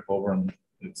to trip over, and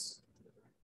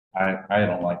I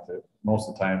don't like that. Most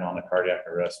of the time on a cardiac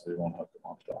arrest, we won't hook them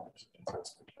onto oxygen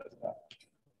just because of that.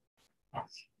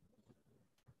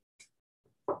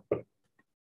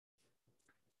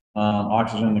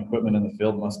 Oxygen equipment in the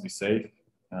field must be safe,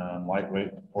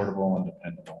 lightweight, portable, and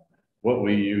dependable. What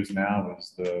we use now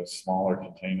is the smaller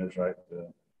containers, right?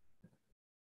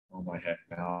 Oh my heck,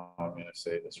 now I'm going to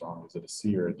say this wrong. Is it a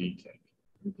C or a D tank?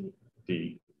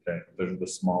 D. Okay, those are the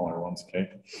smaller ones. Okay.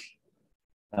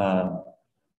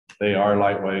 They are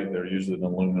lightweight. They're usually the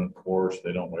aluminum core, so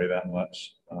they don't weigh that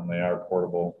much. They are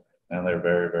portable and they're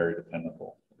very, very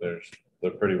dependable. They're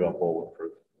pretty well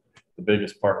bulletproof. The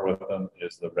biggest part with them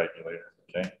is the regulator.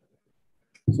 Okay.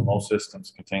 So most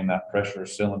systems contain that pressure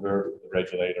cylinder, the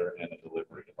regulator, and a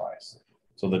delivery device.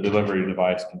 So the delivery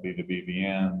device can be the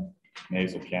BVM,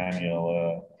 nasal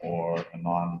cannula, or a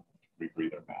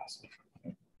non-rebreather mask.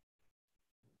 Okay.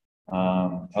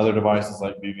 Other devices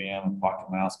like BVM and pocket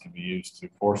mask can be used to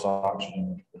force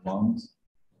oxygen into the lungs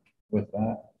with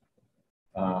that.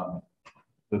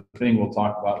 The thing we'll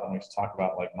talk about when we talk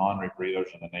about like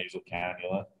non-rebreathers and the nasal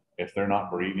cannula, if they're not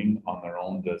breathing on their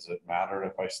own, does it matter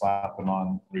if I slap a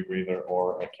non-rebreather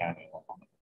or a cannula on it?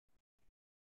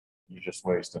 you're just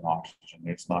wasting oxygen.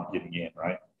 It's not getting in,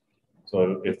 right?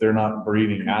 So if they're not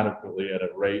breathing adequately at a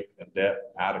rate and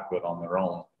depth adequate on their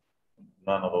own,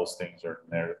 none of those things are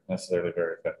necessarily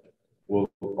very effective. A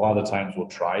lot of the times we'll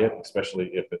try it,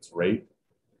 especially if it's rate.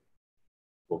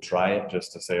 We'll try it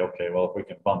just to say, okay, well, if we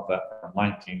can bump that from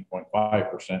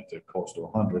 19.5% to close to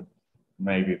 100,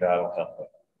 maybe that'll help it.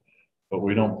 But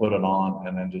we don't put it on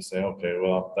and then just say, okay,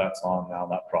 well, if that's on now,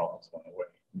 that problem's going away.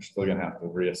 We're still going to have to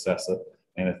reassess it.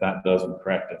 And if that doesn't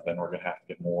correct it, then we're going to have to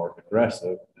get more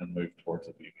aggressive and move towards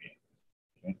a BV.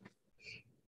 Okay.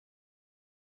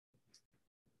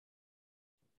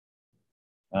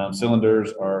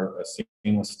 Cylinders are a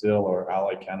seamless steel or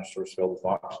alloy canisters filled with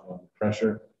oxygen and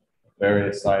pressure,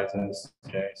 various sizes.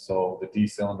 Okay, so the D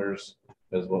cylinders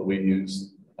is what we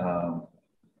use.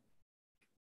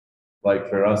 Like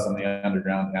for us in the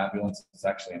underground ambulance, it's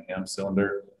actually an M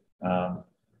cylinder.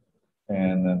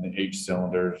 And then the H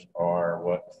cylinders are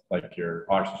what, like your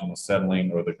oxygen acetylene,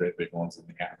 or the great big ones in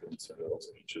the ambulance are those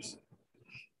H's.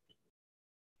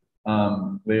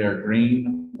 They are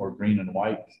green or green and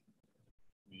white.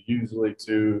 Usually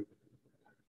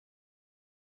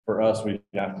for us, we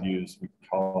have to use, we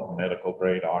call it medical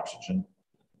grade oxygen.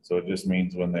 So it just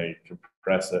means when they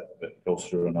compress it, it goes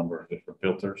through a number of different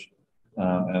filters.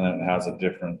 And then it has a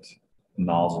different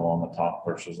nozzle on the top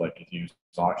versus like if you use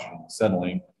oxygen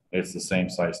acetylene, it's the same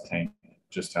size tank,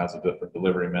 just has a different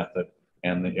delivery method,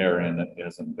 and the air in it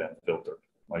hasn't been filtered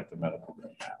like the medical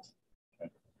grade has.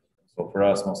 Okay. So for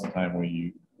us, most of the time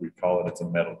we call it's a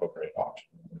medical grade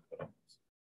oxygen,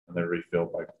 and they're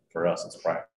refilled by, for us, it's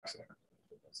Praxair.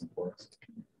 That's important.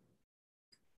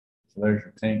 So there's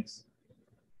your tanks.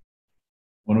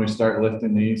 When we start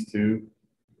lifting these two,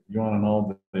 you want to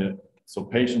know that so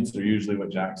patients are usually what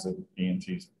Jack said,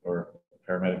 EMTs or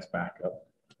paramedics back up.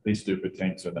 These stupid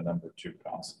tanks are the number 2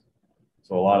 cost.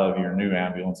 So a lot of your new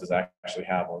ambulances actually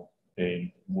have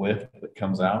a lift that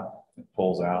comes out, it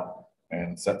pulls out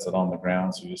and sets it on the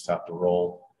ground. So you just have to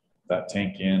roll that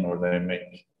tank in, or they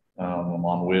make them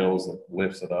on wheels that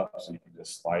lifts it up, so you can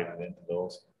just slide it into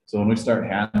those. So when we start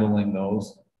handling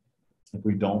those, if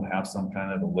we don't have some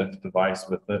kind of a lift device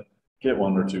with it, get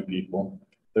 1 or 2 people.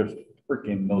 They're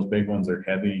freaking, those big ones are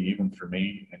heavy, even for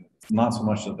me. And it's not so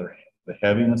much that they're the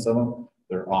heaviness of them,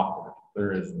 they're awkward.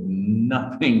 There is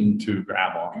nothing to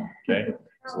grab on. Okay.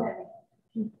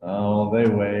 So, they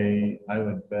weigh, I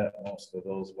would bet most of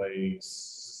those weigh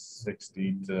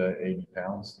 60 to 80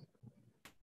 pounds.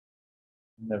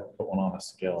 Never put one on a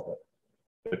scale,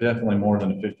 but they're definitely more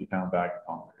than a 50-pound bag of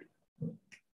concrete.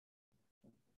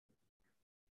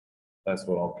 That's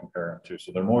what I'll compare them to.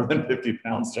 So they're more than 50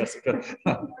 pounds, Jessica.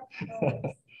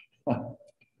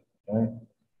 Okay.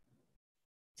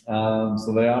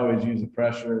 So they always use the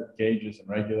pressure gauges and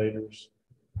regulators.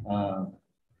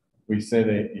 We say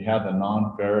that you have the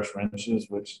non-ferrous wrenches,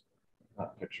 which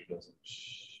that picture doesn't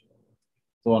show.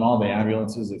 So in all the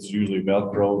ambulances, it's usually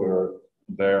Velcroed or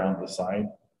there on the side.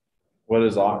 What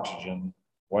is oxygen?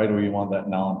 Why do we want that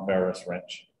non-ferrous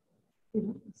wrench?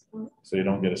 So you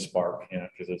don't get a spark,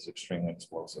 because it's extremely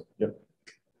explosive. Yep.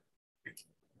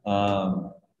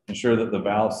 Ensure that the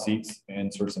valve seats,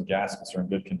 inserts, and gaskets are in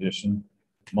good condition.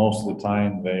 Most of the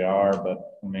time they are,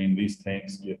 but I mean, these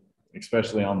tanks get,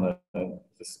 especially on the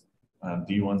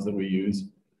D ones that we use,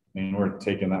 I mean, we're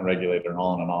taking that regulator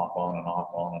on and off, on and off,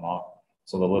 on and off.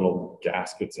 So the little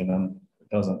gaskets in them, it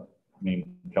doesn't, I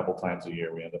mean, a couple times a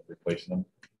year we end up replacing them.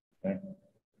 Okay.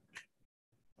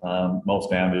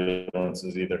 Most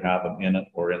ambulances either have them in it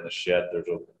or in the shed. There's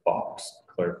a box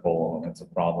clear full of them. It's a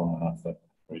problem enough that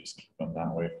we just keep them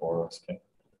that way for us. Okay.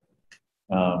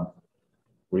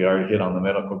 We already hit on the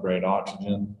medical grade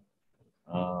oxygen.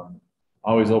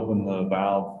 Always open the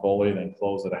valve fully, then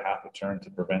close it a half a turn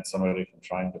to prevent somebody from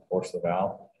trying to force the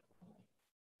valve.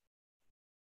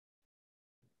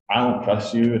 I don't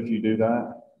trust you if you do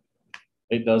that.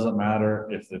 It doesn't matter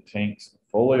if the tank's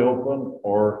fully open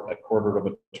or a quarter of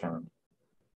a turn.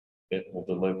 It will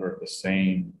deliver the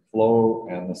same flow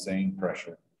and the same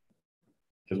pressure.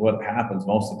 Because what happens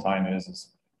most of the time is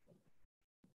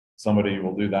somebody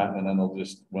will do that, and then they'll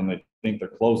just, when they think they're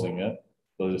closing it,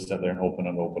 they'll just sit there and open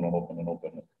and open and open and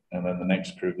open it. And then the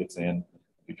next crew gets in,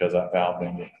 because that valve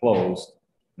didn't get closed,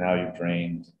 now you've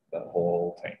drained that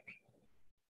whole tank.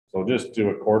 So just do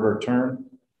a quarter turn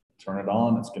it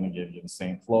on, it's going to give you the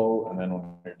same flow. And then when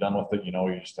you're done with it, you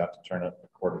just have to turn it a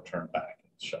quarter turn back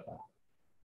and shut off.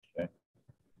 Okay.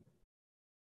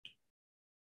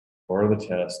 For the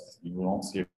test, you won't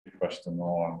see a question,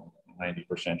 well, I'm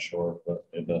 90% sure, but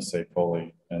it does say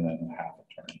fully, and then half a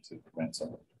turn to prevent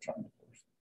somebody from trying to force.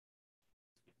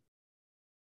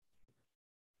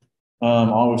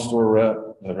 Always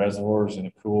store the reservoirs in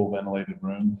a cool ventilated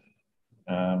room,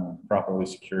 properly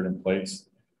secured in place.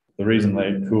 The reason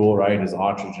they cool, right, is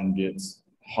oxygen gets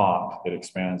hot, it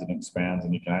expands and expands,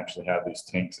 and you can actually have these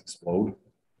tanks explode.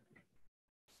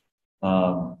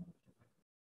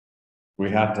 We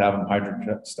have to have them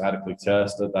hydrostatically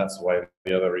tested. That's why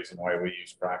the other reason why we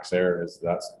use Praxair is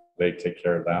they take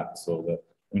care of that so that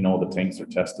we know the tanks are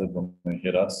tested when they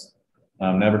hit us.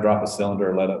 Never drop a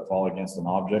cylinder or let it fall against an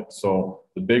object. So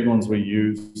the big ones we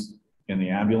use in the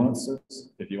ambulances,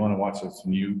 if you want to watch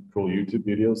some cool YouTube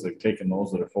videos, they've taken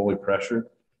those that are fully pressured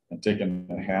and taken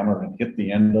a hammer and hit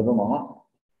the end of them off,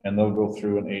 and they'll go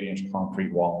through an 8-inch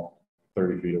concrete wall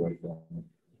 30 feet away from them.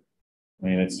 I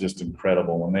mean, it's just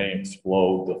incredible when they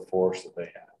explode the force that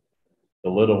they have. The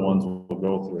little ones will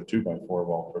go through a 2x4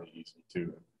 wall pretty easily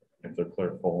too, if they're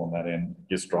clear full and that end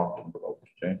gets dropped and broke,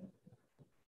 okay?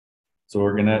 So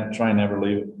we're gonna try and never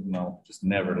leave it, just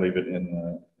never leave it in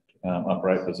the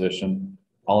upright position.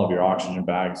 All of your oxygen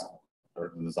bags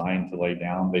are designed to lay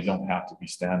down. They don't have to be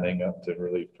standing up to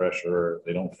relieve pressure.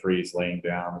 They don't freeze laying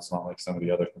down. It's not like some of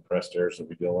the other compressed airs that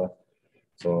we deal with.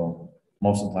 So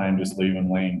most of the time, just leave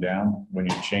them laying down. When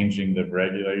you're changing the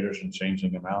regulators and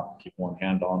changing them out, keep one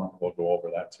hand on it. We'll go over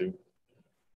that too.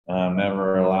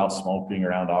 Never allow smoking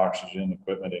around oxygen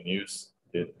equipment in use.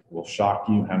 It will shock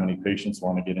you how many patients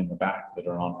want to get in the back that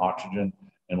are on oxygen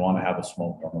and want to have a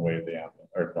smoke on the way to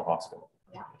the hospital.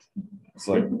 Yeah. It's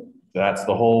like, that's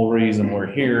the whole reason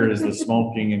we're here is the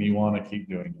smoking and you want to keep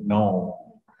doing it.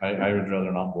 No, I would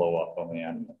rather not blow up on the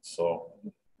ambulance. So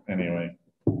anyway.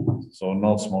 So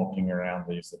no smoking around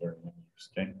these that are in use,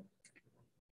 okay?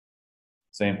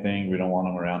 Same thing, we don't want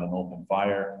them around an open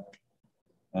fire.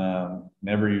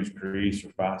 Never use grease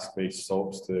or fast-based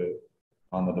soaps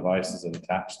on the devices that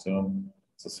attach to them.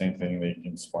 It's the same thing, they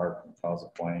can spark and cause a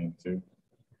flame too.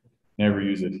 Never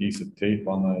use adhesive tape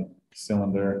on the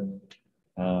cylinder,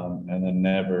 and then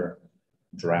never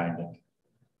drag it.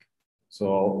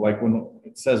 So like when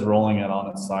it says rolling it on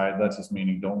its side, that's just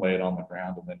meaning don't lay it on the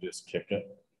ground and then just kick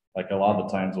it. Like a lot of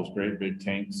the times those great big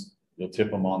tanks, you'll tip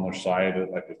them on their side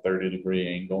at like a 30-degree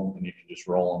angle and you can just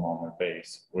roll them on their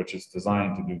base, which is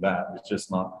designed to do that. It's just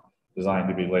not designed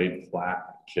to be laid flat,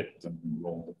 kicked and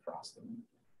rolled across them.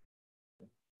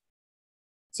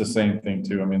 It's the same thing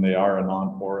too. I mean, they are a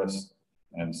non-porous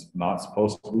and it's not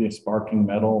supposed to be a sparking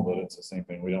metal, but it's the same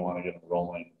thing. We don't want to get them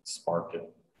rolling, spark it.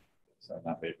 So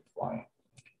not baby fly.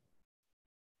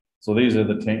 So these are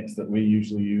the tanks that we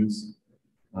usually use.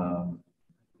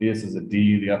 This is a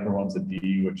D, the upper one's a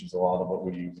D, which is a lot of what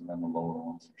we use, and then the lower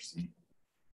ones are C.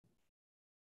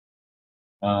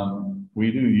 We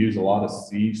do use a lot of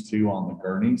C's too on the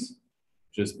gurneys,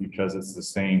 just because it's the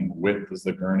same width as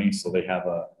the gurney, so they have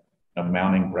a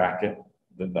mounting bracket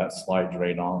that slides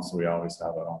right on, so we always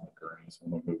have it on the gurneys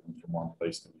when we move them from one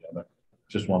place to the other.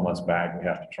 Just one less bag we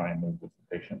have to try and move with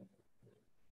the patient.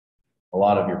 A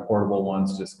lot of your portable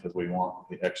ones, just because we want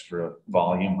the extra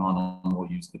volume on them, we'll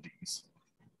use the D's.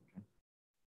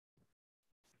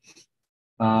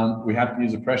 We have to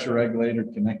use a pressure regulator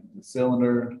to connect the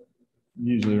cylinder,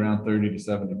 usually around 30 to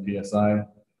 70 PSI.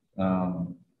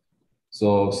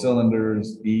 So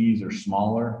cylinders, E's are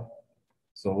smaller.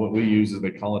 So what we use is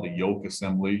they call it a yoke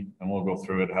assembly, and we'll go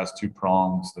through it. It has two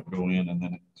prongs that go in and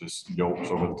then it just yokes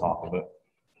over the top of it.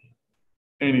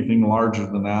 Anything larger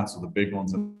than that, so the big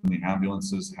ones in the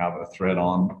ambulances have a thread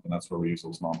on, and that's where we use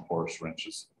those non-porous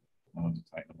wrenches to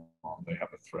tighten them on. They have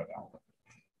a thread outlet,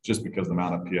 just because the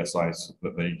amount of PSIs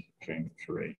that they can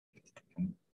create.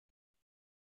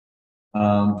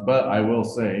 But I will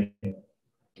say,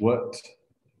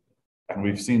 and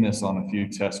we've seen this on a few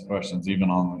test questions, even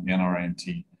on the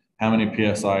NRMT, how many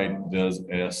PSI does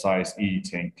a size E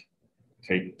tank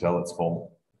take till it's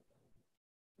full?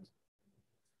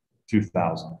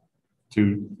 2,000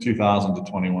 to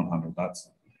 2,100.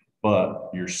 But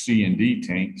your C and D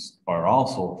tanks are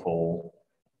also full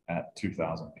at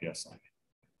 2,000 PSI.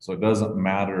 So it doesn't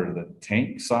matter the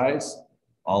tank size,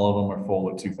 all of them are full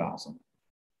at 2,000.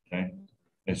 Okay,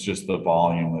 it's just the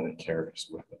volume that it carries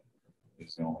with it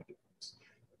is the only difference.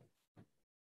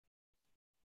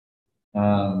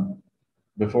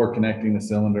 Before connecting the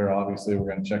cylinder, obviously we're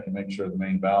going to check and make sure the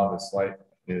main valve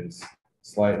is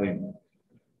slightly.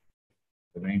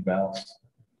 The main valve.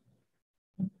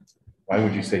 Why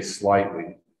would you say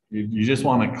slightly? You just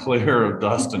want to clear of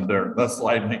dust and dirt. That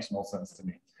slide makes no sense to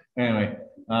me. Anyway,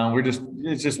 we just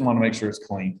want to make sure it's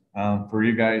clean. For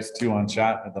you guys too on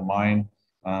chat at the mine,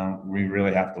 we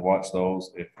really have to watch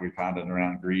those if we've had it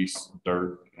around grease,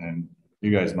 dirt, and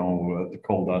you guys know the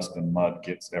coal dust and mud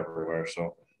gets everywhere.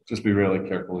 So just be really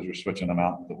careful as you're switching them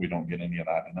out that we don't get any of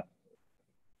that in it.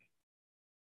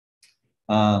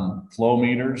 Flow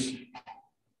meters.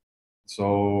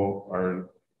 So are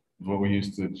what we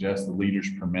used to adjust the liters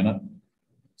per minute.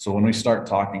 So when we start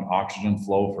talking oxygen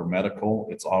flow for medical,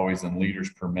 it's always in liters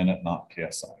per minute, not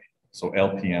PSI. So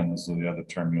LPM is the other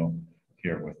term you'll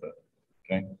hear with it.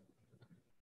 Okay.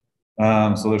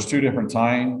 So there's two different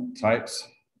types.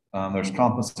 There's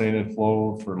compensated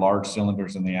flow for large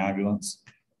cylinders in the ambulance.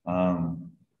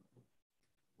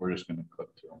 We're just going to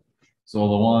click to them. So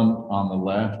the one on the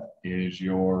left is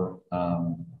your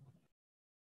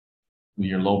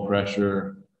low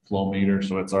pressure flow meter.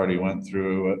 So it's already went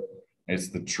through it. It's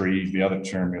the tree. The other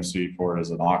term you'll see for it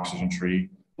is an oxygen tree.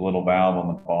 The little valve on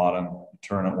the bottom,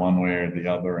 turn it one way or the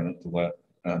other, and it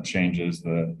changes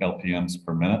the LPMs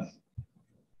per minute.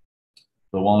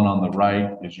 The one on the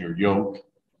right is your yoke,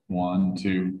 1,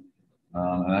 2,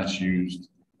 and that's used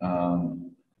to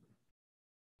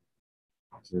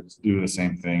do the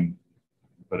same thing,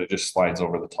 but it just slides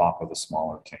over the top of the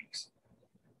smaller tanks.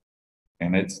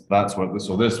 And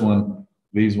so this one,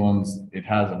 these ones, it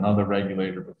has another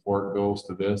regulator before it goes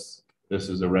to this. This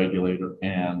is a regulator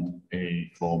and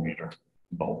a flow meter,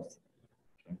 both.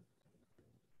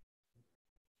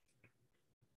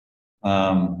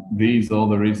 These, though,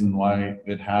 the reason why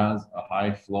it has a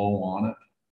high flow on it,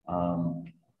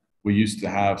 we used to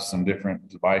have some different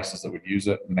devices that would use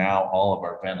it. Now all of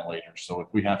our ventilators. So if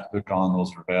we have to hook on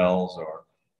those Revels or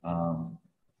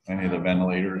any of the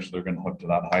ventilators, they're going to hook to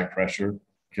that high pressure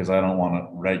because I don't want to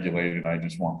regulate it. I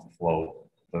just want the flow.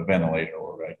 The ventilator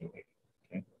will regulate it.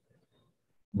 Okay.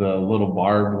 The little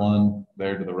barbed one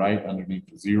there to the right underneath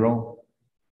the 0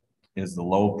 is the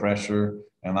low pressure.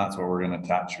 And that's where we're going to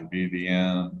attach your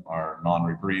BVN, our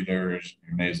non-rebreathers,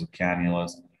 your nasal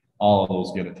cannulas. All of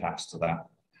those get attached to that.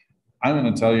 I'm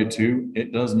going to tell you too,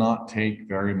 it does not take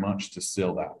very much to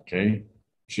seal that, okay?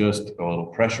 Just a little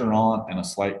pressure on and a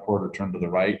slight quarter turn to the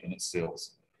right and it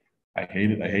seals. I hate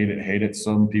it, I hate it, I hate it.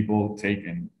 Some people take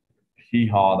and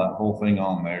hee-haw that whole thing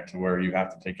on there to where you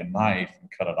have to take a knife and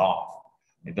cut it off.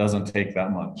 It doesn't take that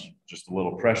much. Just a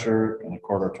little pressure and a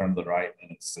quarter turn to the right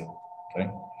and it's sealed, okay?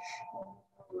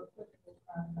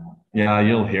 Yeah,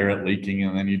 you'll hear it leaking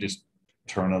and then you just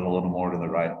turn it a little more to the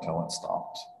right until it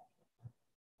stops.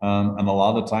 And a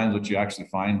lot of the times what you actually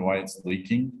find why it's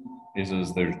leaking is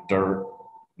there's dirt,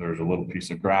 there's a little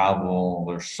piece of gravel,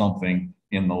 there's something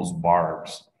in those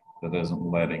barbs that isn't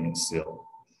letting it seal.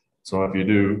 So if you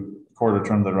do quarter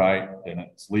turn to the right and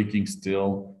it's leaking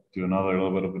still, do another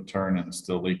little bit of a turn and it's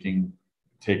still leaking,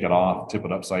 take it off, tip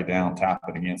it upside down, tap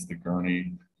it against the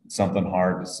gurney, something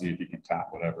hard to see if you can tap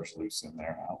whatever's loose in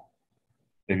there out.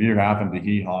 If you happen to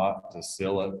hee-haw to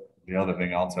seal it, the other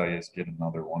thing I'll tell you is get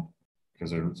another one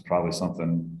because there's probably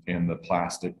something in the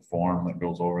plastic form that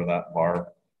goes over that barb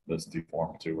that's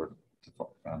deformed too or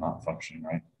not functioning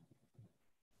right.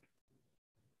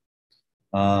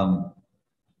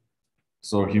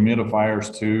 So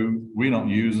humidifiers too, we don't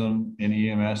use them in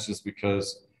EMS just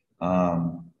because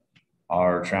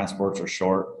our transports are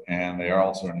short and they are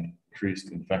also an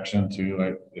increased infection too.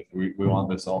 Like if we want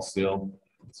this all sealed,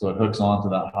 so it hooks onto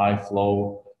that high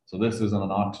flow. So this isn't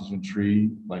an oxygen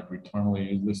tree like we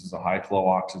normally use. This is a high flow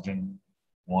oxygen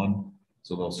one.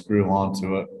 So they'll screw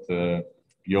onto it. The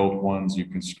yoke ones, you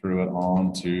can screw it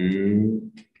onto,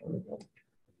 there we go.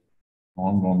 Oh,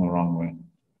 I'm going the wrong way.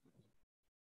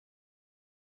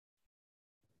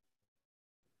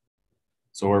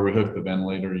 So where we hook the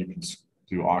ventilator, you can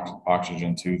do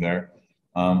oxygen too there.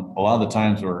 A lot of the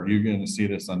times where you're going to see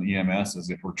this on EMS is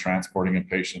if we're transporting a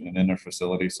patient in their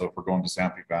facility. So if we're going to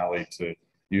Sanpete Valley to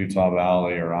Utah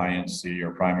Valley or INC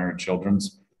or Primary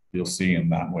Children's, you'll see them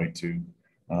that way too.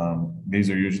 These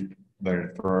are usually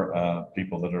there for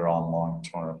people that are on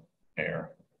long-term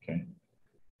air, okay?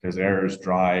 Because air is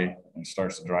dry and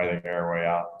starts to dry the airway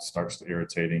out, starts to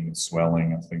irritating and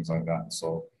swelling and things like that.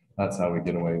 So that's how we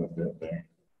get away with it there.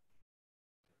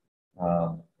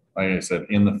 Like I said,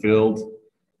 in the field,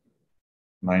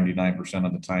 99%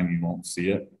 of the time you won't see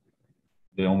it.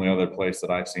 The only other place that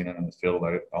I've seen it in the field,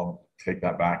 I'll take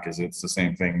that back, is it's the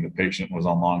same thing. The patient was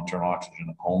on long-term oxygen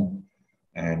at home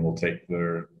and we'll take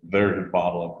their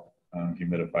bottle of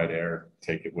humidified air,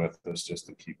 take it with us just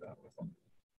to keep that with them.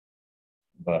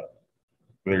 But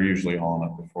they're usually on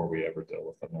it before we ever deal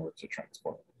with them or to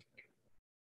transport.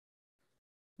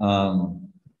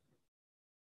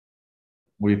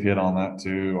 We've hit on that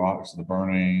too. Obviously, the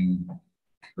burning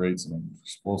creates an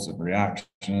explosive reaction.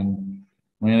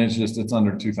 I mean, it's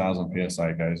under 2,000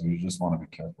 PSI, guys. We just want to be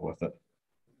careful with it.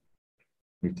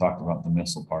 We've talked about the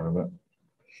missile part of it.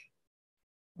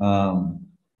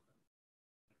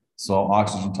 So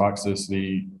oxygen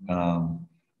toxicity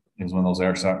is when those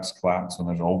air sacs collapse, when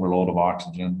there's an overload of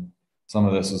oxygen. Some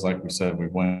of this is, like we said, we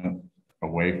went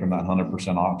away from that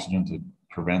 100% oxygen to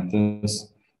prevent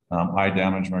this. Eye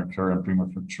damage may occur in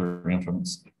premature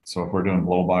infants. So if we're doing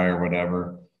blow-by or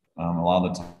whatever, a lot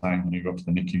of the time when you go up to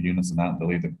the NICU units and that,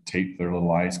 they'll either tape their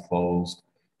little eyes closed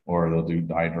or they'll do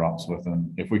eye drops with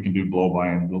them. If we can do blow-by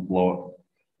and we'll blow it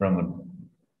from the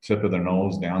tip of their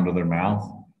nose down to their mouth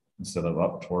instead of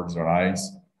up towards their eyes,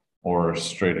 or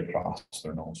straight across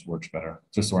their nose works better,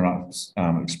 just so we're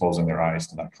not exposing their eyes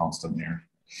to that constant air.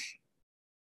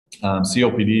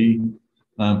 COPD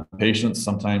patients,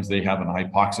 sometimes they have an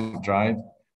hypoxic drive,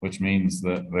 which means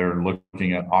that they're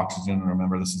looking at oxygen.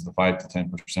 Remember, this is the 5 to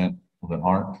 10% that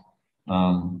aren't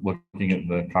looking at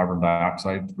the carbon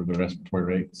dioxide for the respiratory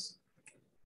rates.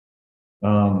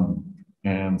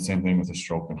 And same thing with a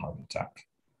stroke and heart attack.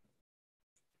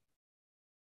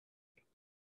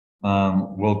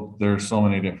 Well, there's so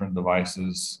many different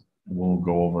devices. We'll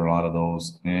go over a lot of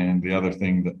those. And the other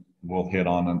thing that we'll hit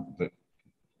on, and that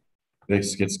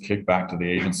this gets kicked back to the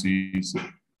agencies,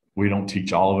 we don't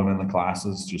teach all of them in the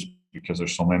classes just because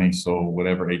there's so many. So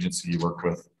whatever agency you work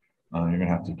with, you're gonna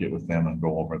have to get with them and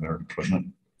go over their equipment.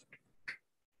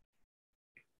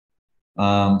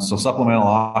 So supplemental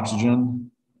oxygen,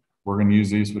 we're gonna use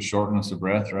these with shortness of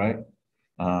breath, right?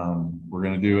 We're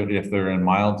gonna do it if they're in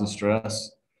mild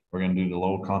distress. We're going to do the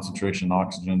low concentration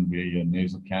oxygen via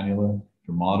nasal cannula.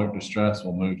 For moderate distress,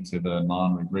 we'll move to the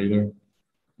non-rebreather.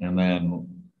 And then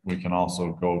we can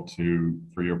also go to,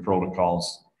 for your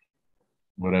protocols,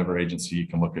 whatever agency you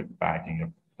can look at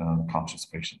bagging a conscious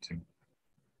patient to.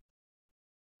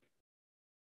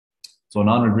 So a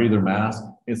non-rebreather mask,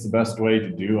 it's the best way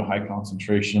to do a high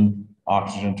concentration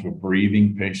oxygen to a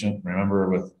breathing patient. Remember,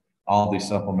 with all these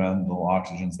supplemental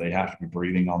oxygens, they have to be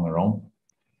breathing on their own.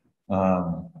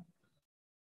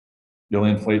 You'll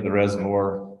inflate the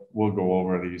reservoir. We'll go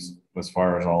over these as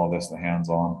far as all of this, the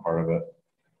hands-on part of it.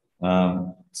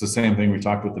 It's the same thing we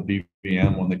talked with the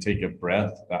BVM. When they take a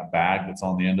breath, that bag that's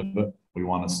on the end of it, we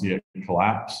want to see it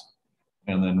collapse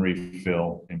and then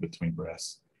refill in between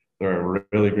breaths. They're a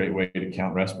really great way to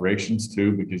count respirations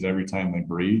too, because every time they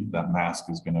breathe, that mask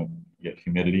is going to get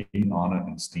humidity on it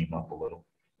and steam up a little,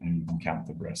 and you can count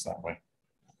the breaths that way.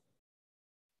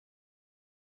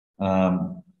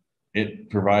 It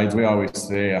provides, we always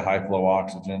say, a high flow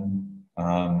oxygen.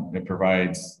 It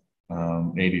provides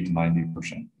 80 to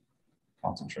 90%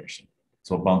 concentration.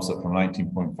 So it bumps it from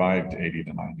 19.5 to 80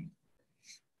 to 90.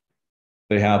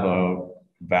 They have a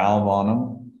valve on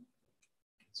them.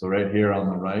 So right here on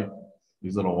the right,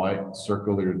 these little white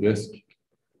circular disc,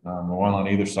 the one on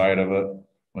either side of it,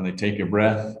 when they take a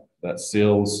breath, that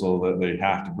seals so that they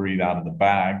have to breathe out of the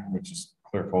bag, which is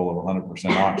clear full of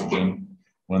 100% oxygen.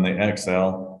 When they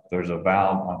exhale, there's a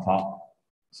valve on top.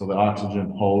 So the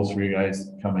oxygen hose for you guys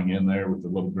coming in there with the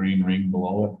little green ring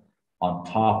below it. On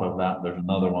top of that, there's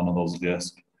another one of those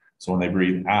discs. So when they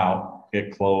breathe out,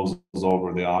 it closes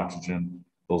over the oxygen.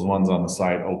 Those ones on the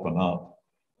side open up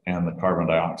and the carbon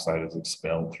dioxide is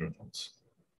expelled through those.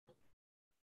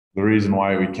 The reason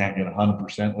why we can't get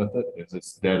 100% with it is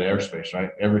it's dead airspace,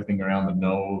 right? Everything around the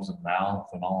nose and mouth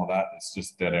and all of that, it's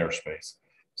just dead airspace.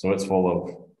 So it's full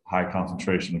of high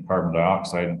concentration of carbon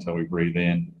dioxide until we breathe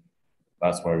in.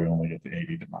 That's why we only get the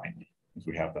 80 to 90, because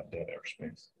we have that dead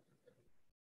airspace.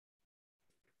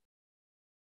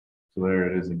 So there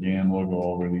it is again. We'll go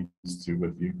over these two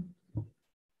with you.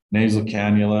 Nasal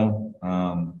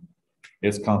cannula,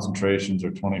 its concentrations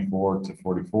are 24 to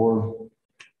 44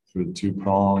 through the two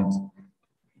prongs.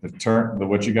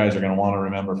 What you guys are going to want to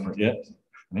remember for it,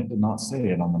 and it did not say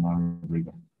it on the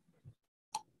non-rebreather.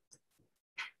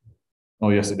 Oh,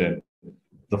 yes, it did.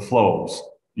 The flows,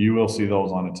 you will see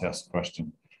those on a test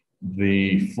question.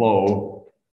 The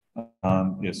flow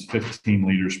is 15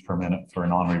 liters per minute for a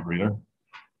non-rebreather.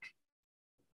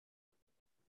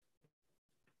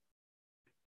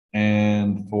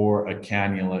 And for a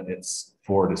cannula, it's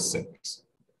 4 to 6.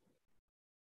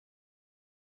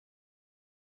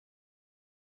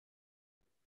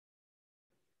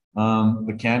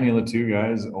 The cannula too,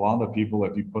 guys, a lot of people,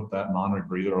 if you put that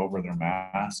non-rebreather over their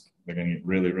mask, they're going to get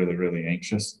really, really, really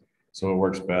anxious. So it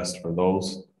works best for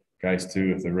those guys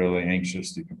too. If they're really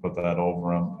anxious, you can put that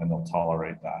over them and they'll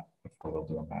tolerate that before they'll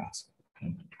do a mask.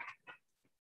 Okay.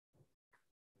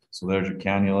 So there's your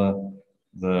cannula,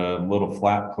 the little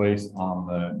flat place on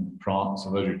the prong. So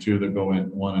those are two that go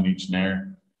in, one in each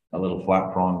nair. A little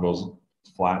flat prong goes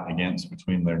flat against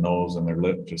between their nose and their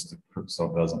lip, just so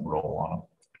it doesn't roll on them.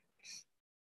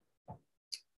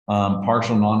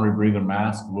 Partial non-rebreather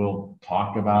mask, we'll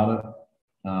talk about it.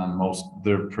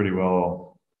 They're pretty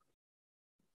well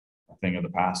a thing of the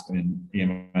past in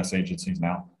EMS agencies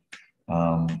now.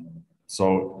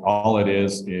 So all it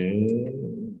is does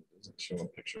it show a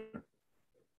picture?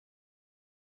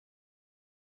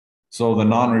 So the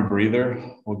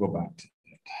non-rebreather, we'll go back to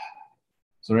it.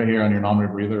 So right here on your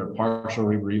non-rebreather, a partial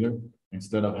rebreather,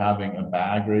 instead of having a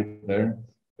bag right there,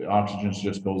 the oxygen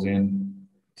just goes in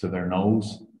to their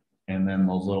nose, and then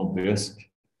those little discs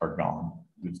are gone.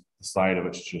 The side of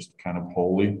it's just kind of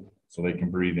holy, so they can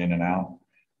breathe in and out.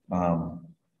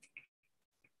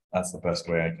 That's the best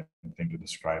way I can think to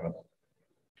describe it.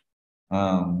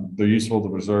 They're useful to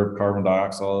preserve carbon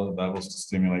dioxide levels to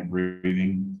stimulate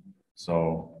breathing.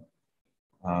 So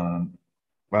that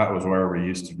was where we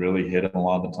used to really hit them a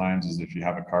lot of the times, is if you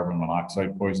have a carbon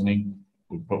monoxide poisoning,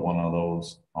 we put one of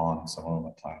those on some of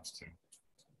them at times too.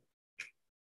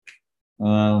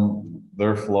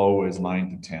 Their flow is 9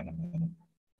 to 10 a minute.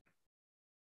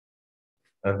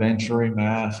 A Venturi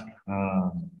mask.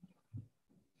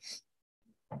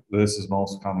 This is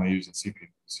most commonly used in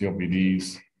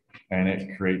COPDs, and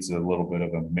it creates a little bit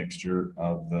of a mixture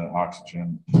of the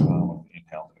oxygen inhaled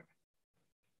air.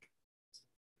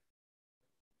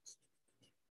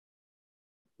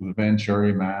 The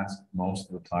Venturi mask, most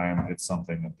of the time, it's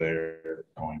something that they're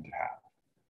going to have.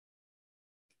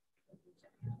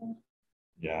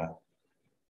 Yeah.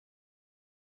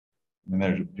 And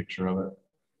there's a picture of it.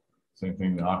 Same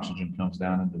thing, the oxygen comes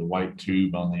down into the white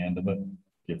tube on the end of it,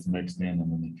 gets mixed in,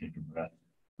 and then they take a breath.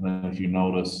 And then if you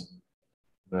notice,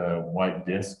 the white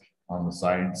disc on the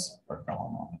sides are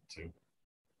gone on it too.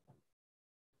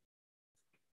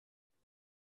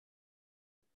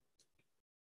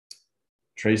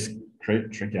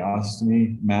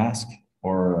 Tracheostomy mask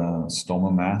or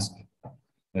stoma mask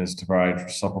is to provide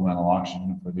supplemental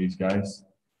oxygen for these guys.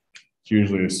 It's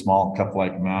usually a small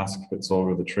cup-like mask fits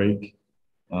over the trach,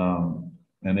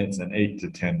 and it's an 8 to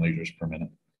 10 liters per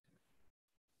minute.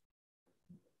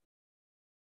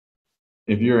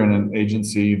 If you're in an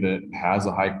agency that has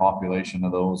a high population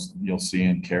of those, you'll see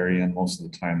in carry-in most of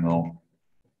the time though.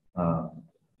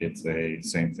 It's a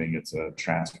same thing, it's a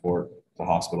transport. The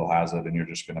hospital has it and you're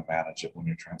just going to manage it when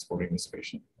you're transporting this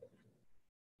patient.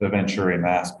 The Venturi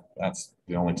mask, that's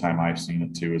the only time I've seen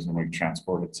it too, is when we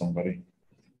transported somebody.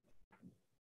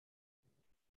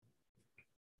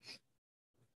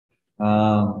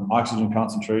 Oxygen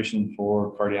concentration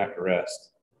for cardiac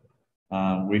arrest.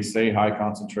 We say high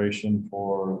concentration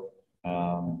for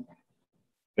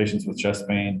patients with chest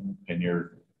pain and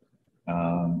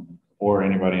or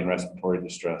anybody in respiratory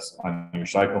distress. On your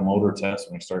psychomotor test,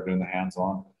 when we start doing the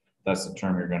hands-on, that's the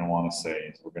term you're going to want to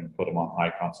say. Is we're going to put them on high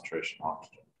concentration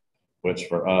oxygen, which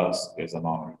for us is a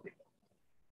non-rebreather.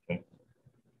 Okay.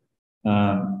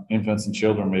 Infants and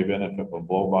children may benefit from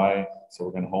blow-by, so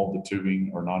we're going to hold the tubing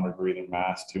or non-rebreathing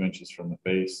mask 2 inches from the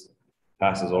face,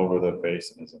 passes over the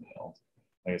face, and is inhaled.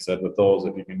 Like I said, with those,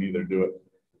 if you can either do it,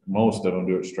 most of them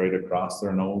do it straight across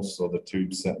their nose, so the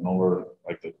tube's sitting over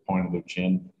like the point of their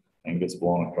chin and gets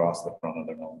blown across the front of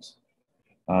their nose.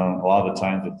 A lot of the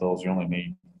times with those, you only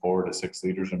need 4 to 6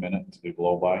 liters a minute to do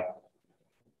blow-by.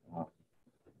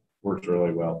 Works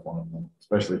really well for them,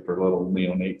 especially for little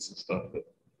neonates and stuff that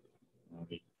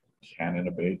they can't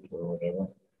intubate or whatever.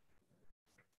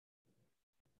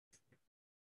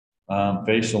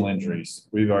 Facial injuries,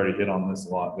 we've already hit on this a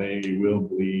lot. They will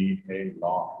bleed a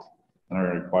lot and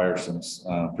require some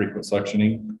frequent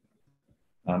suctioning.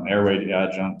 Airway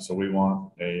adjunct, so we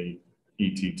want a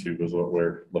ET tube is what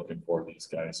we're looking for these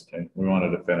guys, okay? We want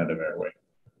a definitive airway.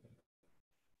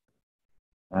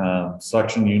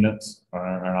 Suction units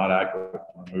are not accurate to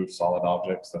remove solid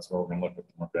objects. That's where we're going to look at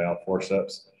the Mercado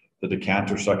forceps. The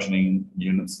decanter suctioning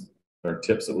units or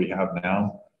tips that we have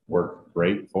now work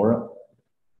great for it.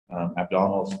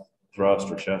 Abdominal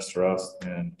thrust or chest thrust,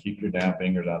 and keep your damn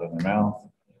fingers out of their mouth,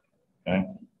 okay?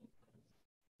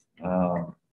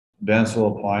 Dental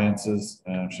appliances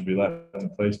should be left in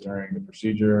place during the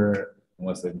procedure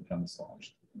unless they become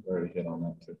dislodged. We've already hit on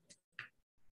that too.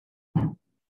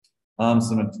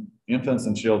 Some infants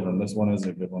and children. This one is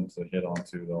a good one to hit on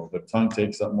too, though. The tongue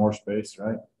takes up more space,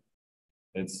 right?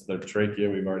 It's their trachea.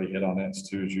 We've already hit on it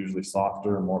too. Is usually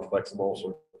softer and more flexible,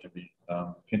 so it can be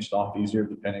pinched off easier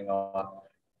depending on.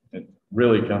 It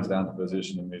really comes down to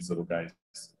positioning these little guys'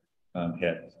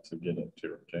 head to get it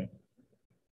to, okay?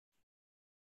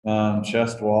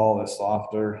 Chest wall is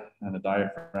softer and the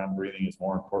diaphragm breathing is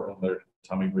more important. They're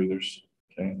tummy breathers,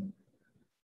 okay?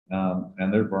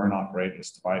 And their burn off rate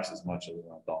is twice as much as an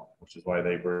adult, which is why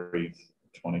they breathe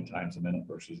 20 times a minute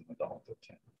versus an adult of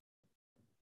 10.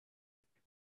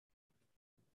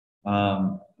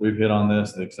 We've hit on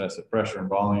this, the excessive pressure and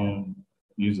volume,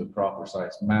 use a proper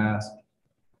size mask.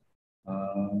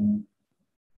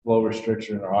 flow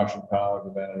restriction or oxygen power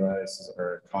devices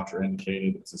are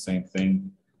contraindicated. It's the same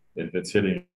thing. If it's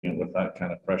hitting it with that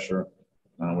kind of pressure,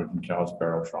 we can cause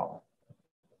barrel trauma.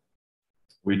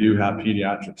 We do have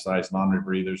pediatric sized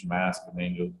non-rebreathers, masks,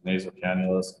 and nasal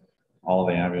cannulas. All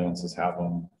the ambulances have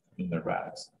them in their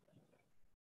bags.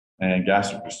 And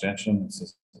gastric distension,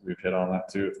 we've hit on that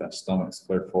too. If that stomach's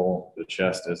clear full, the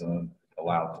chest isn't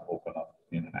allowed to open up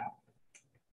in and out.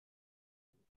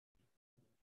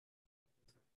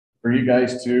 For you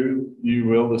guys too, you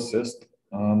will assist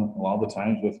a lot of the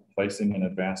times with placing an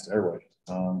advanced airway.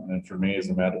 And for me as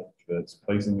a medic that's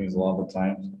placing these a lot of the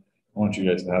times, I want you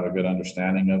guys to have a good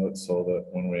understanding of it so that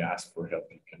when we ask for help,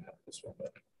 you can help us with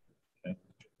it. Okay.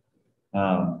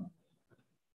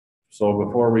 So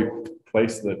before we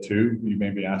place the tube, you may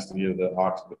be asked to give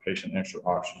the patient extra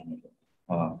oxygen.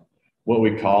 What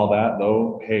we call that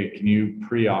though, hey, can you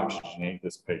pre-oxygenate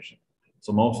this patient?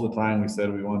 So most of the time we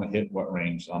said we want to hit what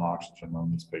range on oxygen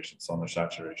on these patients on their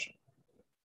saturation?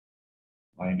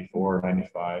 94,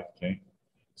 95, okay?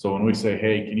 So when we say,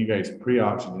 hey, can you guys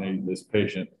pre-oxygenate this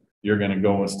patient? You're going to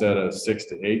go instead of 6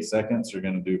 to 8 seconds, you're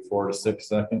going to do 4 to 6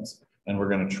 seconds, and we're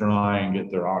going to try and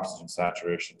get their oxygen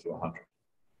saturation to 100.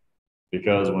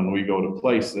 Because when we go to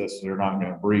place this, they're not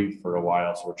going to breathe for a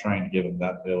while. So we're trying to give them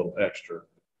that little extra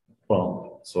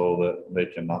bump so that they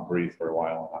cannot breathe for a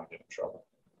while and not get in trouble.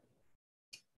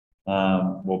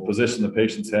 We'll position the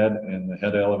patient's head in the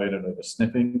head elevator to the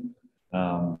sniffing.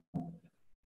 And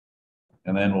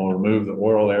then we'll remove the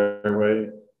oral airway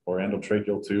or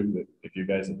endotracheal tube, if you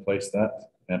guys have placed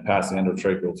that, and pass the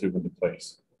endotracheal tube into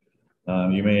place.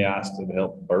 You may ask to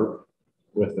help burp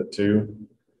with it too.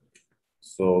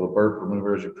 So the burp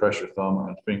remover is you press your thumb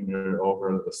and finger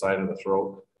over the side of the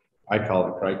throat. I call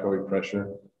it cricoid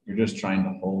pressure. You're just trying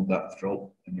to hold that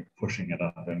throat and you're pushing it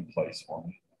up in place for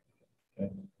me.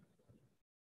 Okay.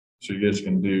 So you're just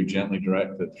going to do gently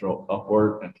direct the throat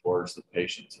upward and towards the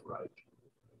patient's right.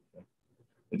 Okay.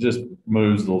 It just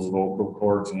moves those vocal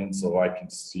cords in so I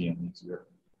can see them easier.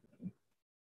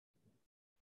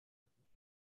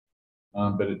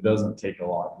 But it doesn't take a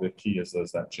lot. The key is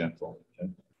that gentle.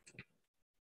 Okay.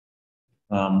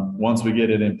 Once we get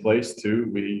it in place too,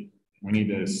 we need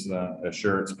to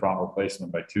assure its proper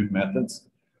placement by tube methods.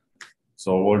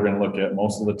 So we're going to look at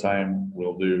most of the time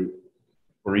we'll do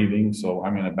breathing. So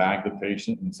I'm going to bag the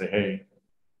patient and say, hey,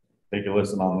 take a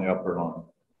listen on the upper lung.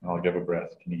 And I'll give a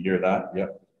breath. Can you hear that?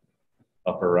 Yep.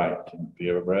 Upper right. Do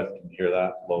you have a breath? Can you hear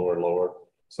that? Lower, lower.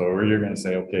 So you're going to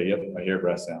say, okay, yep, I hear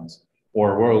breath sounds.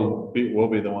 Or we'll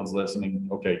be the ones listening.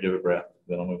 Okay, give a breath.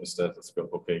 Then I'll move the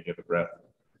stethoscope. Okay, give a breath.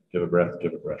 Give a breath,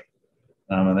 give a breath.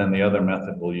 And then the other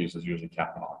method we'll use is usually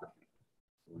capnography.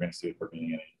 We're going to see if we're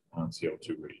getting any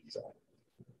CO2 readings out.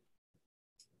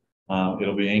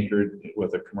 It'll be anchored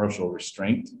with a commercial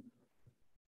restraint.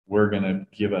 We're going to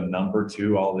give a number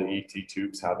to all the ET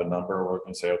tubes, have a number. We're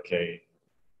going to say, okay,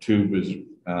 tube is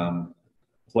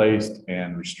placed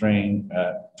and restrained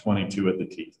at 22 at the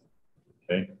teeth.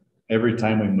 Okay. Every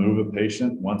time we move a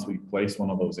patient, once we place one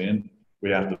of those in, we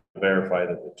have to verify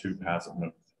that the tube hasn't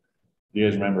moved. You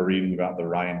guys remember reading about the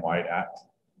Ryan White Act?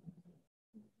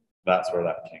 That's where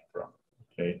that came from.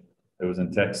 Okay. It was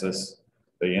in Texas.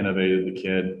 They innovated the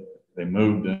kid. They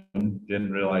moved him,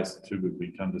 didn't realize the tube would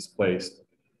become displaced,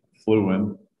 flew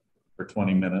him for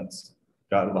 20 minutes,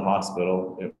 got to the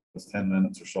hospital. It was 10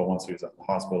 minutes or so once he was at the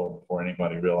hospital before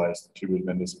anybody realized the tube had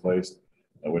been displaced,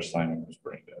 at which time he was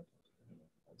brain dead.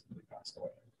 He passed away.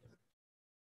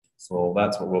 So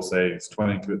that's what we'll say. It's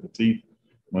 22 at the teeth.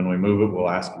 When we move it, we'll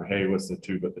ask you, hey, what's the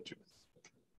tube at the tooth?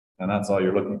 And that's all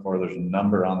you're looking for. There's a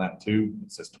number on that tube.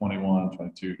 It says 21,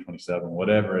 22, 27,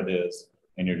 whatever it is,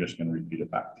 and you're just going to repeat it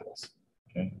back to us.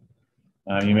 Okay.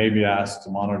 You may be asked to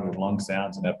monitor lung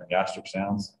sounds and epigastric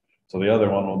sounds. So the other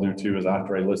one we'll do too is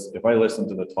after I listen, if I listen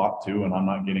to the top two and I'm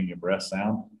not getting a breath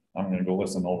sound, I'm going to go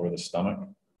listen over the stomach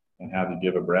and have you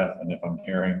give a breath. And if I'm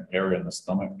hearing air in the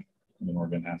stomach, then we're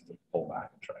going to have to pull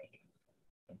back and try it.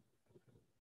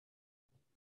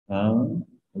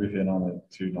 We've hit on it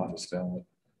too, not just down.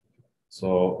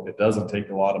 So it doesn't take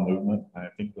a lot of movement. I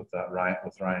think with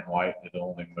Ryan White, it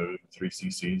only moved 3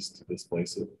 cc's to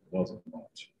displace it. It wasn't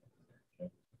much.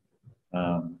 Okay.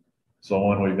 So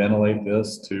when we ventilate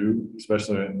this too,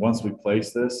 especially once we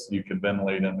place this, you can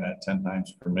ventilate them at 10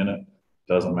 times per minute.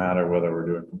 Doesn't matter whether we're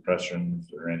doing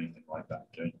compressions or anything like that.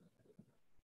 Okay.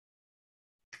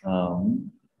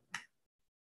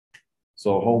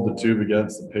 So hold the tube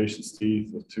against the patient's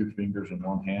teeth with 2 fingers in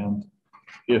one hand.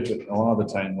 A lot of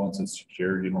the time, once it's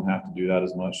secured, you don't have to do that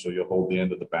as much. So you'll hold the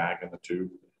end of the bag in the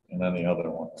tube, and then the other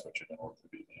one is what you're going to work to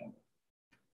be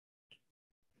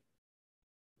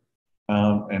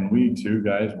and we too,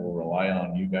 guys, will rely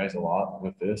on you guys a lot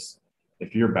with this.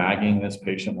 If you're bagging this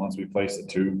patient once we place the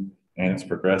tube and it's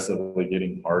progressively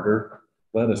getting harder,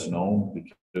 let us know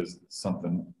because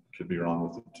something could be wrong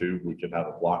with the tube. We could have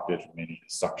a blockage, we may need to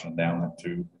suction down the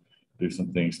tube, do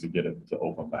some things to get it to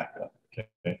open back up,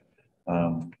 okay?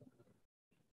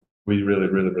 We really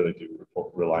do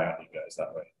rely on you guys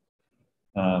that way.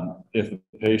 If the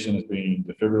patient is being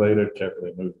defibrillated,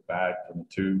 carefully move the bag from the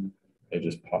tube. It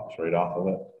just pops right off of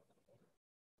it.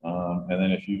 And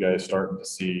then if you guys starting to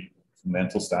see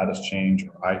mental status change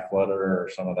or eye flutter or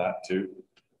some of that too,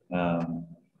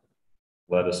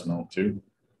 let us know too.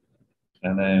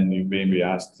 And then you may be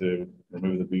asked to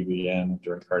remove the BVN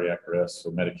during cardiac arrest. So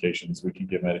medications, we can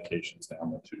give medications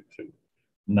down the tube too.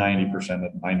 90%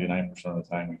 of 99% of the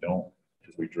time we don't,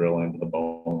 because we drill into the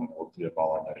bone and we'll give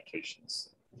all our medications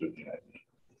through the IV.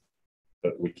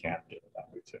 But we can't get it that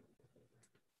way too.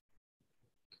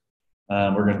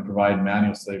 We're going to provide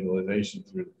manual stabilization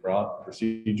through the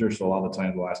procedure. So a lot of the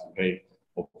times we'll ask them, hey,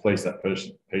 we'll place that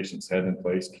patient's head in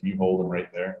place. Can you hold them right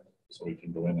there so we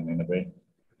can go in and intubate?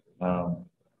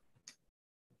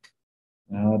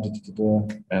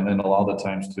 And then a lot of the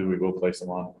times too, we will place them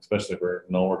on, especially if we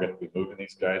know we're going to be moving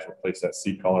these guys, we'll place that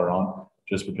C collar on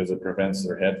just because it prevents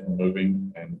their head from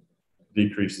moving and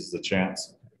decreases the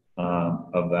chance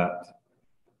of that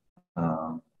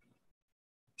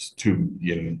tube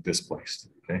getting displaced,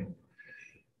 okay?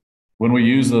 When we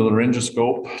use the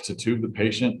laryngoscope to tube the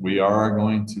patient, we are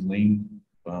going to lean,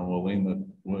 we'll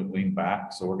lean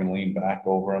back. So we're going to lean back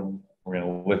over them. We're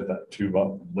going to lift that tube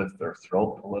up, lift their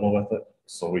throat a little with it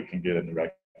so we can get a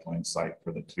direct line sight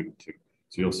for the tube too.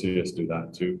 So you'll see us do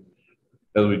that too.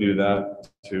 As we do that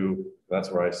too,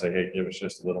 that's where I say, hey, give us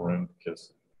just a little room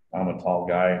because I'm a tall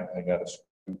guy. I got to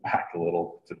scoot back a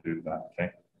little to do that,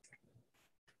 okay?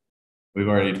 We've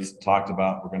already talked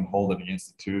about, we're going to hold it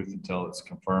against the tooth until it's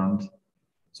confirmed.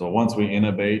 So once we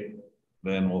intubate,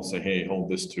 then we'll say, hey, hold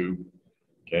this tube,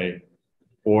 okay?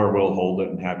 Or we'll hold it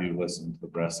and have you listen to the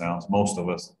breath sounds. Most of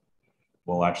us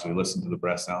will actually listen to the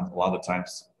breath sounds. A lot of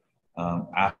times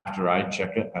after I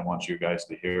check it, I want you guys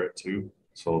to hear it too.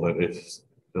 So that if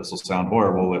this will sound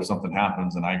horrible, if something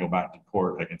happens and I go back to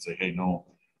court, I can say, hey, no,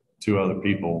 2 other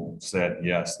people said,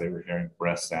 yes, they were hearing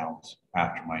breath sounds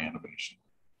after my intubation.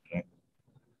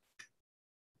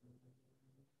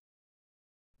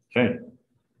 Okay.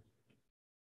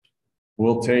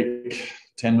 We'll take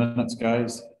 10 minutes,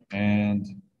 guys, and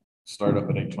start up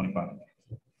at 8:25.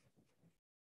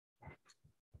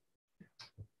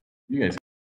 You guys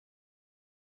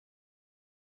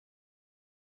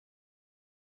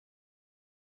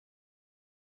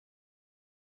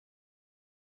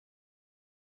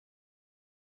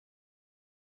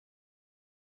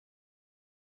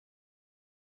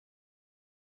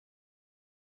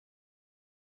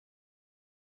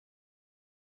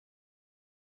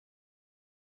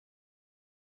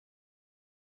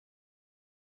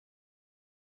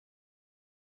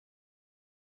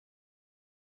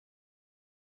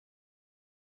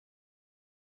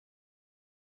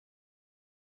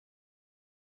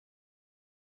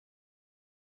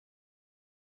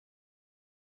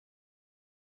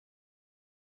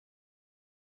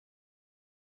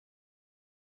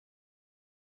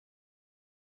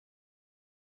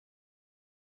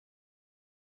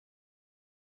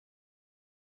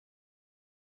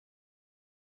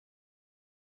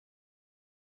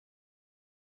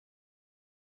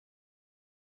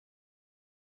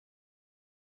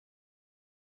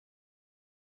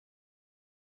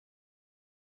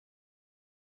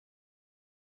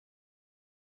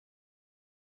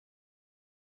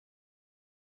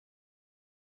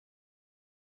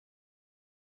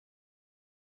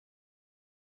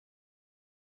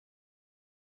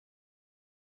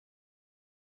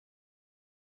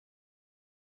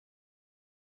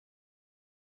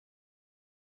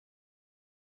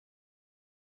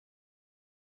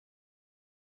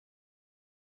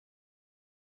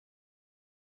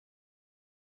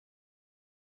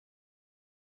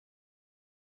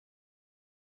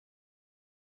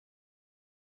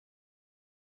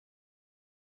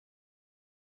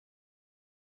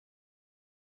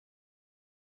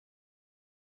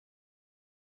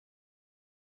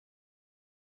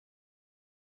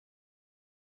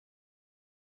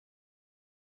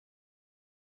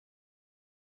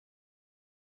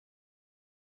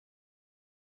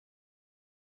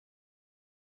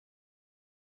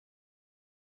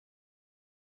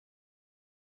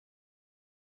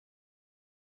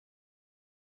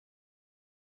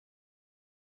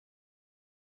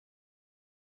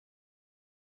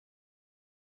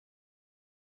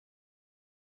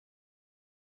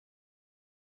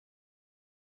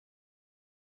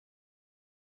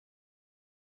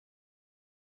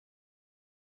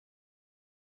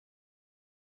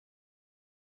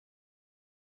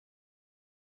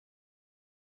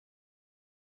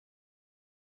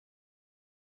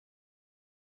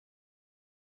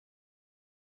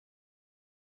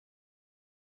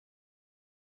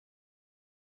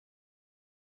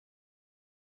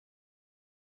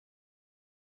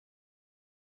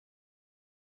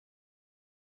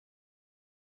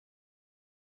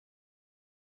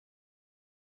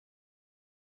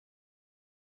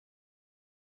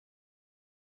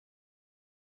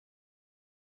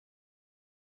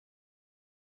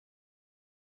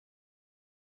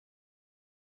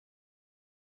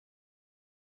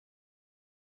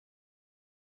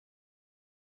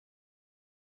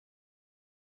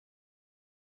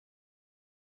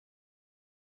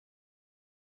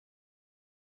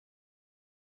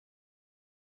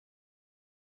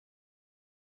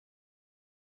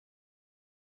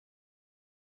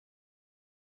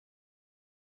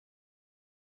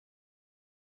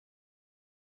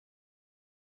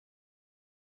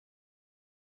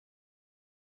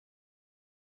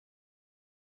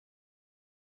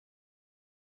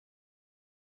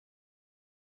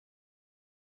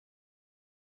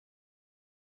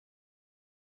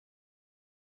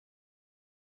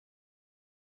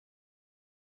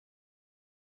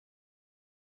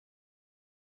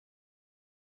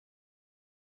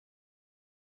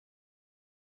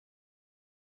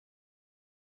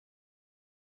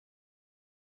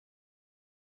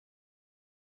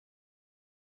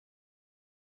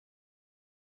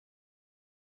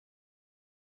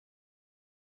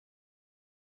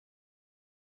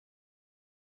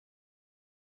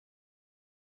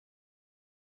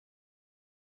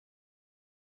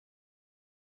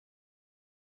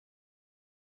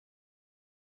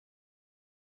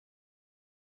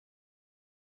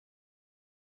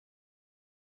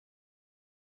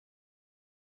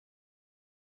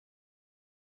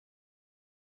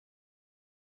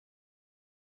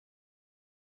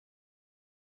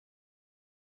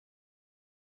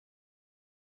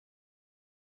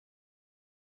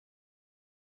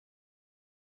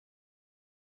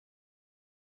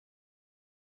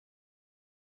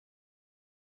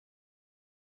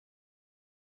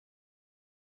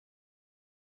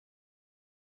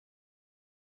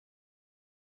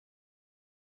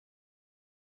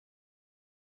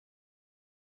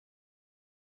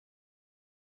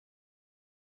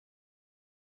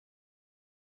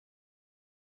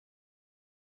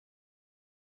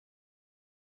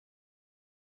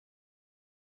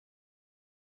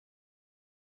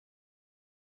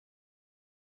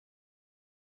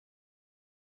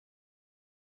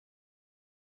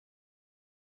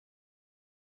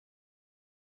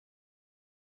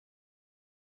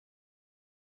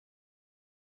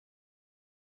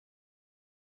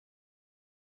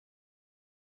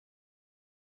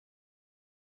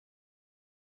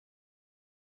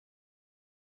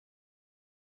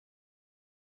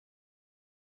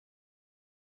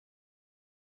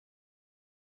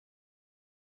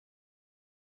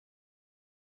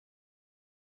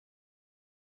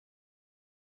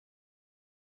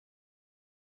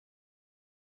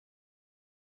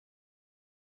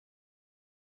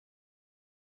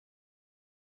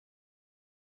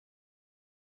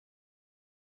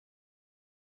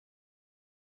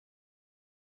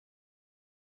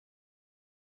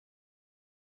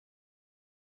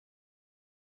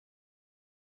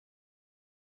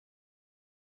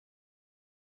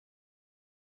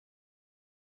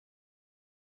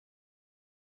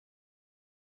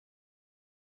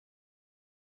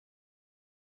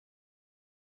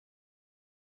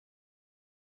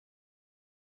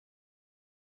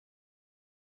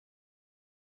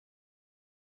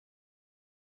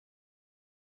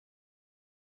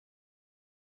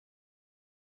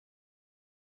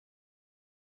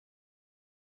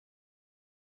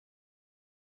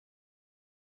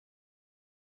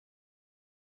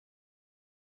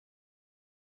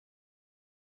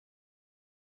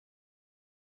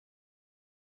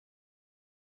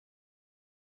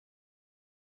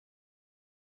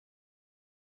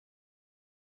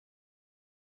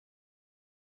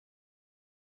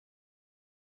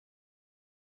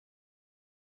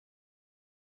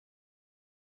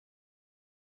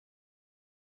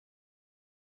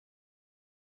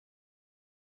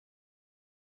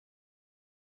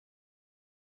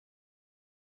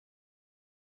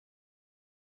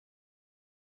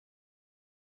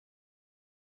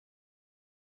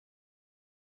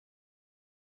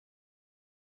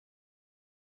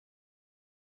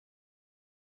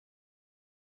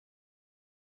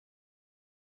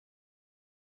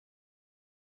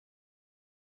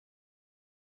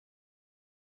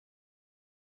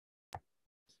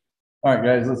All right,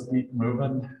 guys, let's keep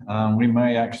moving. We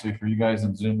may actually, for you guys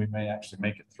in Zoom, we may actually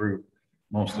make it through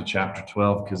most of chapter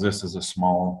 12 because this is a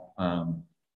small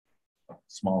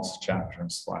chapter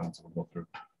and slides we'll go through.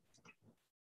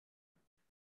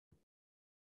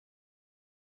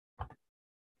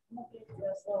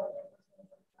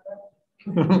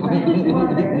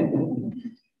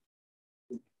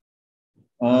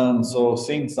 So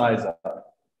scene size up.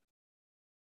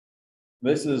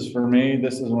 This is for me,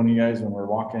 this is when you guys, when we're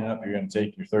walking up, you're gonna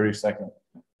take your 30-second,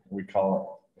 we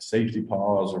call it a safety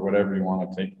pause or whatever you want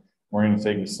to take. We're gonna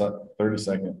take 30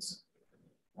 seconds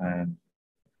and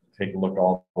take a look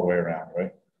all the way around,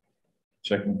 right?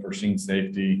 Checking for scene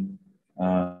safety.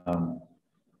 We're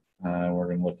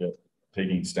gonna look at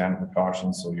taking standard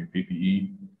precautions, so your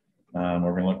PPE.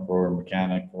 We're gonna look for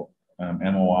mechanical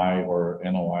MOI or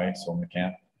NOI, so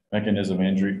mechanism of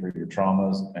injury for your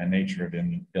traumas and nature of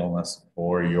illness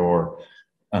for your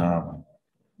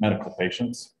medical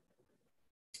patients,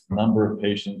 number of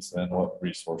patients, and what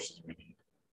resources we need.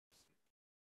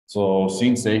 So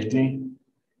scene safety.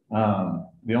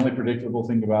 The only predictable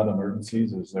thing about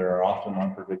emergencies is they are often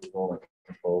unpredictable and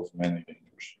can pose many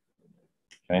dangers.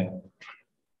 Okay.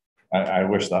 I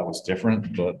wish that was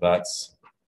different, but that's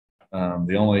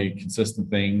the only consistent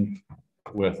thing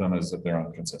with them is that they're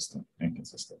inconsistent,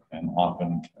 and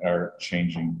often are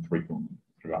changing frequently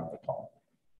throughout the call.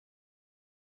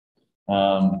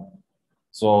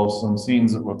 So some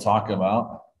scenes that we'll talk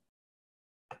about.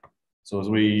 So as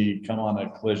we come on a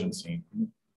collision scene,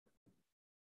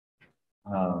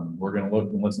 we're going to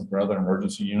look and listen for other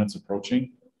emergency units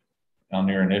approaching. On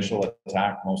their initial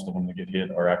attack, most of them that get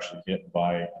hit are actually hit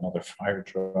by another fire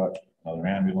truck, another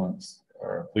ambulance,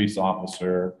 or a police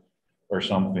officer, or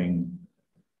something.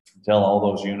 Until all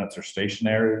those units are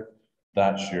stationary,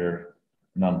 that's your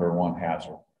 #1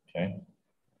 hazard. Okay.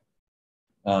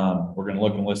 We're going to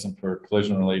look and listen for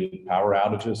collision-related power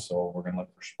outages. So we're going to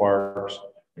look for sparks.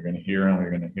 You're going to hear them. You're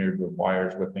going to hear the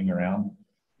wires whipping around.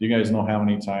 Do you guys know how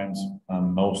many times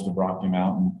most of Rocky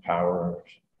Mountain Power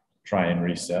try and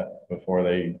reset before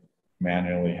they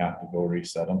manually have to go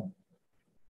reset them?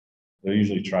 They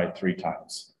usually try 3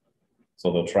 times.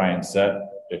 So they'll try and set.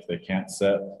 If they can't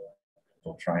set,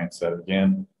 they'll try and set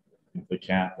again. If they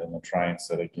can't, then they'll try and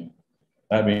set again.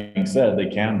 That being said, they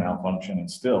can malfunction and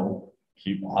still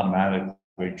keep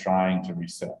automatically trying to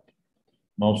reset.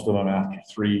 Most of them after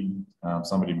 3,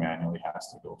 somebody manually has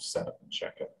to go set it and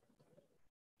check it.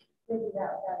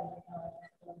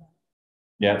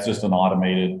 Yeah, it's just an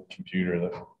automated computer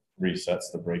that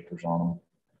resets the breakers on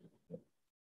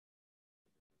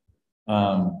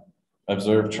them.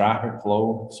 Observe traffic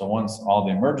flow. So once all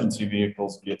the emergency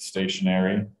vehicles get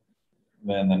stationary,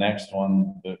 then the next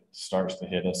one that starts to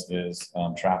hit us is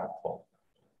traffic flow.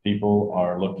 People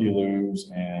are looky-loos,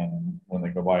 and when they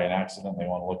go by an accident, they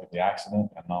want to look at the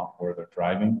accident and not where they're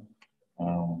driving.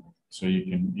 So you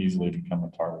can easily become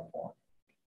a target for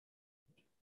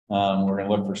them. We're going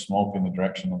to look for smoke in the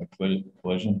direction of the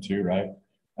collision too, right?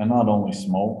 And not only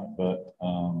smoke, but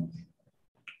I'll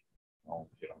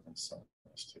get on this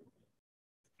too.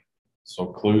 So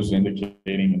clues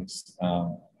indicating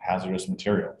hazardous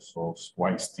materials. So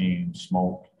white steam,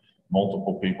 smoke,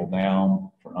 multiple people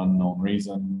down for unknown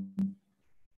reason.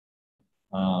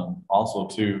 Also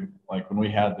too, like when we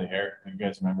had the you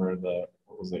guys remember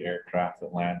what was the aircraft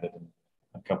that landed and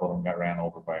a couple of them got ran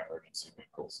over by emergency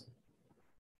vehicles.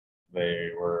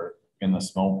 They were in the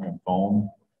smoke and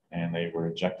foam, and they were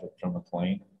ejected from the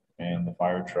plane, and the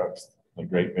fire trucks, the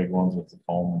great big ones with the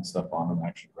foam and stuff on them,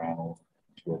 actually ran over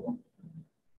 2 of them.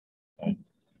 Okay.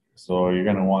 So you're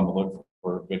going to want to look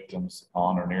for victims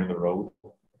on or near the road.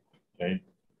 Okay.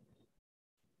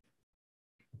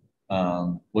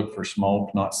 Look for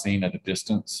smoke not seen at a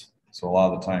distance. So a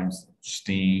lot of the times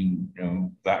steam,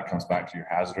 that comes back to your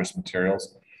hazardous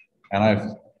materials. And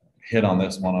I've hit on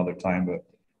this one other time, but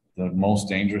the most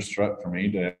dangerous truck for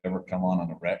me to ever come on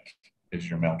a wreck is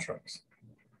your mail trucks,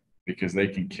 because they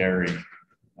can carry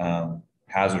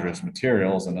hazardous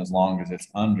materials, and as long as it's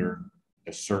under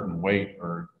a certain weight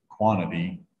or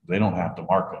quantity, they don't have to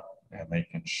mark it, and they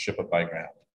can ship it by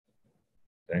ground.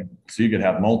 Okay, so you could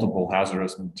have multiple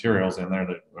hazardous materials in there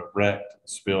that are wrecked,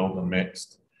 spilled, and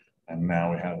mixed, and now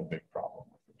we have a big problem.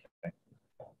 Okay?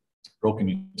 Broken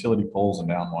utility poles and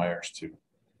down wires too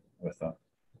with them.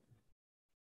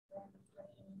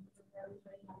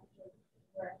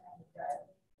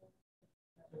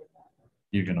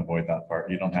 You can avoid that part.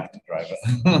 You don't have to drive it.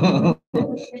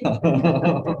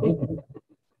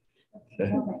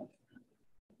 Okay.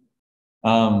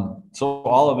 So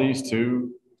all of these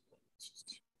too.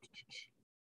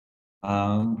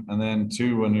 And then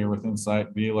 2, when you're within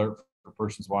sight, be alert a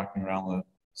person's walking around the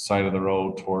side of the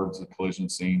road towards the collision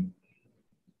scene,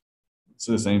 it's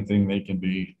the same thing. They can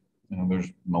be, you know,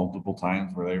 there's multiple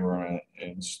times where they were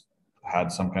and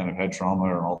had some kind of head trauma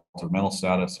or altered mental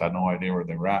status, had no idea where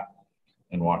they were at,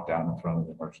 and walked out in front of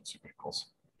the emergency vehicles.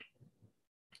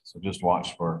 So just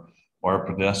watch for our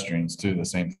pedestrians too, the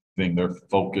same thing. They're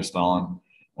focused on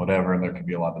whatever, and there can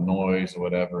be a lot of noise or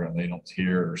whatever, and they don't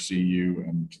hear or see you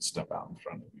and step out in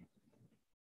front of you.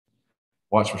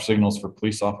 Watch for signals for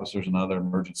police officers and other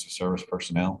emergency service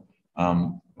personnel.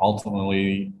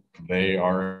 Ultimately, they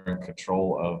are in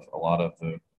control of a lot of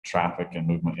the traffic and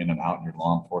movement in and out. Your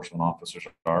law enforcement officers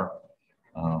are.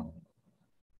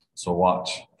 So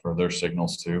watch for their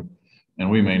signals too. And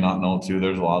we may not know too.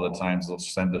 There's a lot of times they'll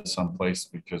send us someplace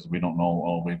because we don't know,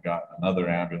 oh, we've got another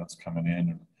ambulance coming in,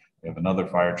 and we have another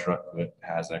fire truck that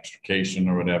has extrication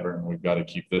or whatever, and we've got to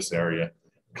keep this area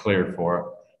clear for it.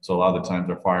 So a lot of the times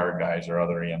our fire guys or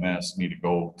other EMS need to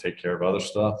go take care of other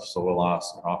stuff. So we'll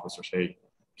ask our officers, hey,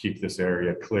 keep this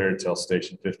area clear till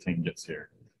station 15 gets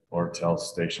here, or till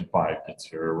station 5 gets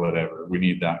here, or whatever. We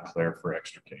need that clear for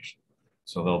extrication.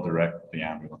 So they'll direct the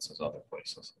ambulances other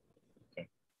places. Okay.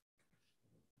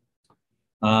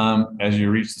 As you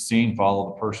reach the scene,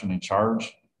 follow the person in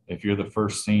charge. If you're the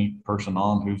first person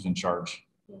on, who's in charge?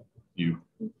 You.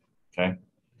 Okay.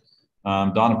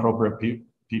 Don appropriate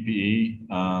PPE,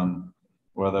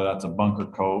 whether that's a bunker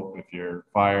coat if you're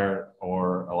fire,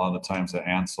 or a lot of the times the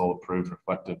ANSOL approved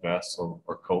reflective vest or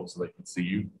coat so they can see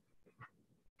you.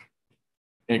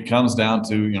 It comes down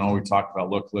to, you know, we talked about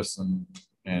look, listen,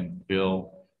 and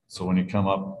feel. So when you come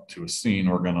up to a scene,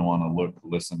 we're going to want to look,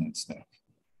 listen, and sniff.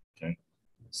 Okay.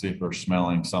 See if we're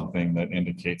smelling something that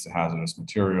indicates a hazardous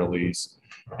material lease.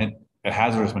 And a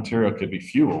hazardous material could be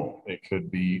fuel. It could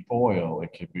be oil.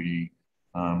 It could be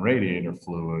radiator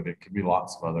fluid. It could be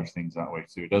lots of other things that way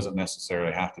too. It doesn't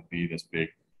necessarily have to be this big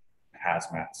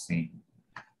hazmat scene,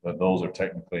 but those are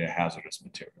technically a hazardous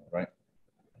material, right?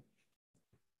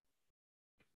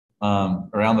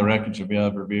 Around the wreckage of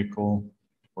your vehicle,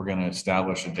 we're going to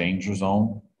establish a danger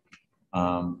zone.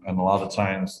 And a lot of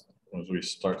times as we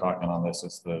start talking on this,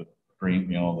 it's the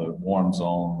green, you know, the warm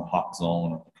zone, the hot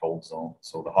zone, and the cold zone.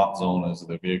 So the hot zone is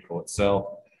the vehicle itself.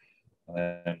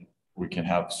 And we can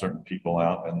have certain people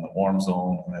out in the warm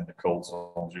zone, and then the cold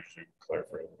zone is usually clear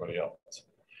for everybody else.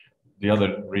 The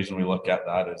other reason we look at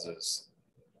that is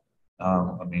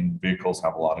I mean, vehicles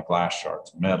have a lot of glass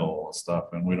shards, metal and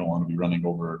stuff, and we don't want to be running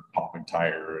over popping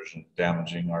tires and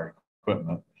damaging our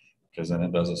equipment, because then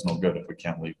it does us no good if we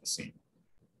can't leave the scene.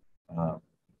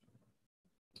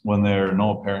 When there are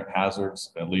no apparent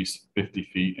hazards, at least 50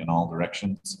 feet in all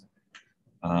directions.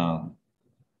 And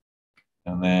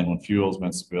then when fuel's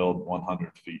been spilled,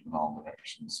 100 feet in all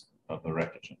directions of the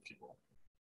wreckage and fuel.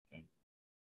 Okay.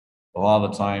 A lot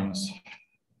of the times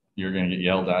you're going to get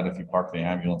yelled at if you park the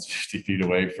ambulance 50 feet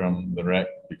away from the wreck,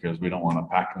 because we don't want to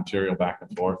pack material back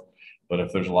and forth. But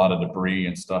if there's a lot of debris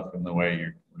and stuff in the way,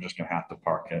 we're just going to have to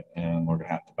park it, and we're going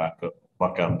to have to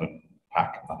buck up and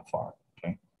pack it that far.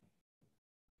 Okay.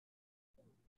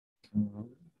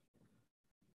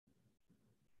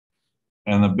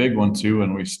 And the big one too,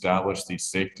 when we establish these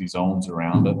safety zones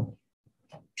around it,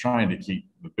 trying to keep,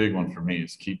 the big one for me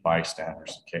is keep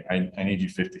bystanders. Okay, I need you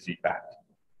 50 feet back.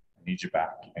 I need you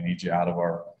back. I need you out of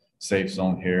our safe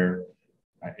zone here.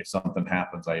 If something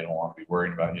happens, I don't want to be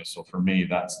worried about you. So for me,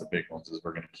 that's the big ones, is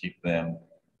we're going to keep them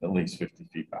at least 50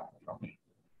 feet back from me.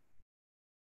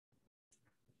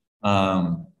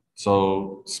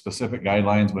 So specific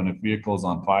guidelines: when a vehicle is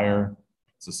on fire,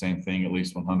 it's the same thing, at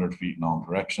least 100 feet in all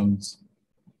directions.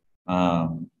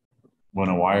 When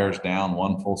a wire is down,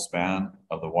 one full span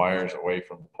of the wires away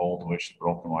from the pole to which the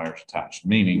broken wire is attached,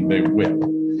 meaning they whip.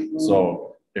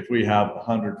 So if we have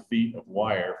 100 feet of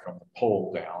wire from the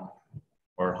pole down,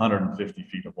 or 150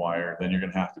 feet of wire, then you're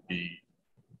going to have to be,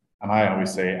 and I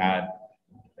always say,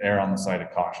 err on the side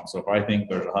of caution. So if I think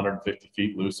there's 150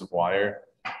 feet loose of wire,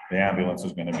 the ambulance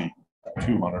is going to be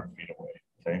 200 feet away.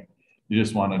 Okay. You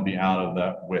just want to be out of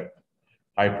that whip.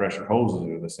 High pressure hoses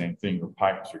are the same thing, or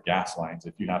pipes or gas lines.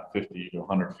 If you have 50 to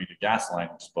 100 feet of gas line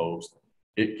exposed,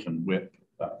 it can whip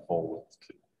that full width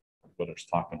too. But it's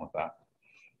talking with that.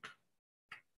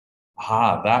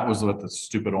 That was what the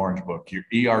stupid orange book, your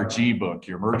ERG book,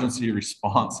 your emergency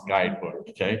response guidebook.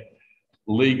 Okay.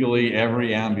 Legally,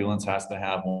 every ambulance has to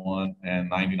have one, and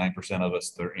 99% of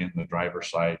us, they're in the driver's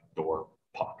side door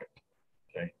pocket.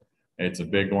 Okay. It's a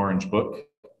big orange book.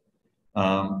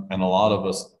 And a lot of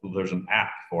us, there's an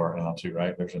app for it now too,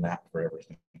 right? There's an app for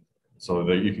everything. So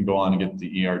that you can go on and get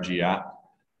the ERG app,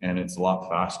 and it's a lot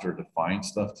faster to find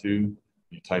stuff too.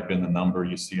 You type in the number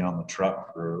you see on the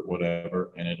truck or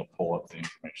whatever, and it'll pull up the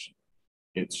information.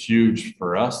 It's huge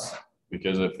for us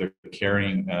because if they're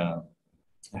carrying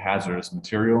hazardous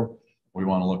material, we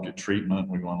want to look at treatment.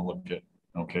 We want to look at,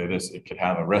 okay, it could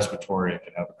have a respiratory, it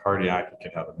could have a cardiac, it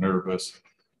could have a nervous.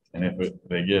 And if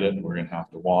they get it, we're going to have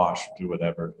to wash, do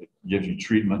whatever. It gives you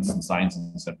treatments and signs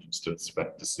and symptoms to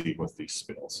expect to see with these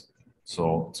spills.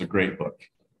 So it's a great book.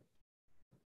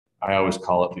 I always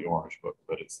call it the orange book,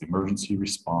 but it's the Emergency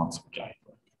Response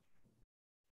Guidebook.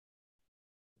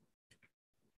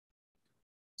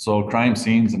 So crime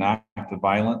scenes and active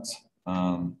violence.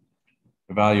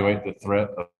 Evaluate the threat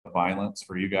of violence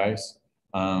for you guys.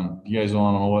 You guys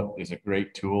want to know what is a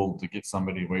great tool to get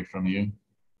somebody away from you?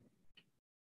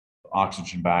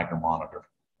 Oxygen bag or monitor.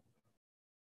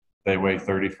 They weigh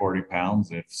 30, 40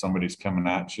 pounds. If somebody's coming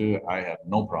at you, I have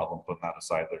no problem putting that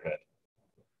aside their head.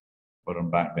 Put them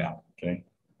back down, okay?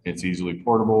 It's easily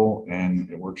portable and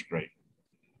it works great,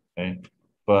 okay?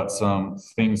 But some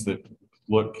things that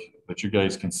you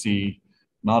guys can see,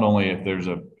 not only if there's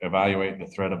evaluate the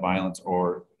threat of violence,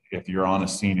 or if you're on a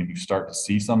scene and you start to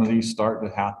see some of these start to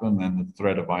happen, then the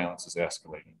threat of violence is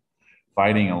escalating.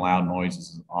 Fighting and loud noises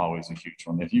is always a huge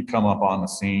one. If you come up on the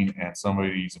scene and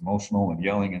somebody's emotional and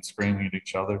yelling and screaming at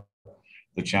each other,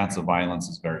 the chance of violence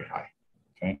is very high,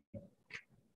 okay?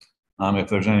 If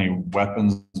there's any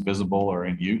weapons visible or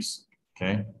in use,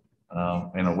 okay?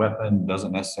 And a weapon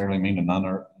doesn't necessarily mean a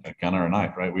gun or a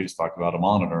knife, right? We just talked about a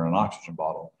monitor and an oxygen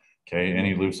bottle, okay?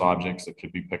 Any loose objects that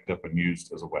could be picked up and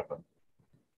used as a weapon.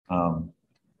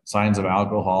 Signs of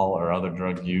alcohol or other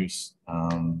drug use,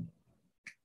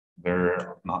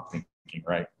 they're not thinking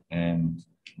right, and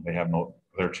they have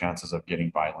their chances of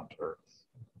getting violent are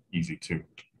easy too.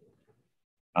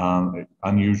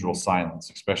 Unusual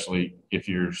silence, especially if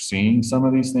you're seeing some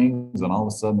of these things and all of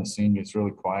a sudden the scene gets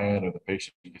really quiet or the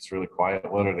patient gets really quiet.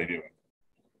 What are they doing?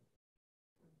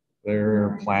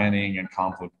 They're planning and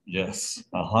conflict. Yes,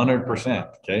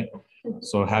 100%. Okay.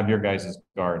 So have your guys'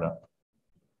 guard up.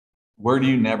 Where do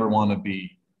you never want to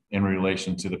be in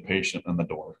relation to the patient and the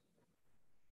door?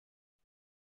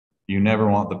 You never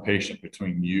want the patient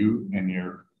between you and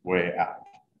your way out.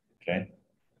 Okay.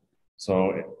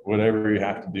 So whatever you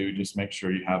have to do, just make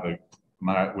sure you have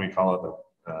we call it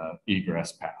the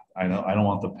egress path. I don't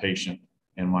want the patient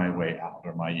in my way out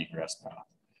or my egress path.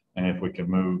 And if we can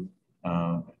move,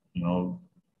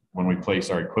 when we place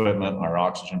our equipment, our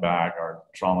oxygen bag, our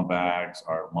trauma bags,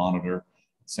 our monitor,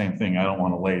 same thing. I don't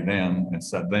want to lay them and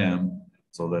set them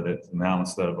so that it's now,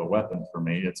 instead of a weapon for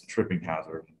me, it's a tripping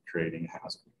hazard, creating a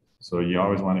hazard. So you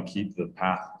always want to keep the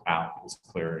path out as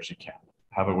clear as you can.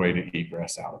 Have a way to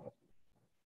egress out of it.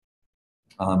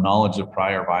 Knowledge of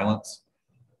prior violence.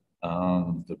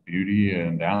 The beauty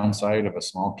and downside of a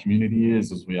small community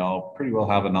is we all pretty well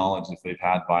have a knowledge if they've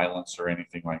had violence or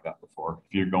anything like that before.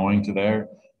 If you're going to there,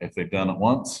 if they've done it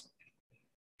once,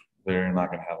 they're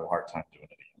not going to have a hard time doing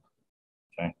it again.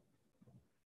 Okay.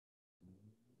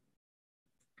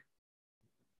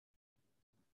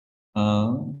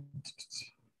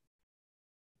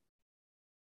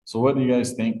 So what do you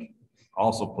guys think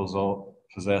also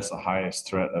possess the highest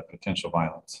threat of potential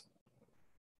violence?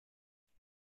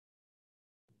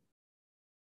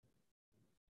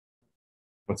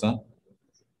 What's that?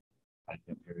 I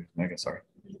didn't hear you. Mega, sorry.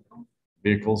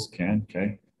 Vehicles can,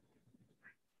 okay.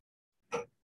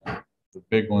 The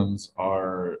big ones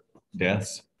are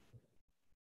deaths.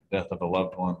 Death of a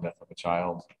loved one, death of a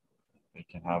child. They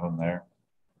can have them there.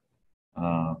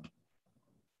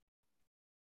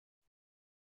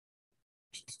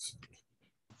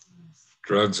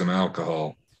 Drugs and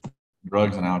alcohol.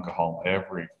 Drugs and alcohol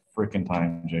every freaking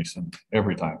time, Jason.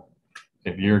 Every time.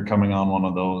 If you're coming on one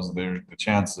of those, the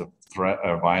chance of threat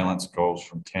or violence goes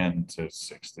from 10 to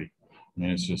 60. I mean,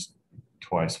 it's just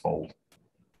twice fold.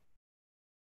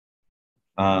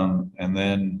 And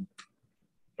then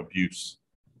abuse,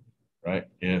 right?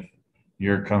 If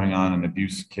you're coming on an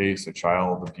abuse case, a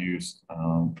child abuse,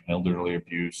 elderly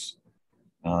abuse,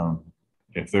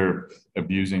 if they're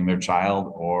abusing their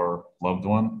child or loved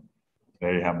one,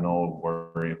 they have no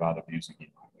worry about abusing you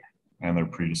either, and they're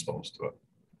predisposed to it.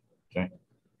 Okay.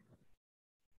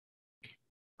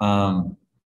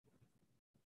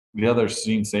 The other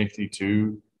scene safety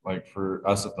too, like for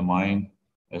us at the mine,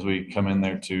 as we come in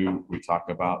there too, we talk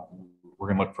about, we're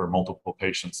going to look for multiple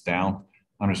patients down.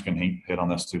 I'm just going to hit on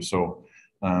this too. So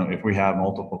if we have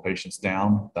multiple patients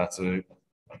down, that's a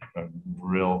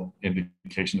real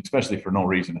indication, especially for no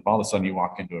reason. If all of a sudden you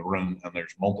walk into a room and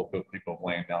there's multiple people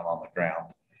laying down on the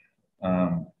ground,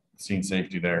 scene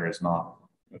safety there is not,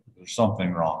 there's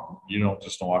something wrong. You don't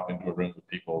just walk into a room with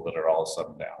people that are all of a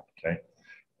sudden down, okay?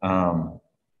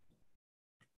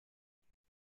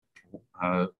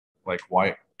 Like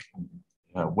white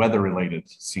weather-related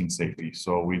scene safety.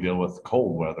 So we deal with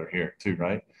cold weather here too,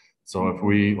 right? So if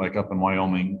we, like up in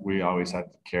Wyoming, we always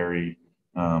had to carry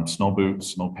snow boots,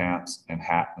 snow pants, and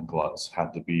hat and gloves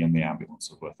had to be in the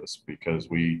ambulances with us because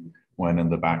we went in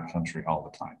the backcountry all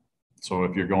the time. So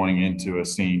if you're going into a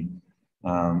scene,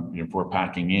 if we're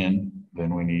packing in,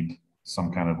 then we need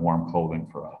some kind of warm clothing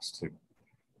for us too.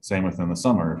 Same within the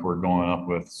summer. If we're going up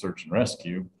with search and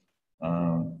rescue,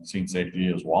 scene safety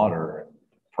is water,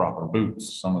 proper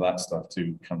boots, some of that stuff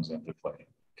too comes into play.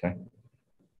 Okay.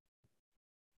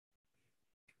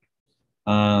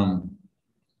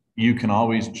 You can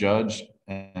always judge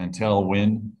and tell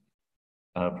when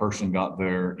a person got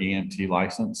their EMT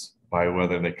license by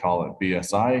whether they call it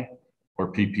BSI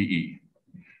or PPE.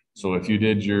 So if you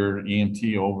did your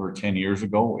EMT over 10 years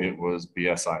ago, it was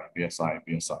BSI, BSI,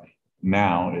 BSI.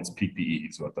 Now it's PPE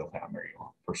is what they'll hammer you on,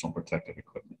 personal protective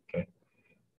equipment, okay?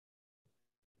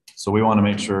 So we want to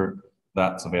make sure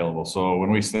that's available. So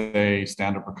when we say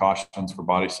standard precautions for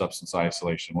body substance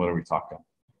isolation, what are we talking?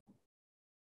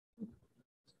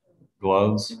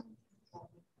 Gloves,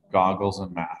 goggles,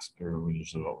 and mask are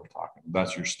usually what we're talking.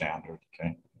 That's your standard,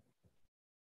 okay?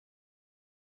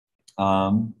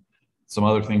 Some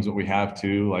other things that we have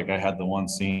too, like I had the one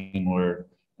scene where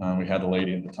we had a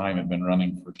lady at the time had been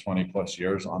running for 20 plus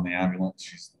years on the ambulance.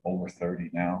 She's over 30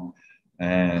 now.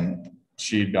 And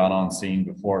she'd got on scene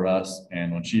before us.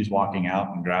 And when she's walking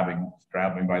out and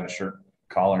grabbing by the shirt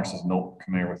collar and says, "Nope,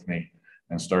 come here with me,"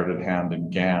 and started handing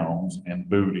gowns and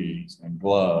booties and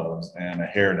gloves and a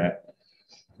hairnet.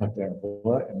 Like that,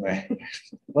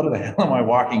 what the hell am I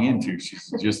walking into?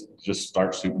 She's just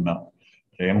start suiting up.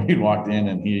 Okay, and we walked in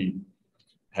and he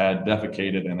had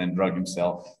defecated and then drug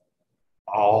himself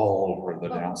all over the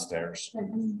downstairs.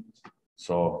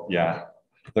 So yeah,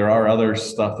 there are other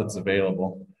stuff that's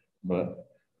available, but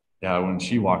yeah, when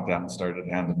she walked out and started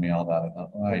handing me all that,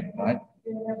 I thought,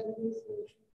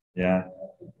 yeah.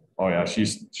 Oh yeah,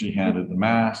 she handed the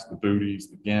mask, the booties,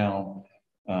 the gown,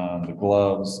 the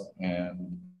gloves,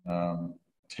 and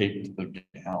taped the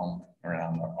gown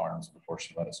around our arms before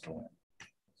she let us go in.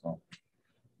 So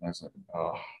I was like,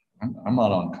 oh, I'm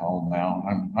not on call now.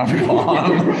 I'm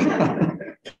gone.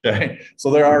 Okay, so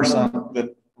there are some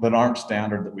that aren't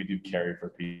standard that we do carry for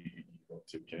PPE.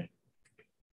 Okay.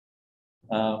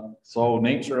 So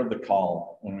nature of the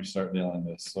call when we start dealing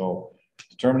with this. So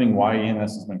determining why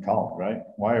EMS has been called, right?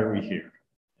 Why are we here?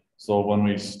 So when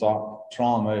we stop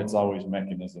trauma, it's always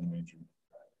mechanism injury.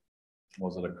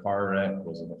 Was it a car wreck?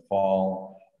 Was it a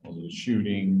fall? Was it a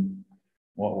shooting?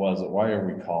 What was it? Why are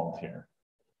we called here?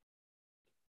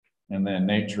 And then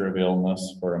nature of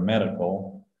illness for a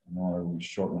medical,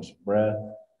 shortness of breath,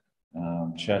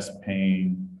 chest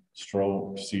pain,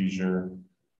 stroke, seizure.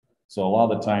 So a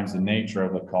lot of the times the nature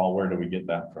of the call, where do we get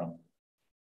that from?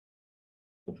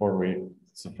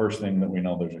 It's the first thing that we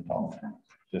know there's a call.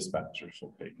 Dispatchers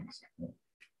will take us.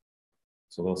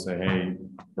 So they'll say, hey,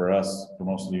 for us, for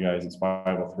most of you guys, it's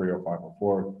 503 or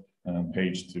 504, and then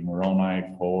page to Moroni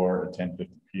for a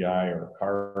 1050 PI or a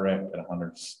car wreck at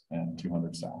 100 and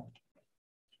 200 south.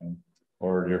 Okay.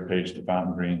 Or your page to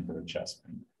Fountain Green for a chest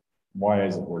pain. Why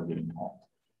is it we're getting called?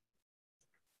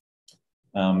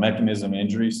 Mechanism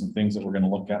injury, some things that we're going to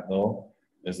look at though,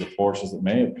 is the forces that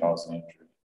may have caused an injury.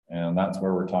 And that's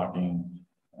where we're talking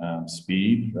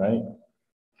speed, right?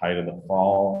 Height of the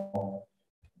fall,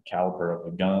 caliber of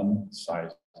the gun,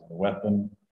 size of the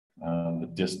weapon, the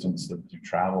distance that you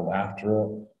traveled after it.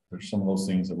 There's some of those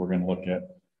things that we're going to look at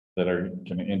that are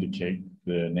going to indicate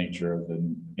the nature of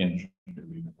the injury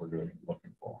that we're really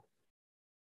looking for.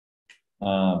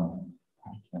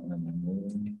 I can't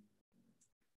remember.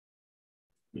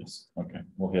 Yes, okay,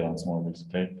 we'll hit on some of these,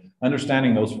 okay?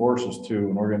 Understanding those forces too,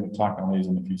 and we're going to talk on these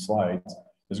in a few slides,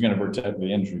 is going to protect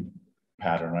the injury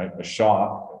pattern, right? A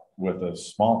shot with a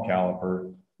small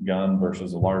caliber gun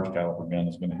versus a large caliber gun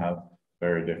is going to have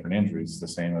very different injuries. The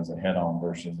same as a head-on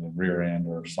versus a rear end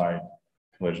or side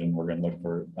collision. We're going to look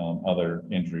for other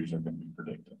injuries are going to be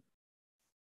predicted.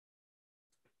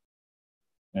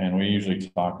 And we usually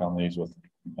talk on these with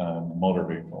motor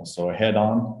vehicles. So a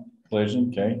head-on collision,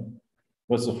 okay?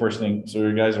 What's the first thing? So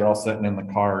you guys are all sitting in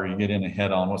the car, you get in a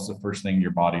head-on, what's the first thing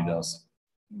your body does?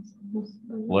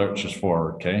 Lurches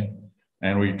forward, okay?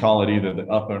 And we call it either the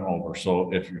up and over.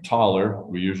 So if you're taller,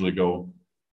 we usually go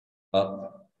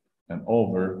up and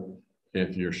over.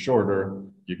 If you're shorter,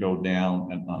 you go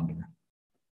down and under,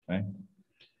 okay?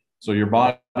 So your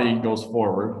body goes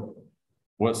forward.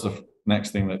 What's the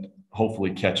next thing that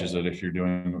hopefully catches it if you're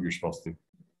doing what you're supposed to?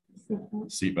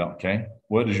 Seatbelt, okay?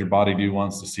 What does your body do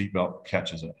once the seatbelt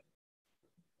catches it?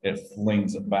 It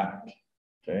flings it back,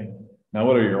 okay? Now,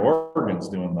 what are your organs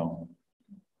doing though?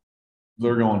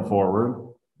 They're going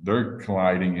forward. They're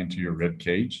colliding into your rib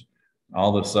cage.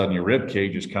 All of a sudden, your rib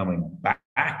cage is coming back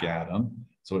at them.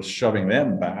 So it's shoving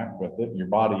them back with it. Your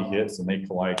body hits and they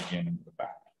collide again into the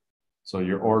back. So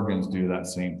your organs do that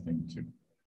same thing too.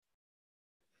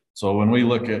 So when we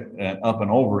look at up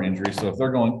and over injury, so if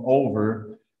they're going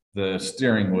over the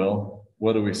steering wheel,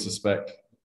 what do we suspect?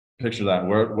 Picture that.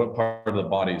 What part of the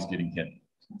body is getting hit?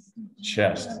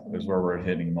 Chest is where we're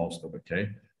hitting most of it, okay?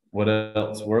 What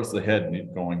else? Where's the head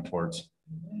going towards?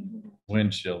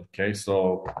 Windshield, okay?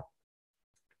 So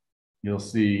you'll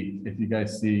see, if you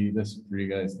guys see this for you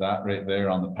guys, that right there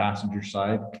on the passenger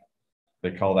side,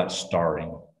 they call that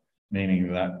starring,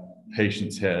 meaning that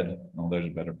patient's head, oh, there's a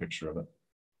better picture of it.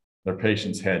 Their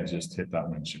patient's head just hit that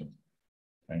windshield,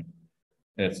 okay?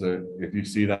 If you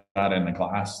see that in the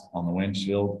glass on the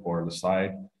windshield or the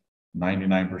side,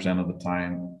 99% of the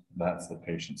time, that's the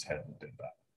patient's head that did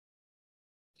that,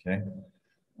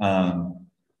 okay?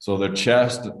 So their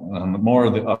chest and more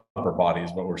of the upper body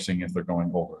is what we're seeing if they're going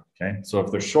over, okay? So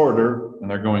if they're shorter and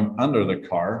they're going under the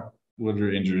car, what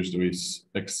other injuries do we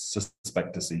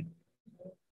suspect to see?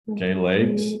 Okay,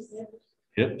 legs,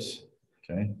 hips,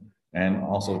 okay? And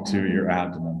also to your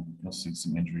abdomen, you'll see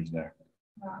some injuries there.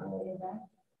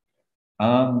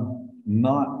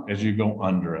 Not as you go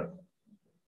under it,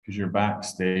 because your back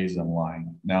stays in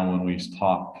line. Now, when we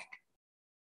talk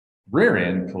rear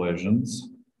end collisions,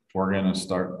 we're going to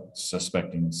start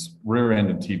suspecting rear end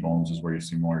and T-bones is where you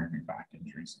see more of your back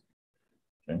injuries.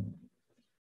 Okay.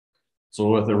 So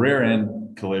with a rear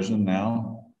end collision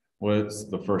now, what's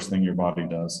the first thing your body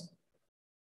does?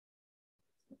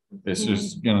 It's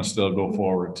just going to still go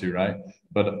forward too, right?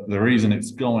 But the reason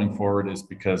it's going forward is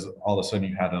because all of a sudden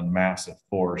you had a massive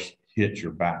force hit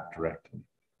your back directly,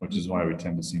 which is why we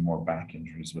tend to see more back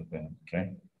injuries with them,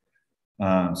 okay?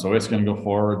 So it's going to go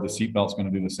forward. The seatbelt's going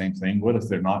to do the same thing. What if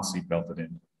they're not seatbelted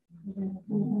in?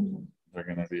 They're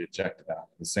going to be ejected out.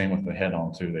 The same with the head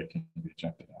on too. They can be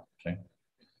ejected out, okay?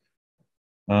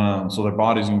 So their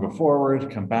body's going to go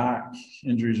forward, come back.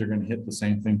 Injuries are going to hit the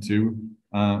same thing too.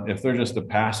 If they're just a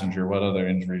passenger, what other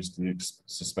injuries do you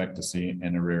suspect to see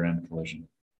in a rear end collision?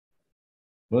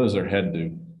 What does their head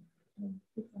do?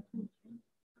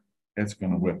 It's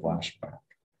going to whiplash back.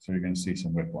 So you're going to see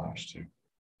some whiplash too.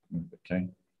 Okay.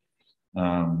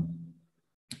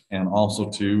 And also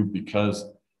too, because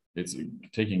it's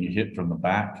taking a hit from the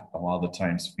back, a lot of the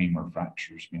times femur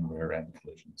fractures in rear end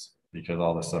collisions, because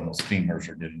all of a sudden those femurs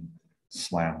are getting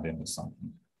slammed into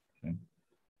something. Okay.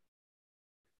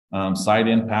 Side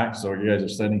impact. So you guys are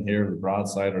sitting here, the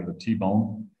broadside or the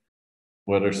T-bone.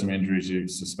 What are some injuries you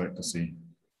suspect to see?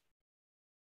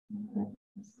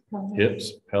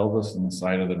 Hips, pelvis, and the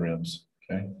side of the ribs.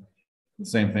 Okay.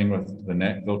 Same thing with the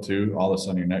neck though too. All of a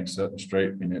sudden your neck's sitting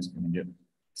straight and it's going to get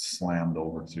slammed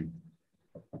over too.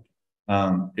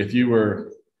 If you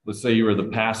were, let's say you were the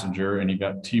passenger and you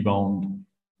got T-boned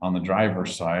on the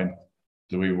driver's side,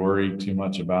 do we worry too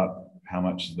much about how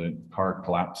much the car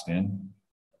collapsed in?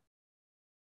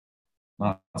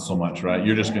 Not so much, right?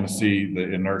 You're just going to see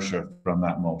the inertia from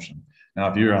that motion. Now,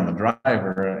 if you're on the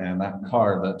driver and that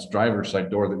car, that's driver's side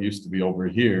door that used to be over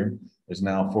here is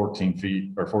now 14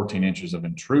 feet or 14 inches of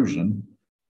intrusion,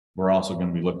 we're also going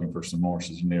to be looking for some more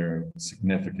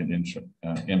significant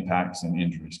impacts and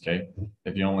injuries, okay?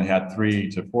 If you only had 3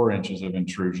 to 4 inches of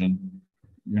intrusion,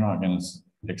 you're not going to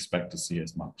expect to see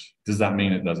as much. Does that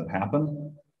mean it doesn't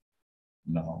happen?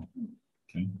 No.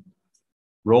 Okay.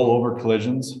 Rollover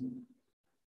collisions,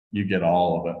 you get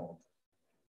all of it.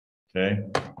 Okay.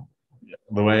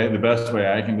 The best way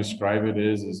I can describe it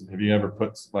is have you ever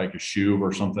put like a shoe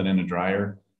or something in a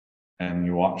dryer and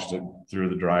you watched it through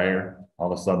the dryer?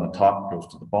 All of a sudden the top goes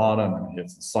to the bottom and it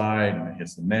hits the side and it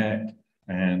hits the neck,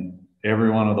 and every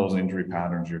one of those injury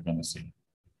patterns you're going to see.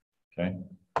 Okay.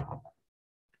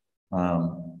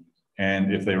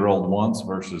 And if they rolled once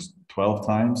versus 12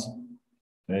 times,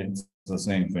 okay, it's the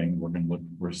same thing.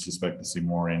 We're suspect to see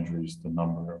more injuries the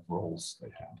number of rolls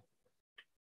they had.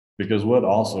 Because what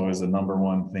also is the number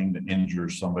one thing that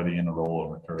injures somebody in a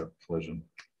rollover collision?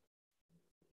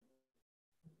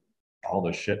 All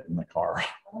the shit in the car.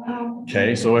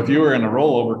 Okay, so if you were in a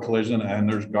rollover collision and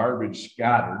there's garbage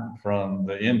scattered from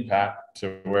the impact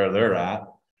to where they're at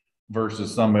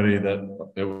versus somebody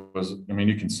that it was, I mean,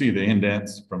 you can see the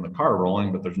indents from the car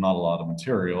rolling, but there's not a lot of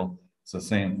material. It's the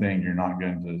same thing. You're not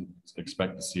going to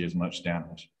expect to see as much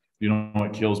damage. You know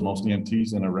what kills most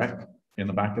EMTs in a wreck in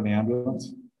the back of the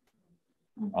ambulance?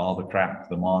 All the crap,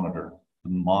 the monitor. the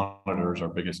monitor is our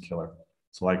biggest killer.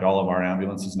 So like all of our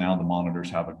ambulances now, the monitors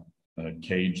have a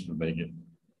cage that they get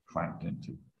clamped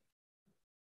into.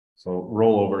 So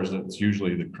rollovers, it's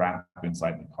usually the crap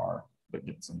inside the car that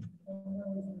gets them.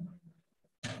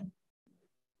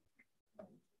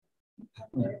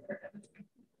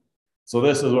 So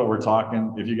this is what we're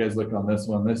talking. If you guys look on this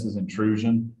one, this is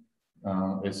intrusion.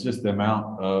 It's just the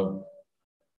amount of,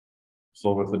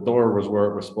 so if the door was where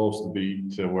it was supposed to be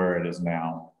to where it is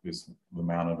now, is the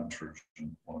amount of intrusion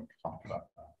when we talk about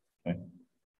that. Okay.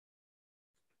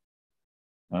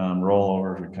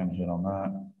 Rollovers, we kind of hit on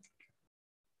that.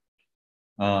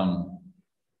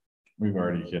 We've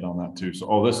already hit on that too. So,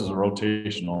 oh, this is a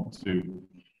rotational too.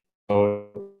 So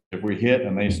if we hit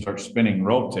and they start spinning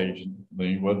rotation,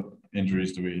 then what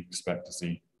injuries do we expect to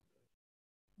see?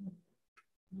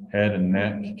 Head and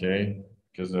neck, okay,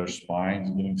 because their spine's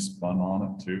getting spun on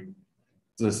it too.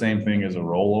 It's the same thing as a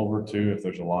rollover too. If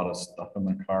there's a lot of stuff in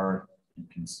the car, you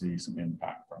can see some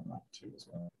impact from that too as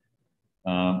well.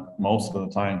 Most of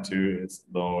the time too, it's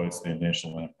the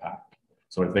initial impact.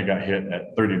 So if they got hit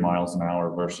at 30 miles an hour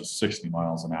versus 60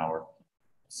 miles an hour,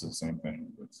 it's the same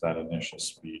thing. It's that initial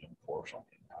speed and force on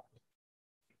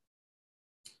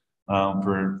impact.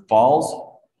 For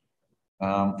falls,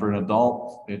 for an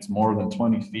adult, it's more than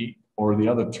 20 feet, or the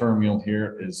other term you'll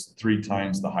hear is 3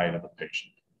 times the height of the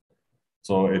patient.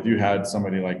 So if you had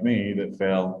somebody like me that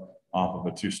fell off of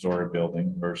a 2-story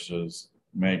building versus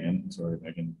Megan,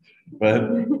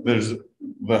 but there's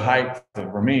the height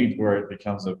for me where it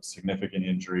becomes a significant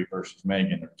injury versus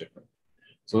Megan are different.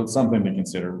 So it's something to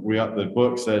consider. The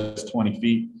book says 20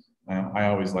 feet. I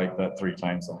always like that 3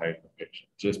 times the height of the patient,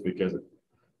 just because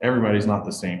everybody's not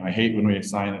the same. I hate when we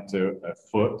assign it to a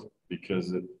foot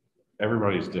because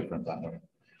everybody's different that way.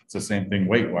 It's the same thing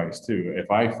weight-wise too. If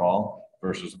I fall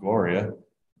versus Gloria,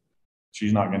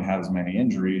 she's not going to have as many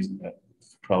injuries at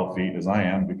 12 feet as I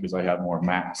am because I have more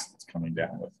mass that's coming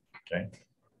down with. Okay.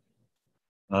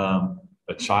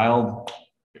 A child,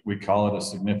 we call it a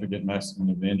significant maximum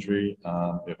of injury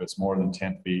if it's more than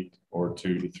 10 feet or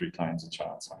 2 to 3 times the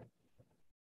child's height.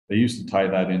 They used to tie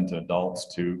that into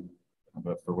adults too,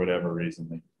 but for whatever reason,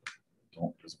 they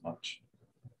don't as much.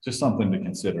 Just something to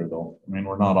consider though. I mean,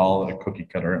 we're not all a cookie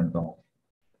cutter adult.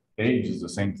 Age is the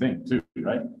same thing too,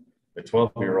 right? A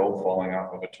 12-year-old falling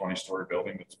off of a 20-story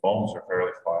building, its bones are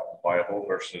fairly viable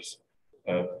versus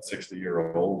a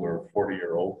 60-year-old or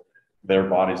 40-year-old. Their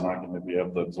body's not going to be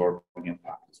able to absorb the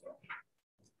impact as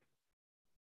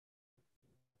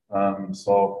well.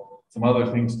 So some other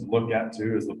things to look at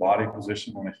too is the body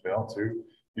position when they fell too.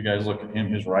 You guys look at him,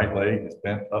 his right leg is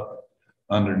bent up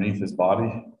underneath his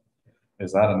body.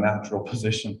 Is that a natural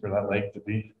position for that leg to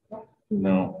be?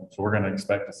 No. So we're going to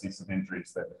expect to see some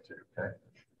injuries there too, okay?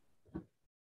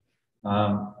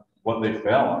 What they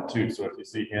fell on too. So if you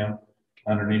see him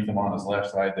underneath him on his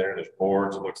left side there's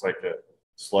boards. It looks like a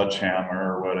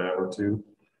sledgehammer or whatever too.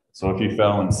 So if he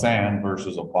fell in sand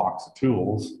versus a box of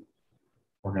tools,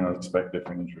 we're going to expect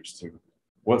different injuries too.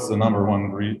 What's the number one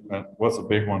what's a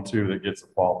big one too that gets a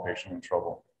fall patient in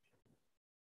trouble?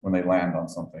 When they land on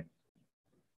something.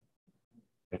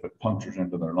 If it punctures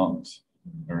into their lungs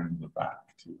or into the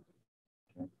back too.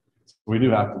 Okay. So we do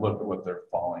have to look at what they're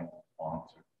falling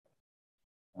onto.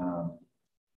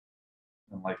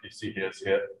 And like you see his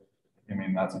hip, I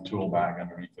mean, that's a tool bag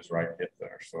underneath his right hip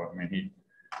there. So, I mean,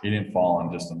 he didn't fall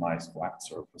on just a nice flat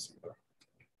surface either.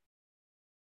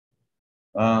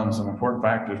 Some important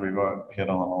factors we've hit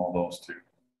on all those too.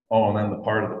 Oh, and then the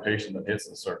part of the patient that hits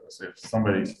the surface. If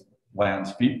somebody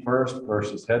lands feet first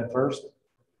versus head first,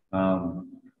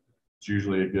 it's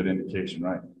usually a good indication,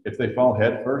 right? If they fall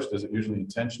head first, is it usually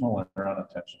intentional or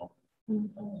unintentional?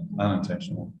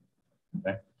 Unintentional.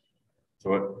 Okay.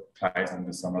 So it ties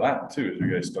into some of that too, as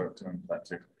you guys start doing that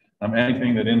too.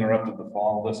 Anything that interrupted the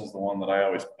fall, this is the one that I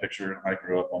always picture. I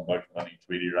grew up on Bugs Bunny,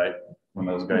 Tweety, right? When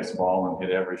those guys fall and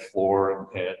hit every floor and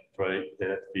hit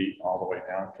feet all the way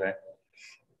down, okay?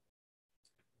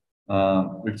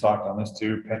 We've talked on this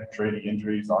too, penetrating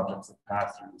injuries, objects that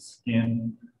pass through the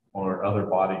skin or other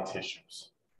body tissues,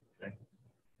 okay?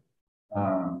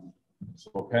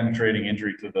 So penetrating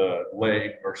injury to the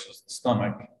leg versus the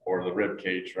stomach or the rib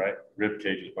cage, right? Rib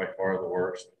cage is by far the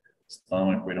worst.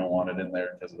 Stomach, we don't want it in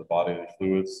there because of the bodily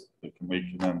fluids that can leak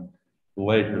to them. The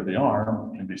leg or the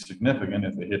arm can be significant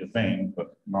if they hit a vein,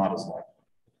 but not as likely.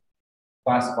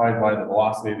 Classified by the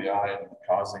velocity of the eye and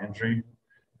cause the injury.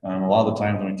 A lot of the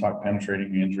times when we talk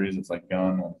penetrating injuries, it's like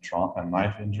gun and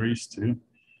knife injuries too.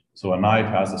 So a knife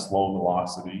has a slow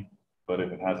velocity, but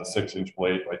if it has a 6-inch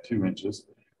blade by 2 inches,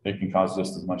 it can cause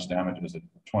just as much damage as a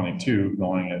 22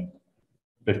 going at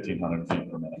 1,500 feet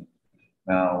per minute.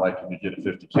 Now, like if you get a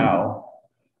 50 cal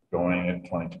going at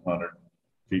 2,200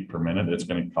 feet per minute, it's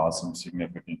going to cause some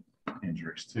significant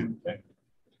injuries too. Okay,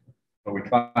 but we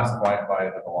classify it by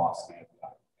the velocity of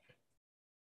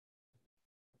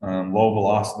that. Low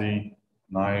velocity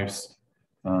knives,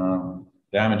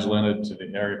 damage limited to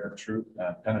the area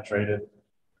penetrated,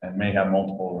 and may have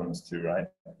multiple wounds too, right?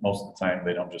 Most of the time,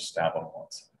 they don't just stab them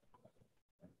once.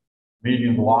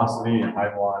 Medium velocity and high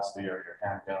velocity are your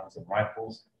handguns and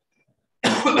rifles.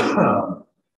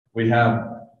 We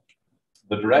have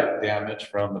the direct damage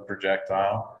from the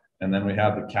projectile, and then we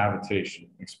have the cavitation,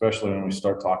 especially when we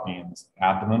start talking in the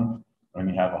abdomen, when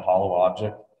you have a hollow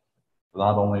object.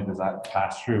 Not only does that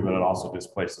pass through, but it also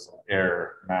displaces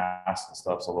air mass and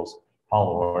stuff, so those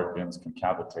hollow organs can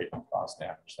cavitate and cause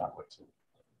damage that way too.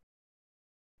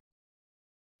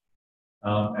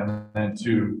 And then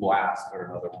to blast are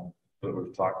another one that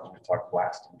we talked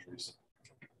blast injuries.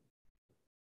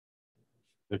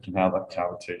 They can have that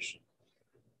cavitation.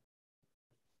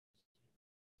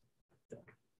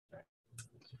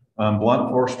 Blunt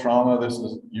force trauma, this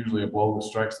is usually a blow that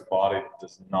strikes the body, that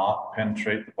does not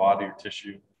penetrate the body or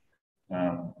tissue.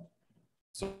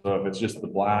 So if it's just the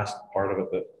blast part of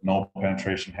it that no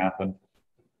penetration happened,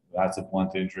 that's a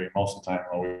blunt injury. Most of the time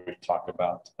when we talk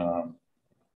about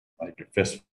like a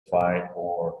fist fight,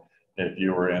 or if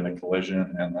you were in a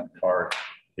collision and that car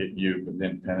hit you but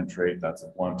didn't penetrate, that's a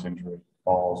blunt injury.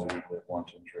 Falls are usually a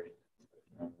blunt injury.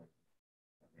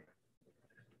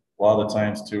 A lot of the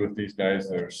times too with these guys,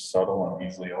 they're subtle and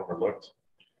easily overlooked.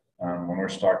 When we're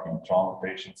talking trauma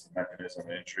patients and mechanism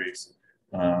injuries,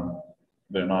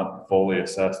 they're not fully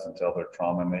assessed until they're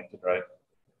trauma naked, right?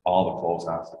 All the clothes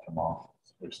have to come off.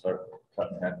 So we start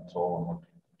cutting head and toe and looking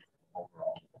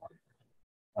overall.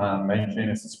 Maintain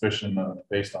a suspicion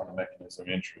based on the mechanism of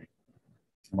injury.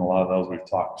 And a lot of those we've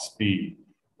talked: speed,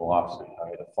 velocity,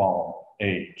 height of fall,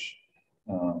 age.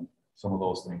 Some of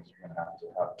those things you're going to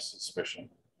have suspicion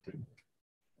too.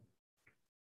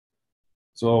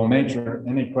 So nature,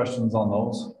 any questions on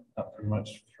those? Pretty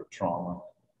much for trauma.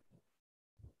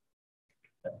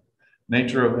 Okay.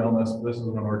 Nature of illness, this is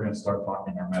when we're going to start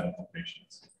talking our medical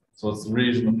patients. So it's the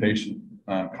reason the patient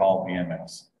called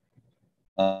EMS.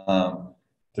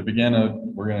 To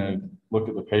begin, we're going to look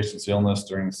at the patient's illness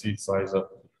during the seat size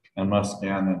up and must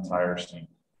scan the entire scene.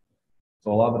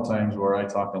 So a lot of the times where I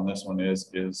talk on this one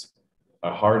is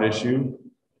a heart issue.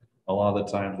 A lot of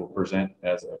the times will present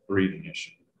as a breathing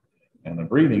issue. And the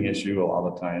breathing issue a lot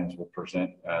of the times will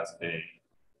present as a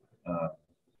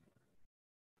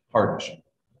heart issue,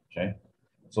 okay?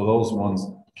 So those ones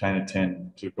kind of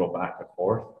tend to go back and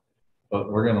forth, but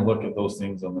we're gonna look at those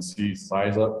things on the C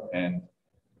size up, and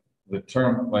the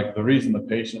term, like the reason the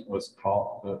patient was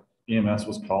called, the EMS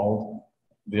was called,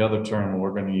 the other term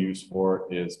we're gonna use for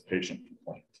it is patient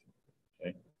complaint,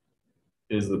 okay?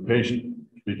 Is the patient,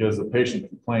 because the patient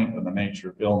complaint and the nature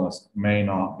of illness may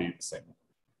not be the same.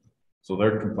 So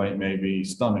their complaint may be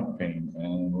stomach pain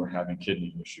and we're having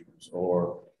kidney issues,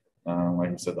 or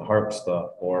like I said, the heart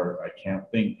stuff, or I can't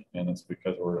think and it's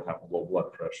because we're having low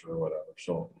blood pressure or whatever.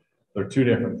 So they're two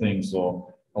different things.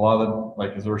 So a lot of,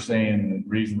 like as we're saying, the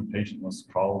reason the patient was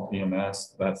called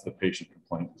EMS, that's the patient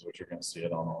complaint, is what you're going to see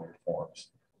it on all your forms,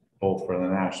 both for the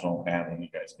national and when you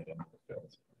guys get into the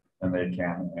field. And they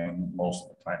can, and most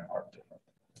of the time, are different.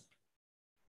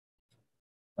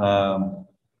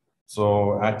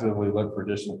 So actively look for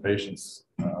additional patients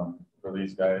for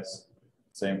these guys.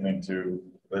 Same thing too.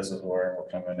 This is where we're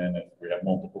coming in if we have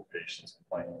multiple patients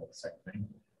complaining with the same thing.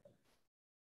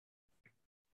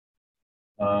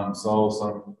 So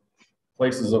some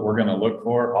places that we're going to look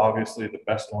for, obviously the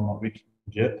best one that we can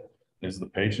get is the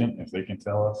patient, if they can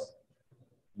tell us.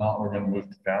 Not, we're going to move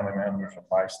to family members or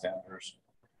bystanders.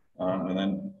 And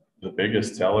then the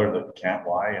biggest teller that can't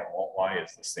lie and won't lie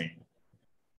is the scene.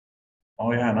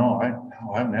 Oh yeah, no,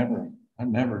 I've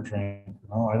never drank.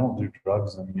 No, I don't do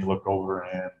drugs. And you look over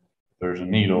and there's a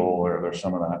needle or there's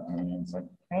some of that, and it's like,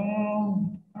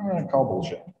 I'm gonna call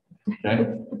bullshit.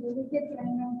 Okay.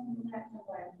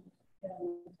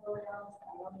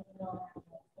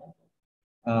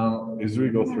 As we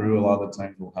go through, a lot of the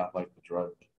times we'll have like the drug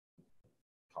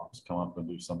cops come up and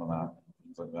do some of that,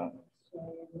 things like that.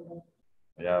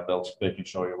 Yeah, they can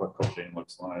show you what cocaine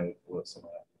looks like, what some of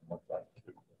that like that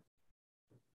too.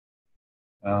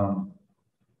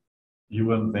 You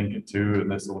wouldn't think it too. In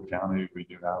this little county, we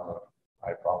do have a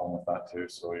high problem with that too.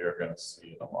 So you're going to see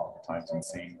it a lot of times and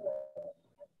seen.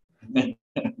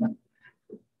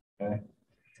 Okay.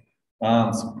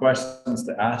 Some questions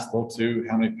to ask though too.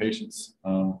 How many patients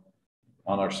on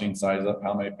our scene size up?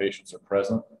 How many patients are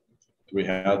present? Do we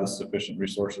have the sufficient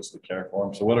resources to care for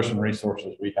them? So what are some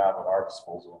resources we have at our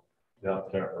disposal to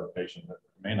help care for a patient that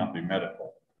may not be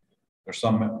medical? There's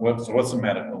some, what's the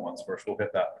medical ones first? We'll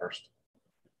hit that first.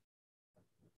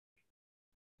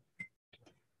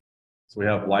 So we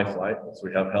have life flights,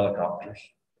 we have helicopters,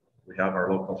 we have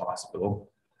our local hospital,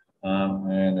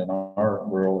 and in our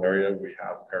rural area, we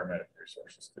have paramedic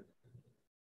resources too.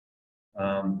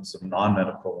 Some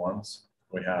non-medical ones,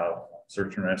 we have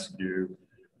search and rescue,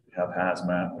 we have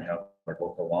hazmat, we have our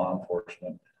local law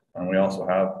enforcement, and we also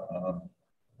have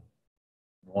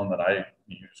the one that I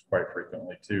use quite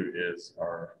frequently too is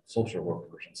our social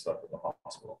workers and stuff at the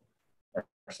hospital. Are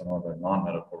some other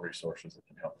non-medical resources that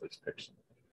can help this patient.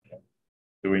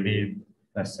 Do we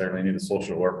necessarily need a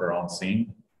social worker on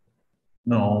scene?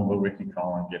 No, but we can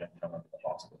call and get him coming to the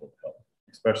hospital to help,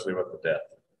 especially with the death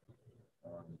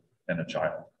and a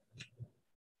child.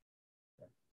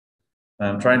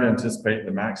 I'm trying to anticipate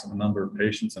the maximum number of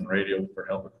patients and radio for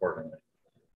help accordingly.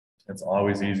 It's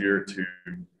always easier to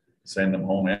send them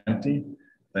home empty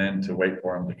than to wait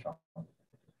for them to come.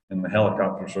 And the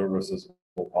helicopter services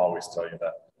will always tell you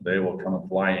that. They will come and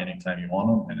fly anytime you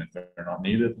want them, and if they're not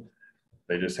needed,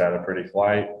 they just had a pretty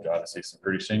flight, got to see some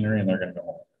pretty scenery, and they're going to go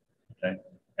home. Okay,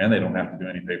 and they don't have to do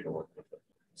any paperwork with it,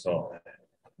 so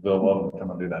they'll love to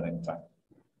come and do that anytime.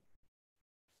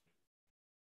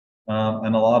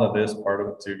 And a lot of this part of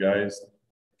it too, guys,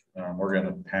 we're going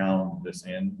to pound this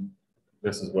in.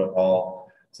 This is what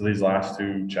so these last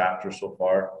two chapters so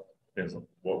far is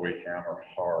what we hammer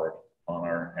hard on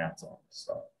our hands-on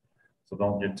stuff. So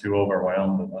don't get too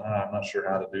overwhelmed and I'm not sure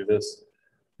how to do this.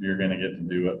 You're going to get to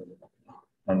do it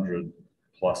 100+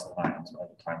 times by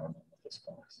the time we're done with this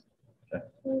class. Okay.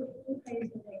 Who pays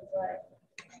for things like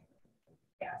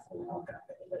gas and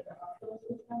helicopter? Is it the hospital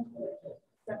system or is it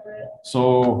separate?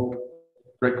 So,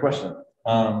 great question.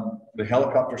 The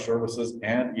helicopter services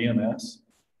and EMS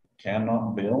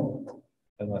cannot bill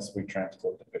unless we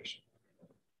transport the patient.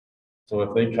 So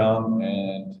if they come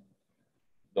and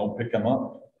don't pick them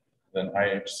up, then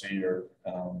IHC or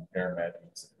AirMed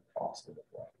needs the cost of the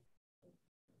flight.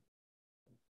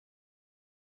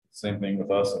 Same thing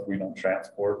with us. If we don't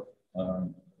transport,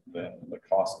 then the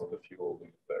cost of the fuel will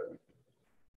be there.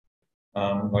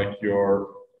 Like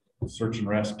your search and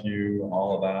rescue,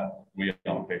 all of that, we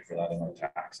don't pay for that in our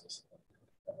taxes.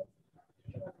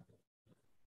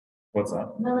 What's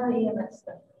that? None of the EMS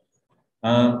stuff.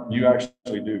 You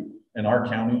actually do. In our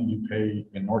county, you pay,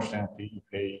 in North Stampede, you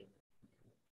pay,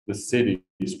 the cities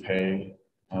pay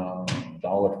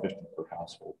 $1.50 per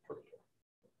household per year.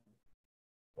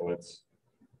 So it's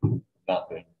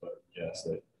nothing, but yes,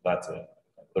 that's it.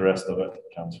 The rest of it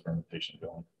comes from patient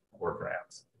billing or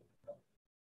grants.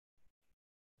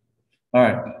 All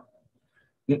right.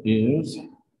 It is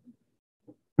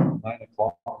 9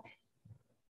 o'clock.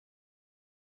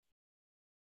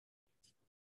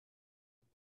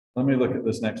 Let me look at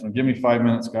this next one. Give me 5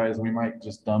 minutes, guys. We might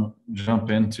just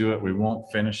jump into it. We won't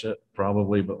finish it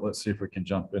probably, but let's see if we can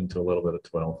jump into a little bit of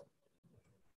 12.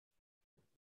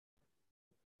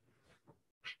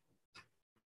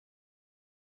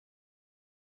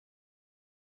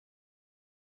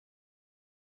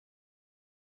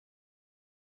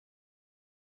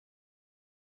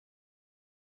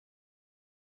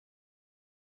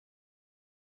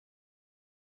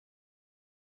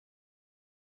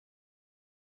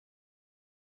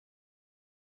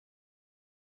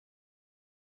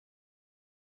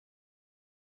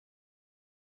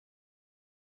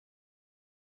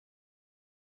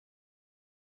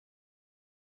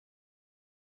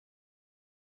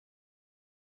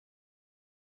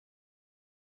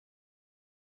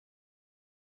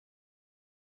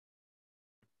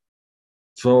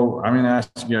 So I'm going to ask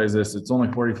you guys this. It's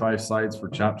only 45 slides for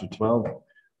chapter 12.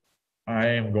 I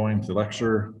am going to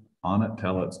lecture on it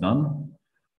till it's done.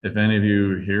 If any of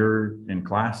you here in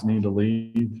class need to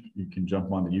leave, you can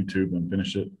jump onto YouTube and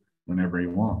finish it whenever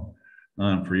you want.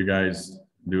 For you guys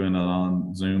doing it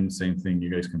on Zoom, same thing.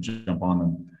 You guys can jump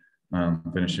on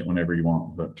and finish it whenever you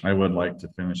want. But I would like to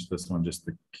finish this one just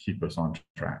to keep us on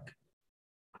track.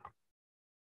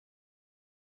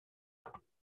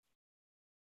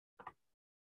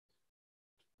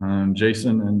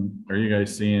 Jason, and are you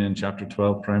guys seeing chapter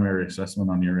 12 primary assessment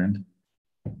on your end?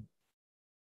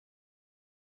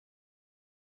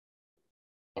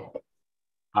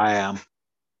 I am.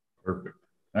 Perfect.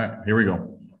 All right, here we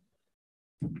go.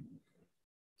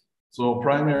 So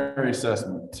primary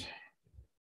assessment.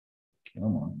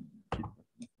 Come on.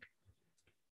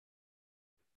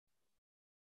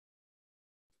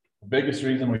 The biggest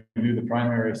reason we do the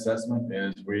primary assessment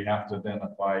is we have to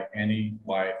identify any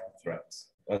life threats.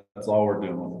 That's all we're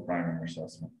doing with the primary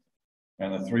assessment.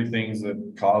 And the three things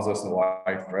that cause us a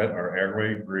life threat are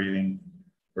airway, breathing,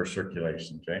 or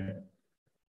circulation, okay?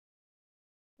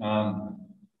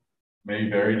 May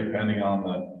vary depending on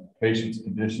the patient's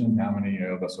condition, how many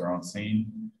of us are on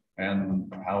scene,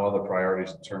 and how other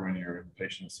priorities determine your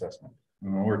patient assessment.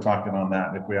 And when we're talking on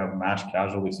that, if we have a mass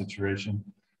casualty situation,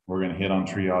 we're going to hit on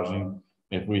triaging.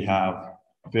 If we have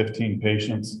 15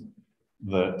 patients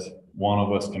that one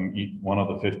of us can eat, one of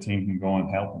the 15 can go and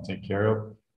help and take care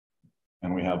of,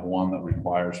 and we have one that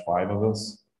requires 5 of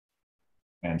us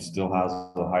and still has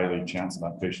a highly chance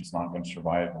that patient's not going to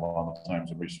survive, a lot of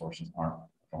times the resources aren't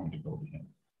going to go to him.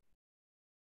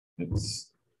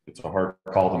 It's a hard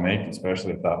call to make,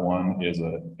 especially if that one is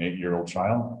an 8-year-old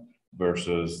child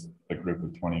versus a group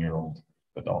of 20-year-old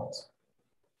adults.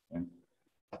 Okay.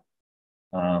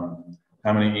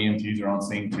 How many EMTs are on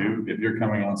scene too? If you're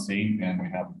coming on scene and we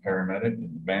have a paramedic,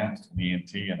 an advanced, an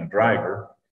EMT, and a driver,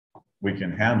 we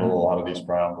can handle a lot of these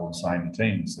problems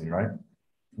simultaneously, right?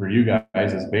 For you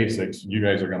guys as basics, you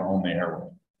guys are going to own the airway,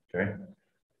 okay?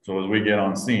 So as we get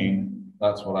on scene,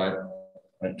 that's what I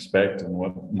expect, and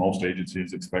what most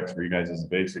agencies expect for you guys as a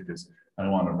basic is, I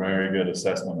want a very good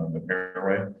assessment of the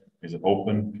airway. Is it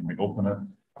open? Can we open it?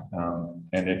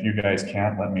 And if you guys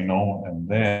can't, let me know, and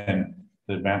then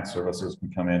the advanced services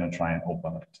can come in and try and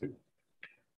open it too.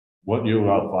 What you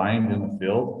will find in the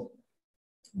field,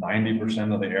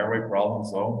 90% of the airway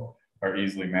problems though are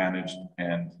easily managed,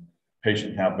 and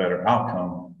patient have better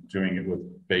outcome doing it with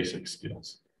basic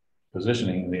skills.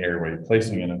 Positioning the airway,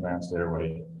 placing an advanced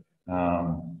airway,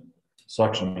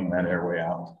 suctioning that airway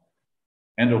out.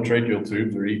 Endotracheal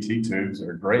tubes or ET tubes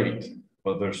are great,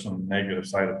 but there's some negative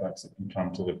side effects that can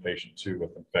come to the patient too,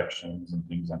 with infections and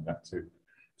things like that too.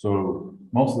 So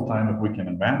most of the time, if we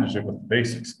can manage it with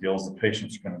basic skills, the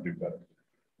patient's going to do better.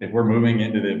 If we're moving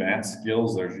into the advanced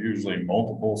skills, there's usually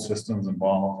multiple systems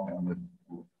involved, and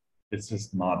it's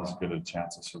just not as good a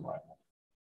chance of survival.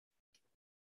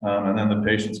 And then the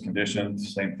patient's condition,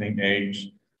 same thing,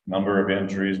 age, number of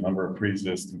injuries, number of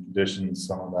pre-existing conditions,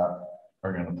 some of that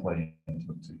are going to play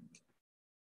into it too.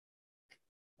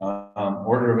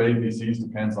 Order of ABCs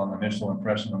depends on the initial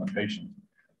impression on the patient.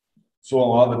 So a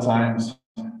lot of the times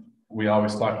we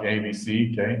always talk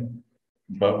ABC, okay?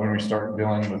 But when we start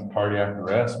dealing with cardiac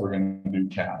arrest, we're going to do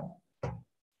CAD.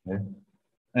 Okay?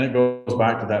 And it goes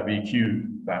back to that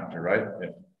VQ factor, right?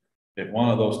 If one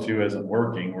of those two isn't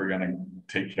working, we're going to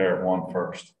take care of one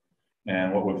first.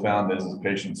 And what we found is the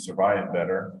patients survive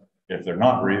better. If they're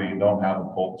not breathing and don't have a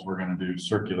pulse, we're going to do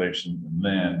circulation and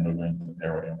then move into the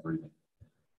airway and breathing.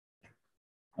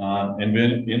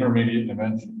 Intermediate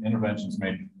interventions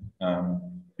may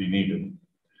be needed.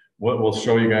 What we'll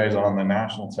show you guys on the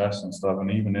national tests and stuff, and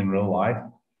even in real life,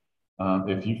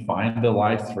 if you find a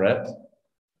life threat,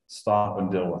 stop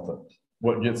and deal with it.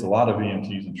 What gets a lot of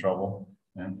EMTs in trouble,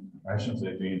 and I shouldn't say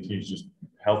EMTs, just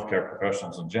healthcare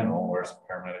professionals in general, where it's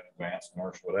paramedic, advanced,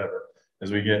 nurse, whatever,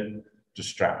 is we get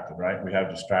distracted, right? We have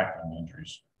distracting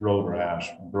injuries, road rash,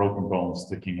 broken bones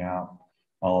sticking out,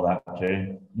 all of that,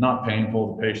 okay? Not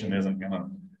painful, the patient isn't gonna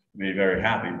be very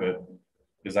happy, but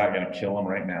is that gonna kill them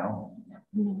right now?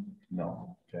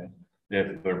 No, okay.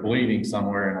 If they're bleeding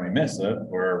somewhere and we miss it,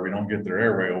 or we don't get their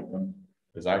airway open,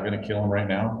 is that gonna kill them right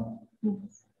now?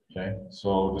 Okay,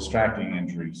 so distracting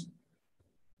injuries.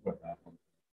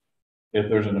 If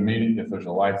there's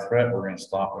a life threat, we're gonna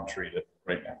stop and treat it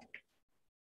right now.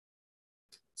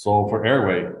 So for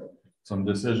airway, some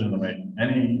decision to make.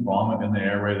 Any vomit in the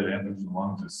airway that enters the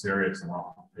lungs is serious and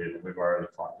complicated. We've already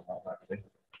talked about that today.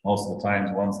 Most of the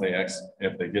times,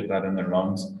 if they get that in their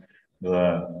lungs,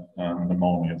 the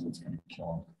pneumonia is what's going to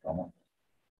kill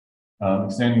them.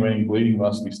 Extenuating bleeding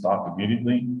must be stopped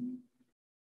immediately.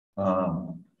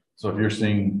 So if you're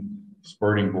seeing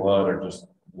spurting blood or just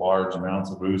large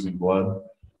amounts of oozing blood,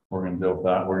 we're going to deal with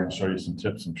that. We're going to show you some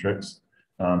tips and tricks.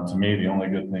 To me, the only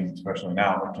good thing, especially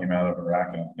now that came out of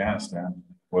Iraq and Afghanistan,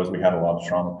 was we had a lot of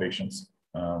trauma patients.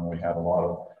 We had a lot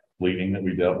of bleeding that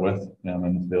we dealt with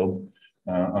in the field.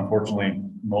 Unfortunately,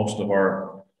 most of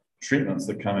our treatments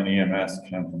that come in EMS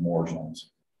come from war zones.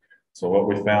 So what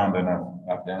we found in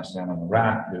Afghanistan and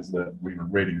Iraq is that we were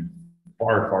waiting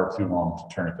far, far too long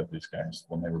to tourniquet these guys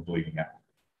when they were bleeding out.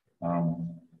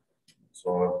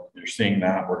 So if you're seeing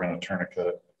that, we're going to tourniquet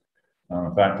it.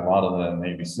 In fact, a lot of the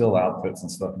Navy SEAL outfits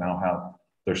and stuff now have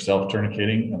their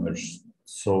self-tourniqueting, and they're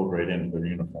sewed right into their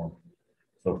uniform.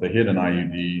 So if they hit an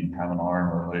IUD and have an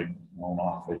arm or leg blown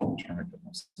off, they can tourniquet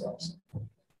themselves.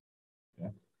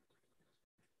 Okay.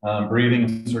 Breathing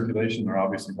and circulation are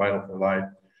obviously vital for life.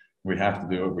 We have to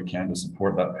do what we can to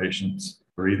support that patient's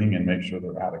breathing and make sure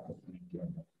they're adequately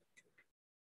doing it.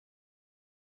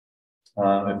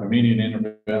 If immediate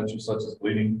intervention such as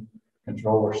bleeding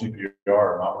control or CPR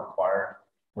are not required,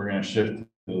 we're going to shift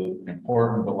to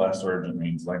important but less urgent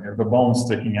means. Like if the bone's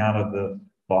sticking out of the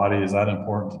body, is that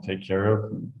important to take care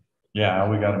of? Yeah,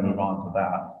 we got to move on to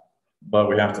that. But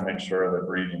we have to make sure that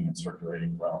breathing and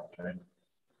circulating well, okay?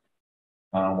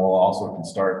 We'll also can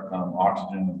start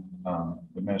oxygen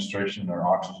administration or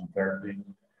oxygen therapy.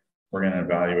 We're going to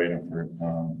evaluate them for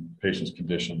patients'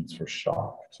 conditions for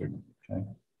shock too, okay?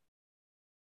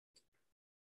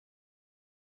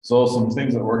 So some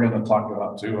things that we're going to talk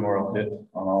about too, and we'll hit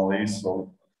on all these.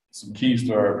 So some keys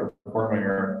to our performing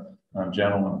our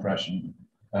general impression,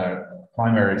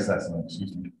 primary assessment,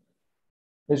 excuse me.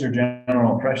 Is your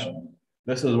general impression.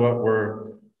 This is what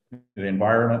we're, the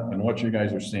environment and what you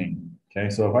guys are seeing. Okay,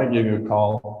 so if I give you a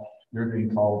call, you're being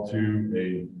called to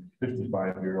a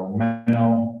 55-year-old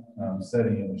male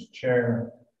sitting in his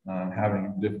chair,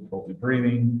 having difficulty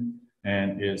breathing,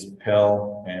 and is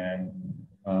pale and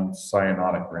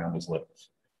cyanotic around his lips.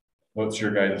 What's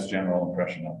your guys' general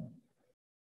impression of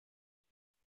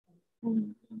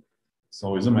him?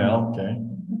 So he's a male, okay.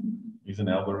 He's an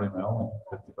elderly male,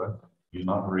 55. He's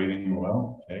not breathing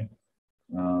well, okay.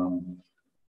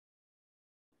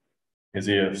 Is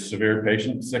he a severe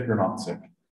patient, sick or not sick?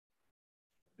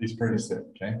 He's pretty sick,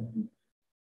 okay.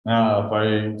 Now, if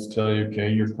I tell you,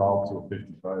 okay, you're called to a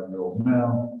 55-year-old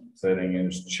male, sitting in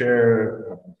his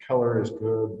chair, color is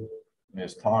good,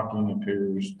 his talking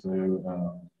appears to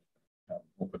have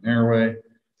open airway,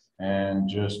 and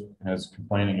just has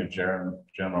complaining of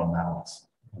general malice,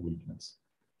 weakness.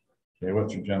 Okay,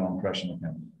 what's your general impression of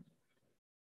him?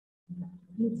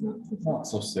 Not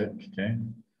so sick, okay.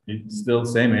 He's still the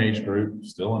same age group,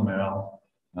 still a male,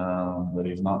 but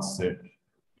he's not sick.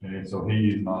 Okay, so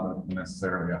he's not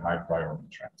necessarily a high priority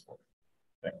transport.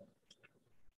 Okay.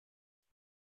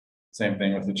 Same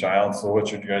thing with the child. So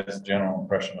what's your guys' general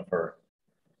impression of her?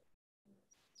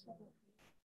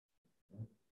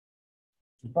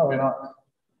 She's probably not,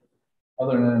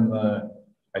 other than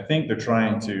I think they're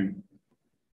trying to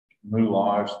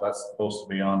moulage, that's supposed to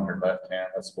be on her left hand,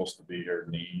 that's supposed to be her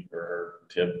knee or her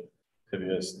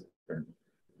tibius, or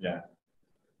yeah,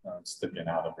 sticking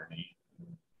out of her knee.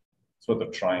 That's what they're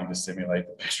trying to simulate.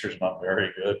 The picture's not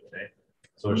very good. Okay,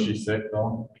 so is she sick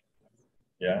though?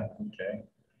 Yeah. Okay.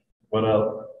 What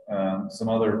some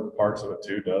other parts of it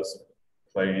too does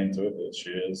play into it that she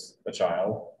is a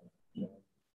child. You know,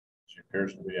 she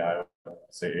appears to be, I would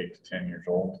say, 8 to 10 years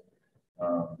old.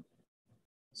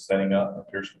 Setting up,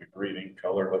 appears to be breathing.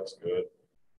 Color looks good.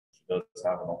 She does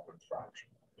have an open fraction.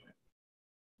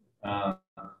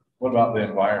 What about the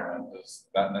environment? Does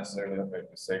that necessarily make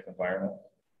a safe environment?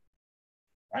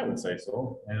 I would say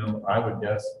so. And I would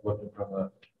guess, looking from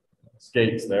the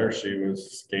skates there, she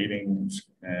was skating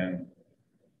and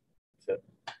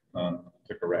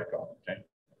took a wreck on it. Okay.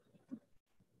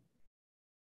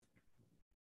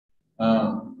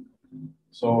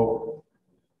 So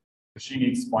she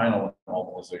needs spinal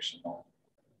immobilization though.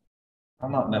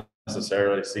 I'm not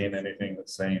necessarily seeing anything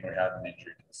that's saying we have an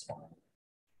injury to the spine,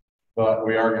 but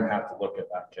we are going to have to look at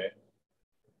that. Okay.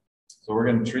 So we're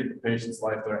going to treat the patient's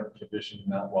life-threatening condition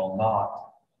while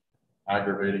not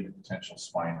aggravating a potential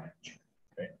spine injury.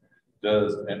 Okay.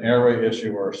 Does an airway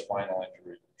issue or a spinal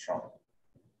injury trump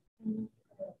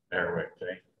airway?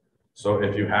 Okay. So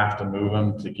if you have to move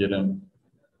him to get him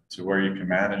to where you can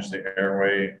manage the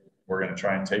airway, we're going to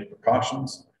try and take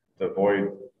precautions to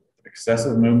avoid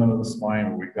excessive movement of the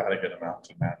spine. We've got to get him out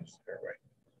to manage the airway.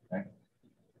 Okay.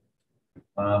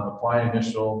 Apply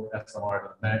initial SMR to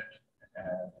the neck,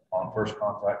 and on first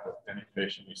contact with any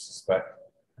patient you suspect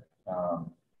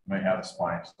may have a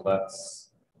spine. So that's,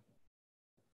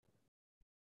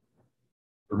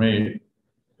 for me,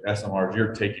 SMRs,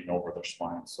 you're taking over their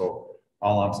spine. So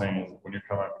all I'm saying is when you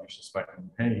come up and you're suspecting,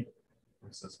 hey,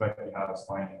 we suspect you have a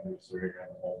spine injury, so you're going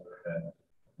to hold their head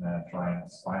and try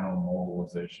and spinal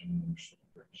mobilization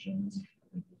restrictions. I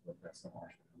think is what SMR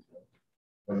should do.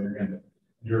 But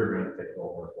you're going to take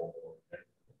over okay?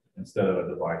 Instead of a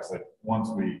device. Like once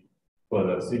we put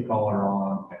a C-collar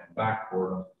on and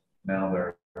backboard them, now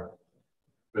they're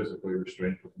physically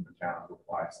restrained with the mechanical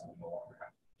device and no longer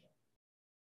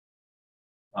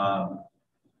have.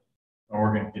 And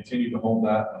we're going to continue to hold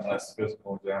that unless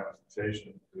physical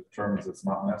examination determines it's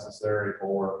not necessary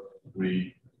or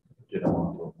we get them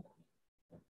onto it.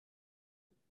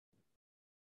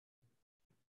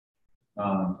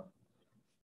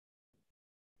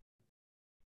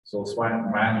 So spine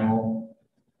manual.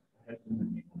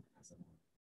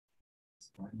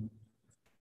 Spine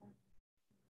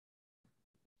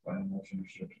motion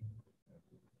restriction.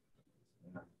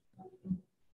 I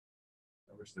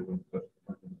wish they wouldn't put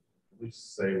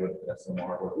just say what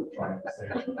SMR, what we're trying to say,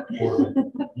 or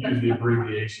use the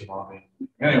abbreviation on me.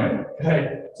 Anyway,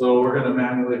 okay, so we're gonna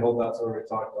manually hold that, so we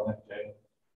talked on it, okay?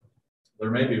 There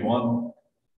may be one,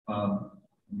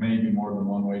 maybe more than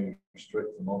one way to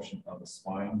restrict the motion of the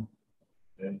spine.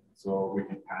 Okay, so we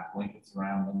can pat blankets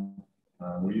around them.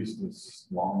 We used to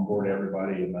longboard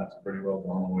everybody, and that's pretty well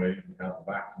gone away. We got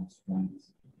the vacuum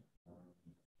swings.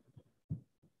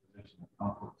 Position of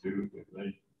comfort too, if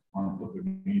they want to put their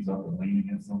knees up and lean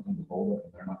against something to hold it,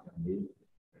 and they're not going to move,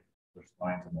 their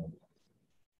spine's immobile.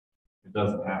 It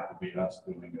doesn't have to be us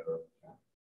doing it.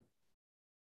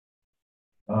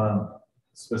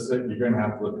 Specific, you're going to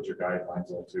have to look at your guidelines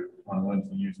though too on when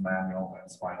to use manual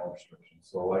and spinal restrictions.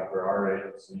 So like for our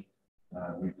agency,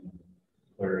 we can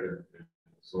clear it.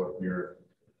 So if you're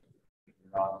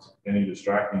not any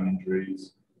distracting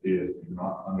injuries, if you're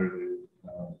not under the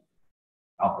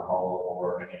alcohol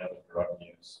or any other drug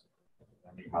use,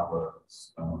 and you have a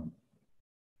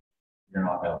you're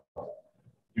not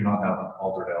do not have an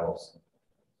altered L's,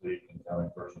 so you can tell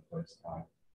in person, place, time.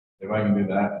 If I can do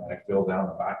that and I feel down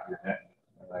the back of your neck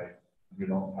and you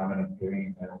don't have any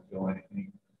pain, I don't feel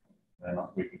anything, then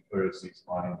we can clear the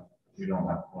C-spine. You don't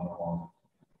have to run along,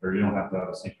 or you don't have to have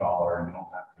a C-collar, and you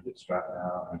don't have to get strapped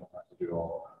down, and you don't have to do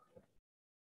all of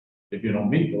that. If you don't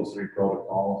meet those 3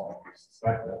 protocols and you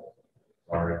suspect it,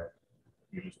 sorry,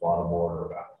 you just waterboard or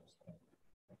baptism.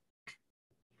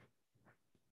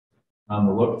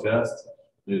 The look test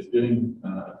is getting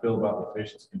a feel about the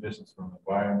patient's conditions from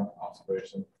environment,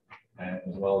 observation, and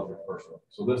as well as your personal.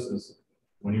 So this is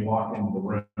when you walk into the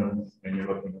room and you're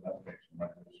looking at that patient,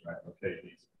 right? Okay,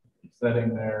 he's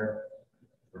sitting there.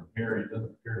 From here, he doesn't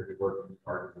appear to be working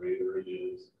hard to either. He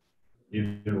is.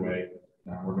 Either way,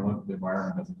 we're going to look at the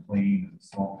environment as clean and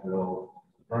smoke filled.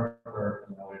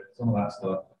 Some of that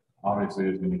stuff obviously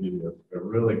is going to give you a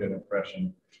really good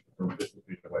impression from 50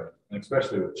 feet away, and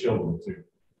especially with children too.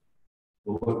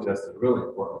 The look test is really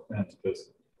important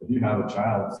because if you have a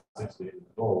child 60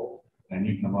 years old and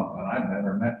you come up and I've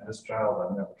never met this child,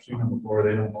 I've never seen them before,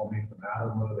 they don't know me from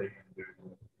Adam, what are they going to do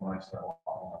when I start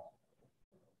walking up?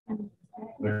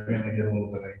 They're going to get a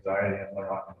little bit of anxiety and they're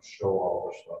not going to show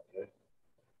all their stuff. Okay?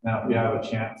 Now, if you have a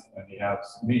chance and you have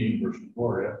me versus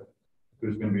Gloria,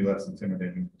 who's going to be less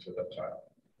intimidating to that child?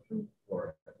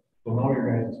 Gloria. So know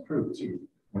your guys' proof too.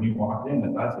 When you walk in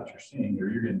and that's what you're seeing, or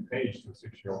you're getting paged to a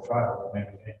 6-year-old child,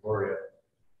 maybe, hey, Gloria,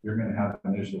 you're going to have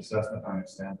an initial assessment. I'm going to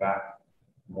stand back,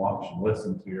 watch and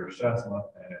listen to your assessment.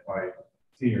 And if I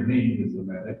see your need as a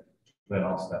medic, then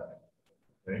I'll step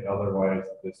in. Okay? Otherwise,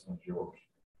 this one's yours.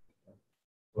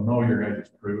 So know your guys'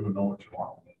 proof and know what you're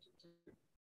walking into.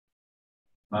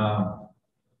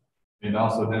 It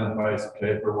also identifies,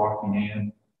 okay, if we're walking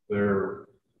in, there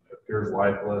appears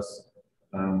lifeless,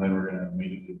 then we're going to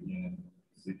immediately begin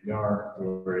CPR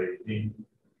or AED.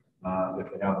 If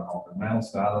they have an altered mental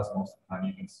status, most of the time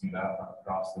you can see that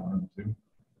across the room too.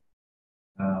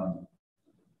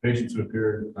 Patients who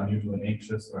appear unusually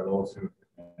anxious are those who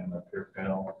appear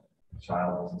pale. The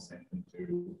child does the same thing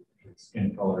too.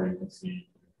 Skin color you can see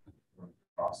from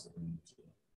across the room too.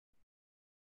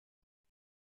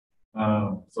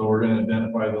 So we're going to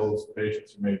identify those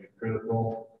patients who may be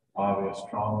critical, obvious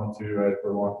trauma too, right? If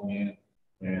we're walking in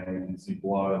and we can see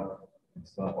blood and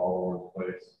stuff all over the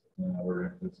place, and we're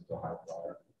going to this is a high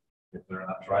flyer. If they're in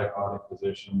that tripodic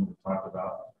position, we talked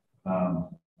about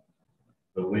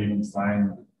the leading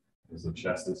sign is the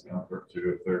chest discomfort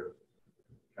too. If they're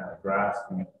kind of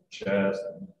grasping at the chest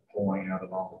and pulling at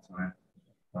it all the time,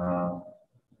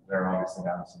 they're obviously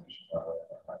having some issues with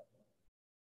that.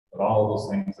 But all of those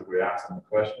things that we asked in the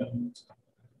question,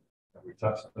 have we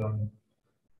touched them?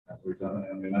 Have we done it?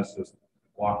 I mean, that's just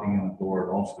walking in the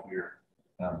door. Most of your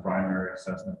primary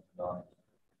assessment done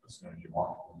as soon as you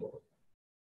walk in the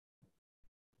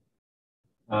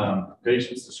door.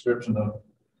 Patient's description of,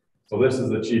 so this is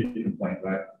the chief complaint,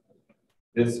 right?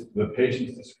 It's the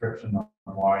patient's description of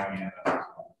why he ended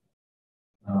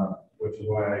up, which is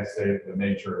why I say the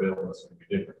nature of illness can be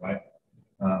different, right?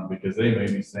 Because they may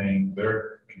be saying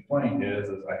their complaint is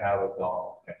I have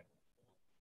abdominal pain,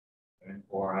 okay?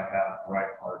 Or I have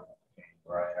right heart pain,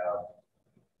 or I have,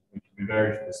 it can be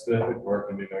very specific, or it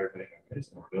can be very big. I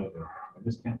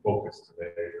just can't focus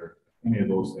today, or any of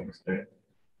those things, okay?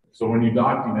 So when you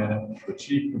document it, the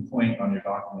chief complaint on your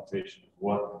documentation is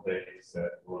what they said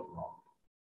was wrong.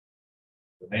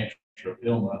 The nature of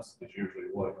illness is usually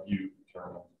what you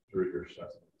determine through your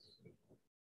assessments.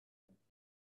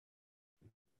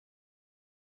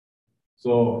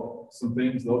 So some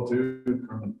things though too,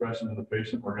 from the impression of the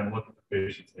patient, we're going to look at the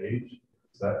patient's age,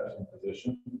 sex, and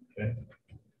position. Okay.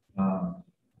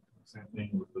 Same thing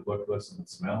with the look, listen, and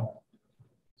smell.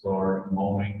 So our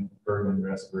mowing, burden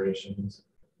respirations,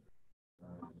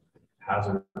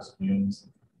 hazardous fumes.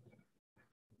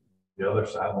 The other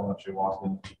sad one that you walk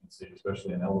in, you can see,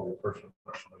 especially an elderly person,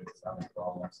 especially that's having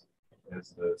problems,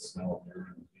 is the smell of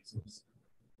urine and feces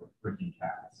for freaking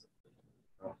cats.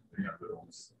 They have their own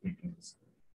stinkings,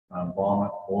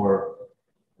 vomit, or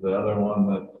the other one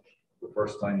that the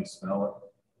first time you smell it,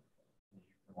 you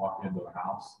can walk into a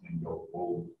house and go,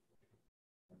 whoa.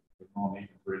 There's no need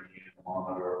to bring in a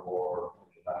monitor or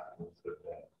that goes to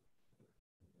bed.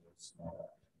 Smell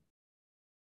that.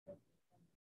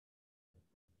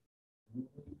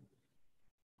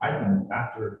 I can,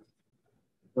 after,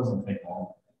 it doesn't take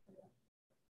long.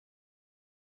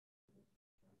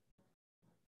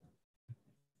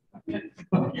 And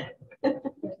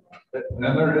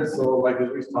then there is, so like as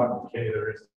we was talking to Kay,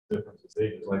 there is different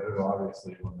stages. Like there's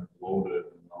obviously when they're loaded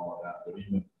and all of that, but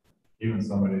even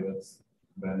somebody that's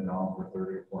been gone for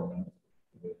 30 or 4 minutes,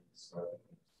 they start.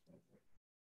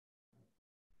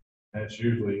 And it's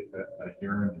usually a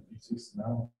urine and feces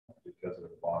smell because of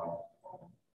the body.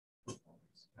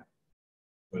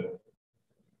 But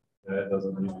that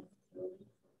doesn't really.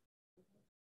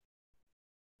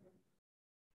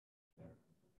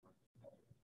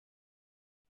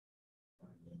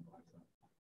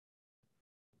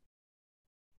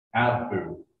 Have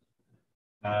food.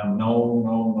 No,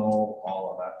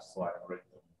 all of that slide right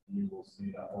there. You will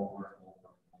see that over and over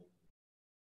and over.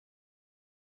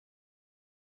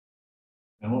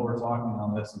 And what we're talking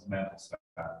on this is mental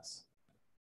status.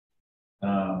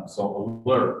 So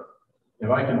alert. If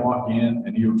I can walk in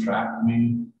and you track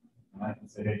me, and I can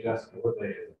say, hey Jessica, what day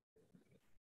is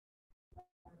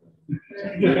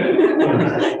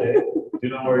it? Do you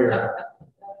know where you're at?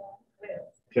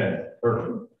 Okay,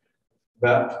 perfect.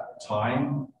 That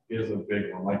time is a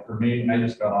big one. Like for me, I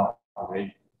just got off of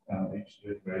 8 each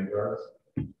graveyards.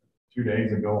 2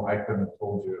 days ago, I couldn't have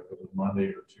told you if it was Monday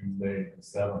or Tuesday, the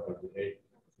 7th or the 8th.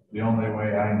 The only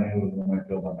way I knew was when I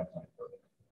filled out my claim.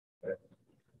 Okay.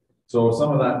 So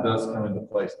some of that does come into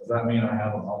place. Does that mean I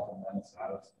have a multiple mental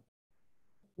status?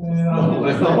 No, a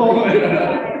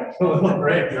little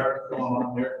graveyard going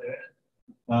on here.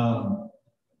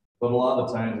 But a lot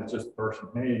of times it's just person,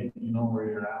 hey, you know where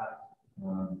you're at,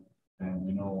 and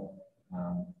you know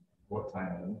what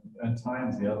time it is. And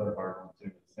time's the other hard one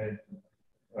too. Say,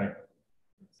 like,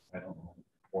 I don't know,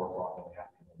 4 o'clock in the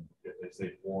afternoon. If they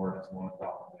say 4 and it's 1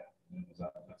 o'clock in the afternoon, does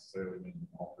that necessarily mean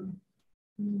all 3?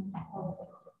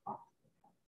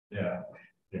 Yeah,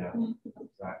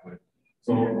 exactly.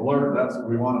 So alert, that's what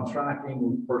we want to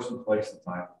tracking person, place, and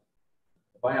time.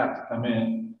 If I have to come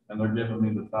in and they're giving me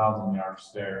the 1,000-yard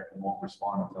stare and won't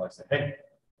respond until I say, hey,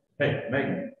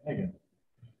 Megan.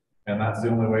 And that's the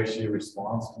only way she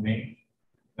responds to me.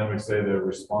 Then we say they're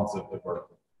responsive to her.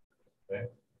 Okay.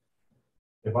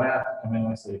 If I have to come in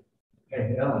and I say,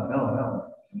 hey, Ellen,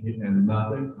 and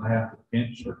nothing, I have to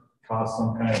pinch or cause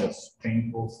some kind of a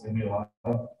painful stimuli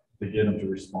to get them to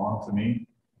respond to me.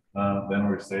 Then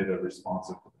we say they're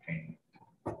responsive to pain.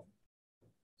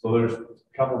 So there's a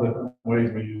couple different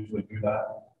ways we usually do that.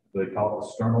 They call it the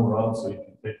sternal rub. So you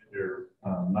can take your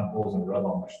knuckles and rub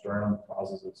on the sternum,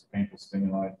 causes this painful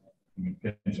stimuli. You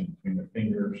can pinch them between the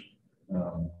fingers.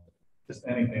 Just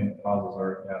anything that causes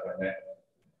our neck,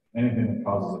 anything that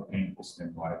causes a painful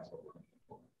stimuli.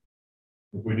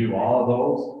 If we do all of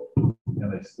those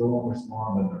and they still won't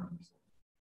respond, then they're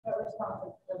But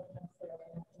responsive doesn't necessarily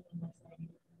mean the same.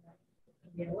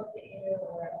 They look at you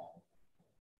or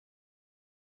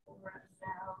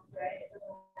sound, right? It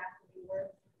doesn't have to be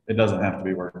words. It doesn't have to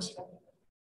be words.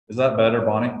 Is that better,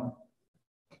 Bonnie?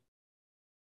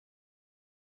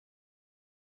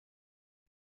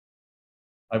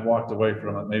 I've walked away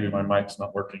from it. Maybe my mic's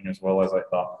not working as well as I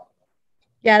thought.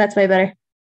 Yeah, that's way better.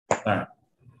 All right.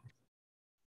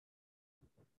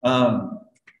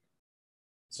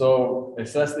 So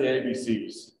assess the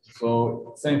ABCs.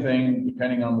 So same thing,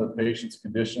 depending on the patient's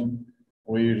condition,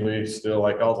 we usually still,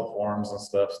 like all the forms and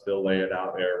stuff, still lay it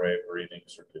out: airway, breathing,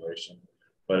 circulation,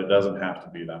 but it doesn't have to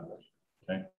be that way.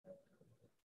 Okay.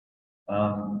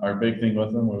 Our big thing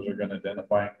with them was we're going to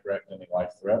identify and correct any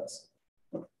life threats.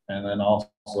 And then also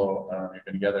you're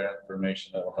going to gather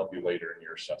information that will help you later in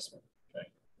your assessment. Okay.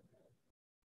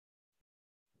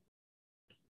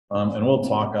 And we'll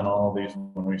talk on all of these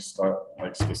when we start,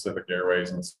 like specific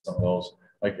airways and some of those.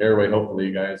 Like airway, hopefully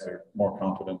you guys are more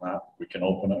confident that we can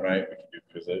open it right. We can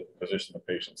do position the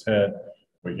patient's head.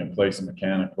 We can place a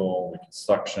mechanical. We can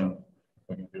suction.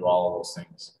 We can do all of those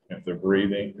things. If they're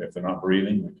breathing, if they're not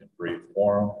breathing, we can breathe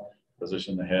for them.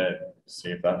 Position the head, see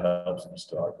if that helps them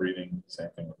start breathing. Same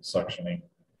thing with the suctioning.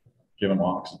 Give them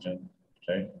oxygen.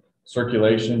 Okay.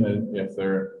 Circulation, if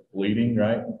they're bleeding,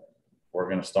 right, we're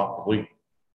gonna stop the bleeding.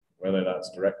 Whether that's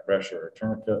direct pressure or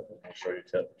tourniquet, I'll show you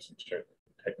some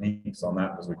techniques on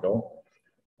that as we go.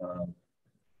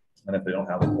 And if they don't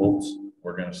have the pulse,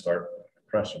 we're gonna start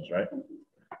compressions, right?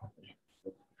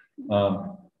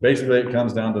 Basically, it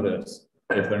comes down to this.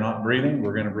 If they're not breathing,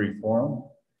 we're gonna breathe for them.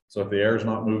 So if the air is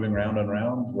not moving round and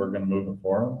round, we're gonna move it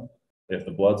for them. If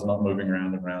the blood's not moving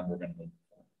round and round, we're gonna move it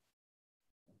for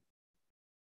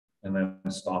them. And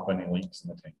then stop any leaks in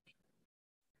the tank.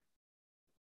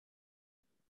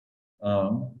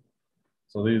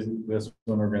 So this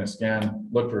one we're going to scan,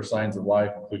 look for signs of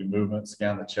life, including movement,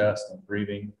 scan the chest and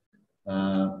breathing,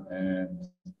 and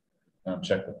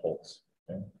check the pulse.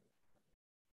 Okay.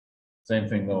 Same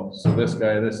thing though. So this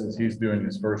guy, he's doing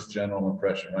his first general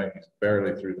impression, right? He's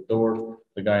barely through the door.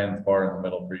 The guy in the far in the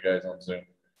middle for you guys on Zoom.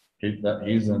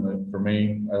 He's in the, for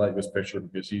me, I like this picture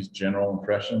because he's general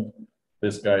impression.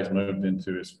 This guy's moved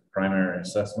into his primary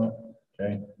assessment.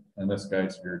 Okay. And this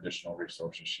guy's your additional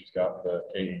resources. She's got the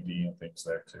AED and things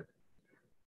there too.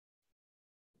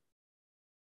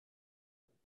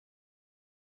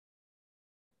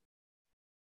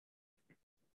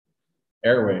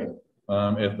 Airway.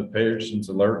 If the patient's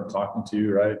alert and talking to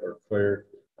you, right, or clear,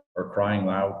 or crying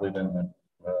loudly, then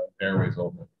the airway's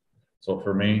open. So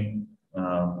for me,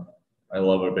 I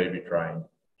love a baby crying.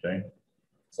 Okay.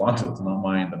 As long as it's not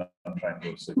mine, then I'm trying to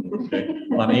go to sleep. Okay.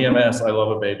 On EMS, I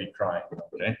love a baby crying.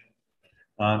 Okay.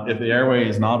 If the airway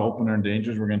is not open or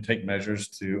endangered, we're going to take measures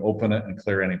to open it and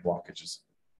clear any blockages.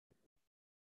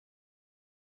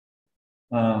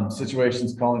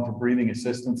 Situations calling for breathing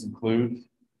assistance include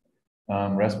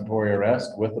respiratory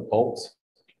arrest with the pulse.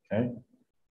 Okay.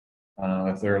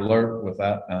 If they're alert with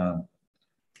that,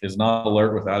 is not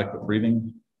alert with adequate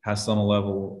breathing, has some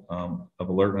level of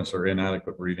alertness or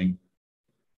inadequate breathing,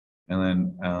 and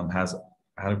then has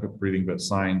adequate breathing but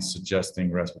signs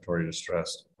suggesting respiratory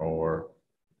distress or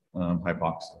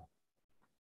hypoxia.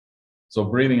 So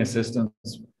breathing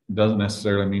assistance doesn't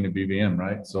necessarily mean a BVM,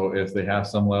 right? So if they have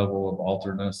some level of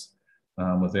alterness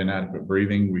with inadequate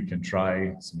breathing, we can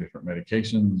try some different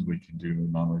medications. We can do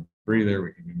non-breather,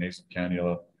 we can do nasal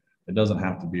cannula. It doesn't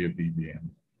have to be a BVM,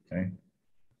 okay?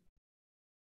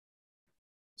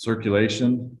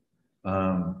 Circulation,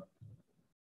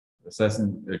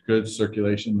 assessing a good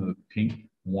circulation of pink,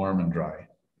 warm, and dry,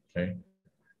 okay?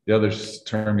 The other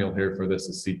term you'll hear for this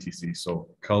is CTC, so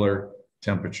color,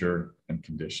 temperature, and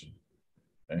condition,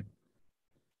 okay?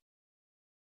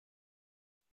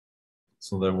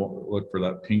 So then we'll look for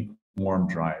that pink, warm,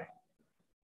 dry.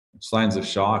 Signs of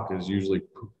shock is usually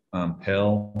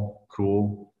pale,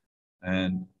 cool,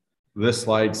 and this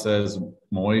slide says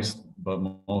moist, but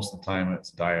most of the time it's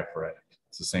diaphoretic.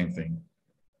 It's the same thing.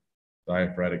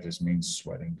 Diaphoretic just means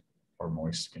sweating or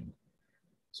moist skin.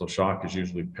 So shock is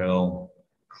usually pale,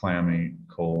 clammy,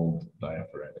 cold,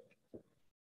 diaphoretic.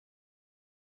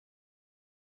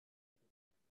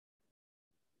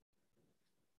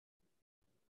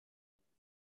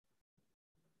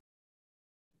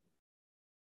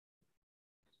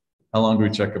 How long do we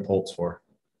check a pulse for?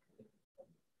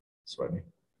 Sweaty.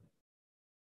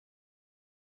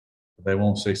 They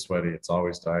won't say sweaty, it's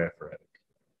always diaphoretic.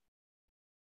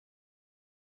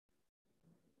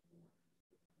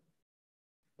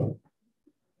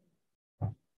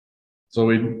 So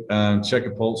we check a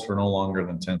pulse for no longer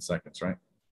than 10 seconds, right?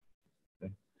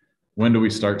 Okay. When do we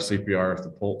start CPR if the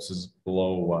pulse is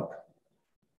below what?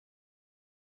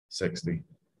 60,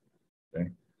 okay?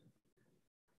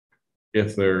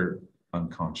 If they're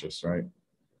unconscious, right?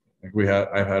 Like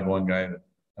I've had one guy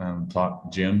that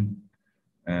taught gym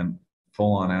and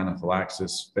full on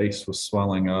anaphylaxis, face was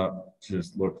swelling up,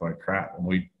 just looked like crap. And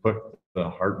we put the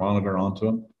heart monitor onto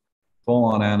him, full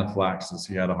on anaphylaxis,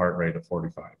 he had a heart rate of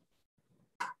 45.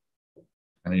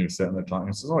 And he was sitting there talking,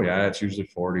 he says, oh yeah, it's usually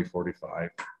 40, 45.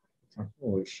 Like,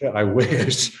 holy shit, I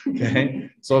wish,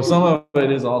 okay? So some of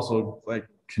it is also like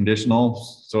conditional.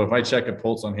 So if I check a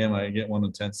pulse on him, I get one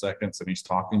in 10 seconds and he's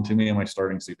talking to me, am I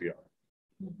starting CPR?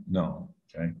 No,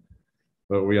 okay?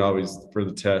 But we always, for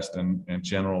the test and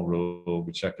general rule,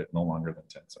 we check it no longer than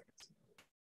 10 seconds.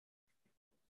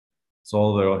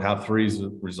 So they'll have three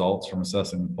results from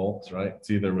assessing the pulse, right?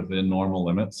 It's either within normal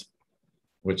limits,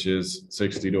 which is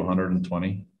 60 to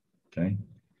 120, okay?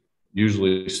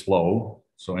 Usually slow,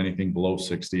 so anything below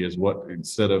 60 is what,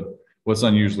 instead of, what's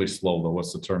unusually slow though?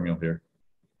 What's the term you'll hear?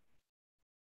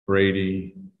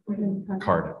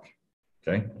 Bradycardic,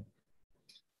 okay?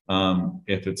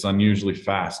 If it's unusually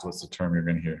fast, what's the term you're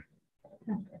gonna hear?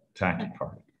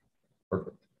 Tachycardic,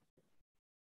 perfect.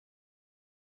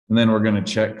 And then we're gonna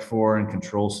check for and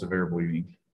control severe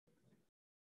bleeding.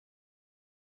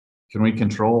 Can we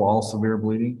control all severe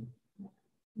bleeding?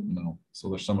 No. So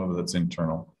there's some of it that's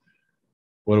internal.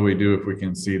 What do we do if we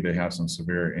can see they have some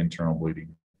severe internal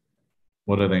bleeding?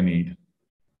 What do they need?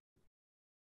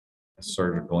 A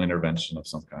surgical intervention of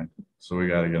some kind. So we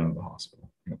got to get them to the hospital.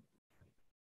 Yep.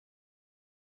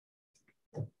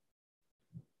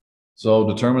 So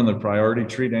determine the priority,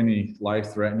 treat any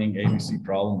life-threatening ABC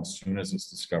problem as soon as it's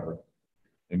discovered.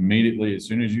 Immediately, as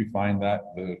soon as you find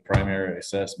that, the primary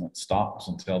assessment stops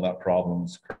until that problem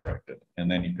is corrected, and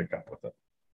then you pick up with it.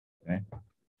 Okay.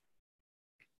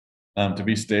 To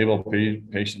be stable,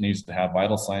 patient needs to have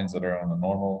vital signs that are on the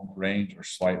normal range or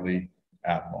slightly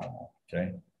abnormal.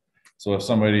 Okay. So if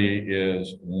somebody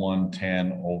is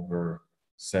 110 over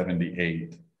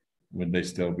 78, would they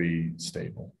still be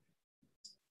stable?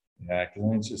 Yeah,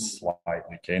 it's just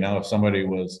slightly. Okay. Now, if somebody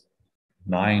was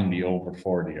 90 over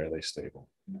 40, are they stable?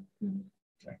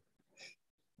 Okay.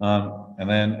 And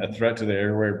then a threat to the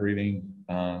airway breathing,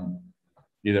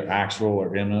 either actual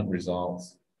or imminent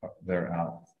results, they're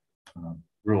out.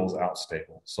 Rules out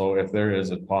stable. So if there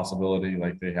is a possibility,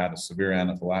 like they had a severe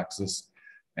anaphylaxis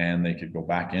and they could go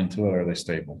back into it, are they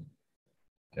stable?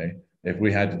 Okay. If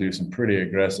we had to do some pretty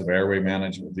aggressive airway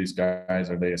management with these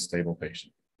guys, are they a stable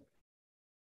patient?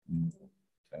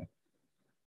 Okay.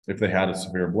 If they had a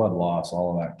severe blood loss,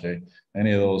 all of that, okay.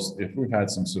 Any of those, if we've had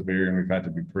some severe and we've had to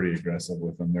be pretty aggressive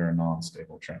with them, they're a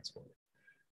non-stable transport.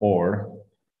 Or,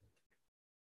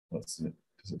 let's see,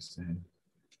 does it say?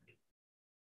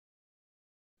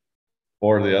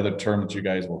 Or the other term that you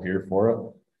guys will hear for it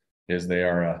is they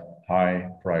are a high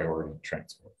priority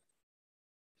transport.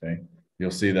 Okay,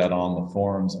 you'll see that on the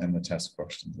forms and the test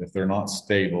questions. If they're not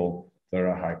stable, they're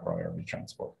a high priority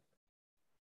transport.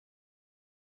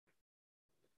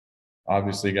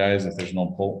 Obviously, guys, if there's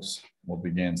no pulse, we'll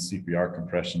begin CPR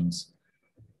compressions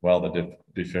while the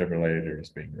defibrillator is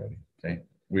being ready. Okay,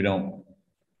 we don't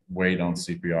wait on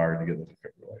CPR to get the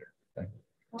defibrillator. Okay.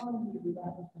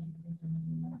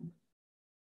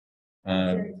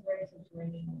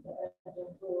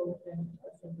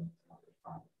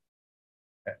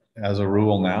 As a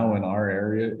rule now in our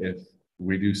area, if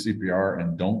we do CPR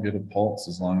and don't get a pulse,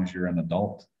 as long as you're an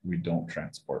adult, we don't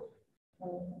transport.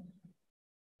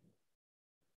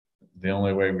 The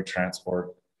only way we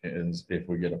transport is if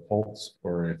we get a pulse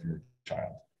or if you're a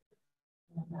child.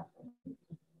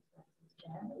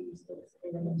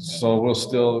 So we'll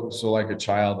still, so like a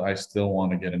child, I still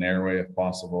want to get an airway if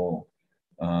possible.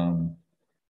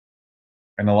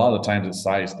 And a lot of the times it's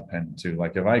size dependent too.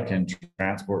 Like if I can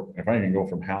transport, if I can go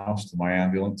from house to my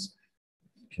ambulance,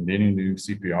 continuing to do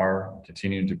CPR,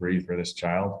 continuing to breathe for this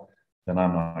child, then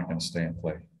I'm not going to stay and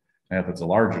play. And if it's a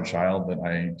larger child, then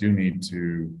I do need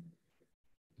to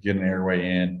get an airway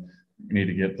in, you need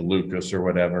to get the Lucas or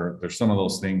whatever. There's some of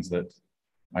those things that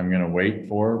I'm going to wait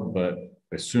for, but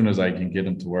as soon as I can get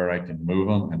them to where I can move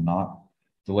them and not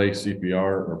delay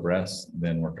CPR or breaths,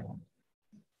 then we're gone.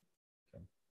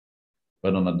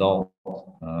 But an adult,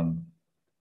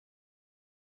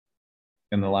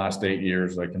 in the last 8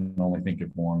 years, I can only think of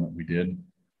one that we did.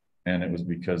 And it was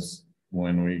because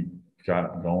when we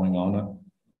got going on it,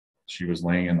 she was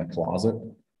laying in the closet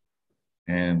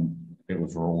and it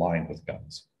was lined with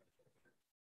guns.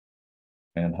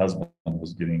 And husband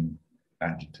was getting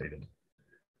agitated.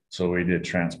 So we did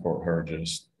transport her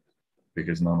just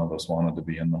because none of us wanted to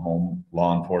be in the home.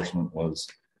 Law enforcement was,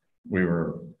 we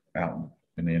were out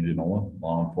in Indianola.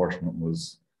 Law enforcement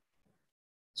was,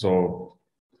 so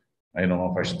I don't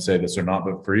know if I should say this or not,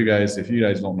 but for you guys, if you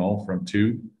guys don't know, from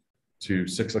 2 to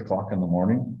 6 o'clock in the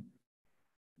morning,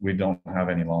 we don't have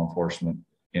any law enforcement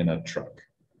in a truck.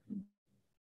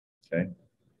 Okay.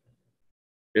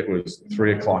 It was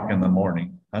 3 o'clock in the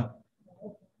morning, in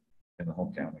the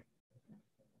whole county.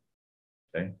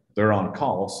 Okay. They're on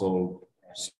call. So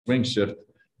swing shift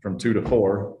from 2 to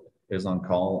 4 is on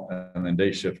call, and then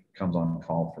day shift comes on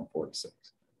call from 4 to 6.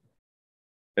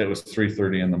 It was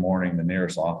 3:30 in the morning. The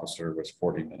nearest officer was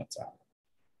 40 minutes out.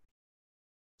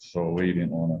 So we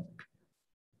didn't want to.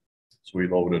 So we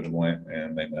loaded and went,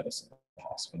 and they met us at the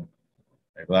hospital.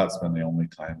 Okay, but that's been the only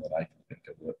time that I can think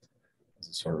of it as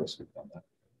a service we've done that.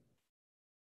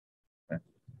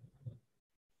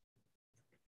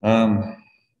 Okay.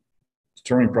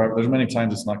 Determining problem. There's many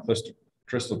times it's not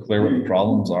crystal clear what the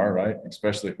problems are, right?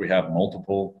 Especially if we have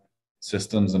multiple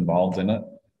systems involved in it.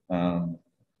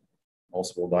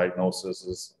 Multiple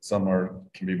diagnoses, some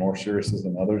can be more serious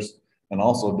than others. And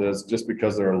also, just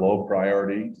because they're a low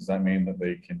priority, does that mean that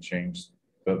they can change,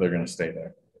 that they're going to stay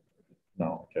there?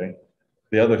 No, okay.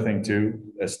 The other thing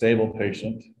too, a stable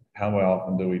patient, how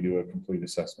often do we do a complete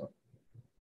assessment?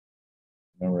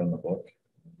 Remember in the book?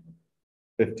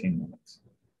 15 minutes.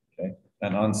 Okay,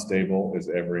 and unstable is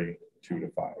every 2 to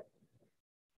 5.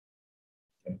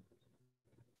 Okay.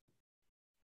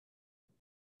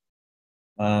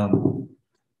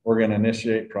 We're going to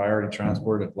initiate priority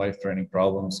transport if life-threatening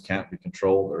problems can't be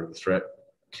controlled or the threat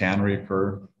can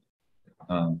reoccur.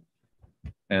 And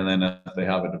then if they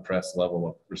have a depressed level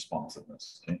of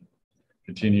responsiveness. Okay.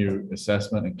 Continue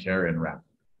assessment and care in RAP.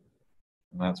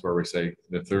 And that's where we say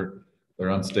if they're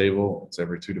unstable, it's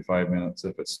every 2 to 5 minutes.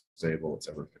 If it's stable, it's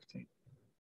every 15.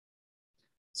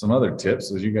 Some other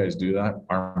tips as you guys do that,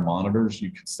 our monitors,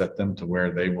 you can set them to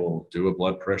where they will do a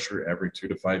blood pressure every 2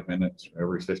 to 5 minutes, or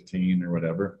every 15 or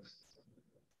whatever.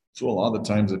 So a lot of the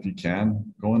times, if you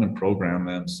can, go in and program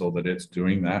them so that it's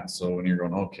doing that. So when you're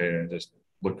going, okay, I just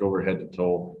look over head to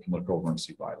toe, you can look over and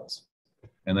see vitals.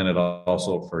 And then it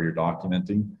also, for your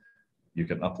documenting, you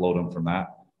can upload them from that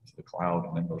to the cloud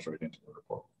and then goes right into the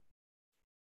report.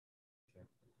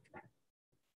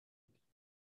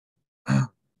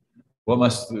 What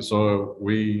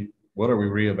are we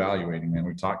reevaluating? And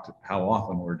we talked how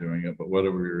often we're doing it, but what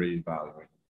are we reevaluating?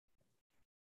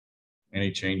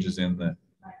 Any changes in the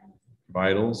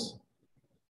vitals,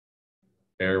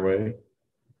 airway,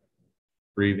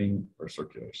 breathing, or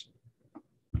circulation?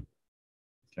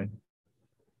 Okay.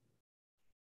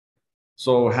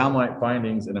 So how might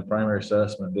findings in a primary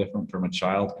assessment different from a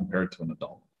child compared to an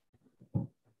adult?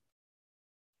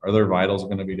 Are their vitals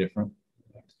going to be different?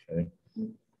 Okay.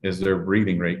 Is their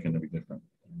breathing rate going to be different?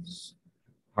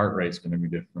 Heart rate's going to be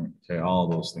different. Okay, all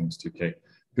of those things too. Okay,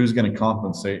 who's going to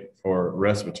compensate for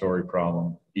respiratory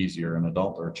problem easier, an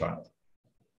adult or a child?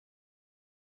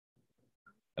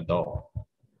 Adult.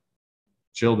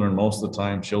 Children, most of the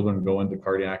time, children go into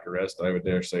cardiac arrest. I would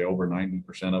dare say over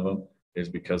 90% of them is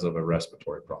because of a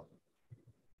respiratory problem.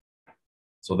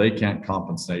 So they can't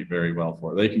compensate very well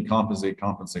for it. They can compensate.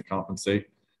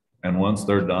 And once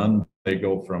they're done, they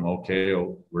go from, okay,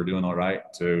 oh, we're doing all right,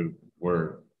 to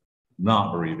we're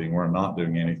not breathing, we're not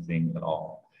doing anything at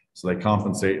all. So they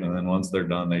compensate, and then once they're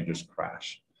done, they just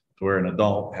crash. To where an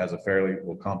adult has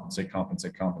will compensate,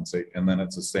 and then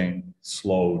it's the same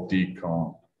slow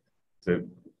decomp to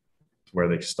where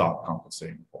they stop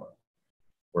compensating for it.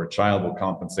 Where a child will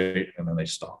compensate and then they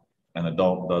stop. An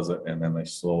adult does it and then they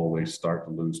slowly start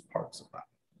to lose parts of that.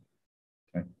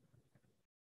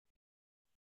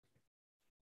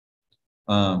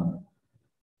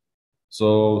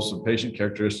 So some patient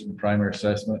characteristics and primary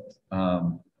assessment.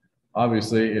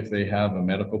 Obviously, if they have a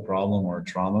medical problem or a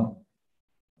trauma,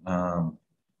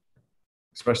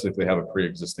 especially if they have a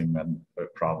pre-existing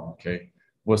problem, okay?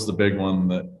 What's the big one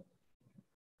that,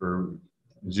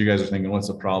 as you guys are thinking, what's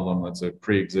the problem that's a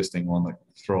pre-existing one that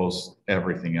throws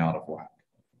everything out of whack?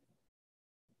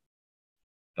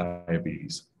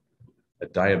 Diabetes. A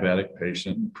diabetic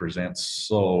patient presents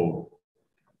so,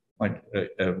 like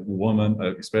a woman,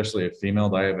 especially a female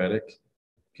diabetic,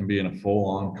 can be in a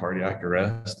full-on cardiac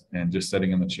arrest and just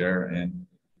sitting in the chair and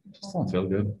just don't feel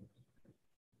good.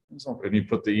 And you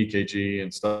put the EKG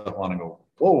and stuff on and go,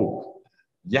 whoa,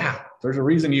 yeah, there's a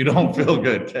reason you don't feel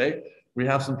good, okay? We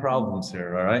have some problems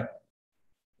here, all right?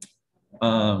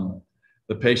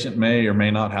 The patient may or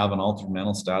may not have an altered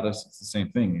mental status. It's the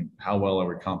same thing. How well are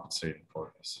we compensating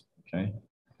for this, okay?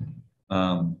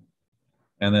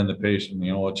 And then the patient,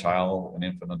 a child, an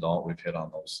infant, adult, we've hit on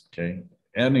those, okay?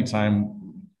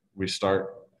 Anytime we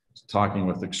start talking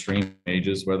with extreme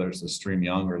ages, whether it's extreme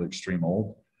young or the extreme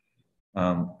old,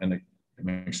 an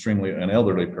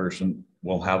elderly person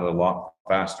will have a lot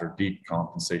faster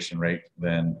decompensation rate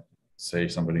than, say,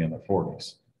 somebody in their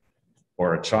 40s.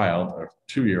 Or a child, a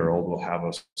 2-year-old, will have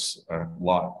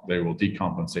they will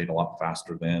decompensate a lot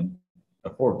faster than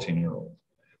a 14-year-old.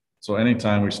 So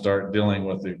anytime we start dealing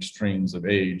with the extremes of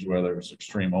age, whether it's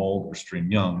extreme old or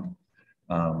extreme young,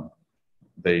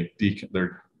 their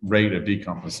rate of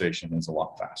decompensation is a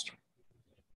lot faster.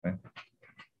 Okay?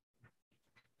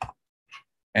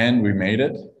 And we made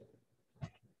it.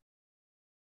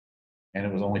 And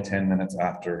it was only 10 minutes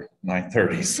after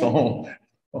 9:30, so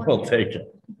we'll take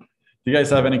it. Do you guys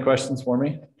have any questions for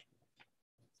me?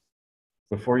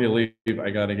 Before you leave, I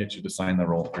got to get you to sign the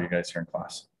roll for you guys here in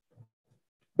class.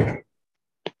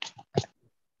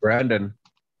 Brandon.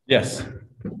 Yes.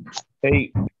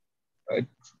 Hey,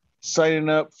 signing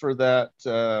up for that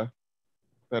that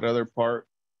other part,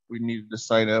 we needed to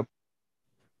sign up.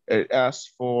 It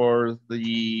asked for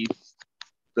the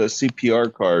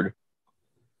CPR card.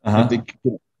 I think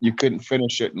you couldn't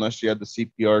finish it unless you had the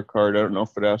CPR card. I don't know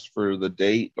if it asked for the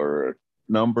date or a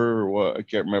number or what. I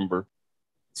can't remember.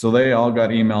 So they all got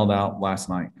emailed out last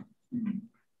night.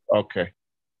 Okay.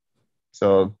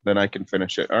 So then I can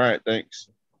finish it. All right. Thanks.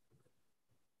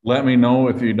 Let me know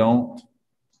if you don't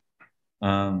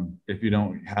if you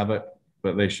don't have it,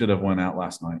 but they should have went out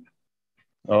last night.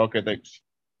 Oh, okay, thanks.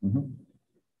 Mhm.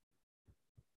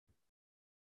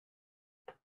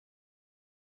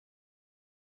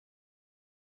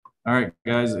 All right,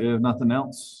 guys, if nothing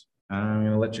else, I'm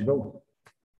gonna let you go.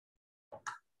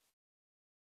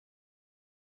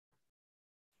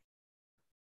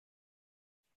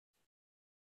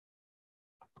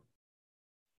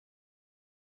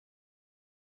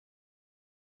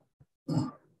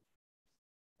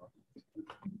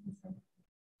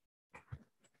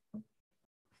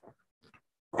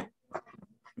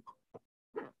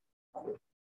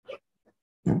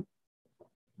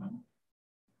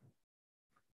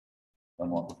 Done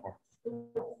what before?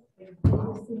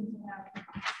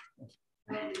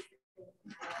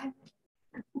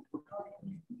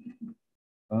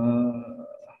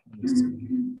 Let me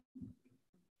see.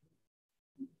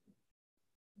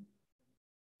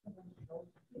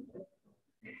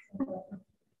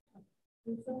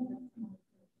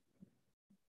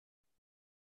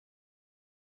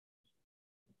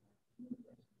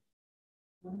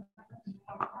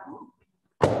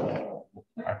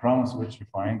 I promise what you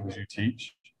find as you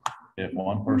teach, if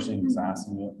one person is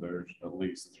asking it, there's at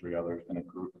least 3 others in a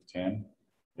group of 10.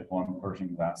 If one person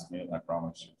is asking it, I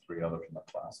promise you 3 others in the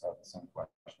class have the same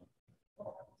question.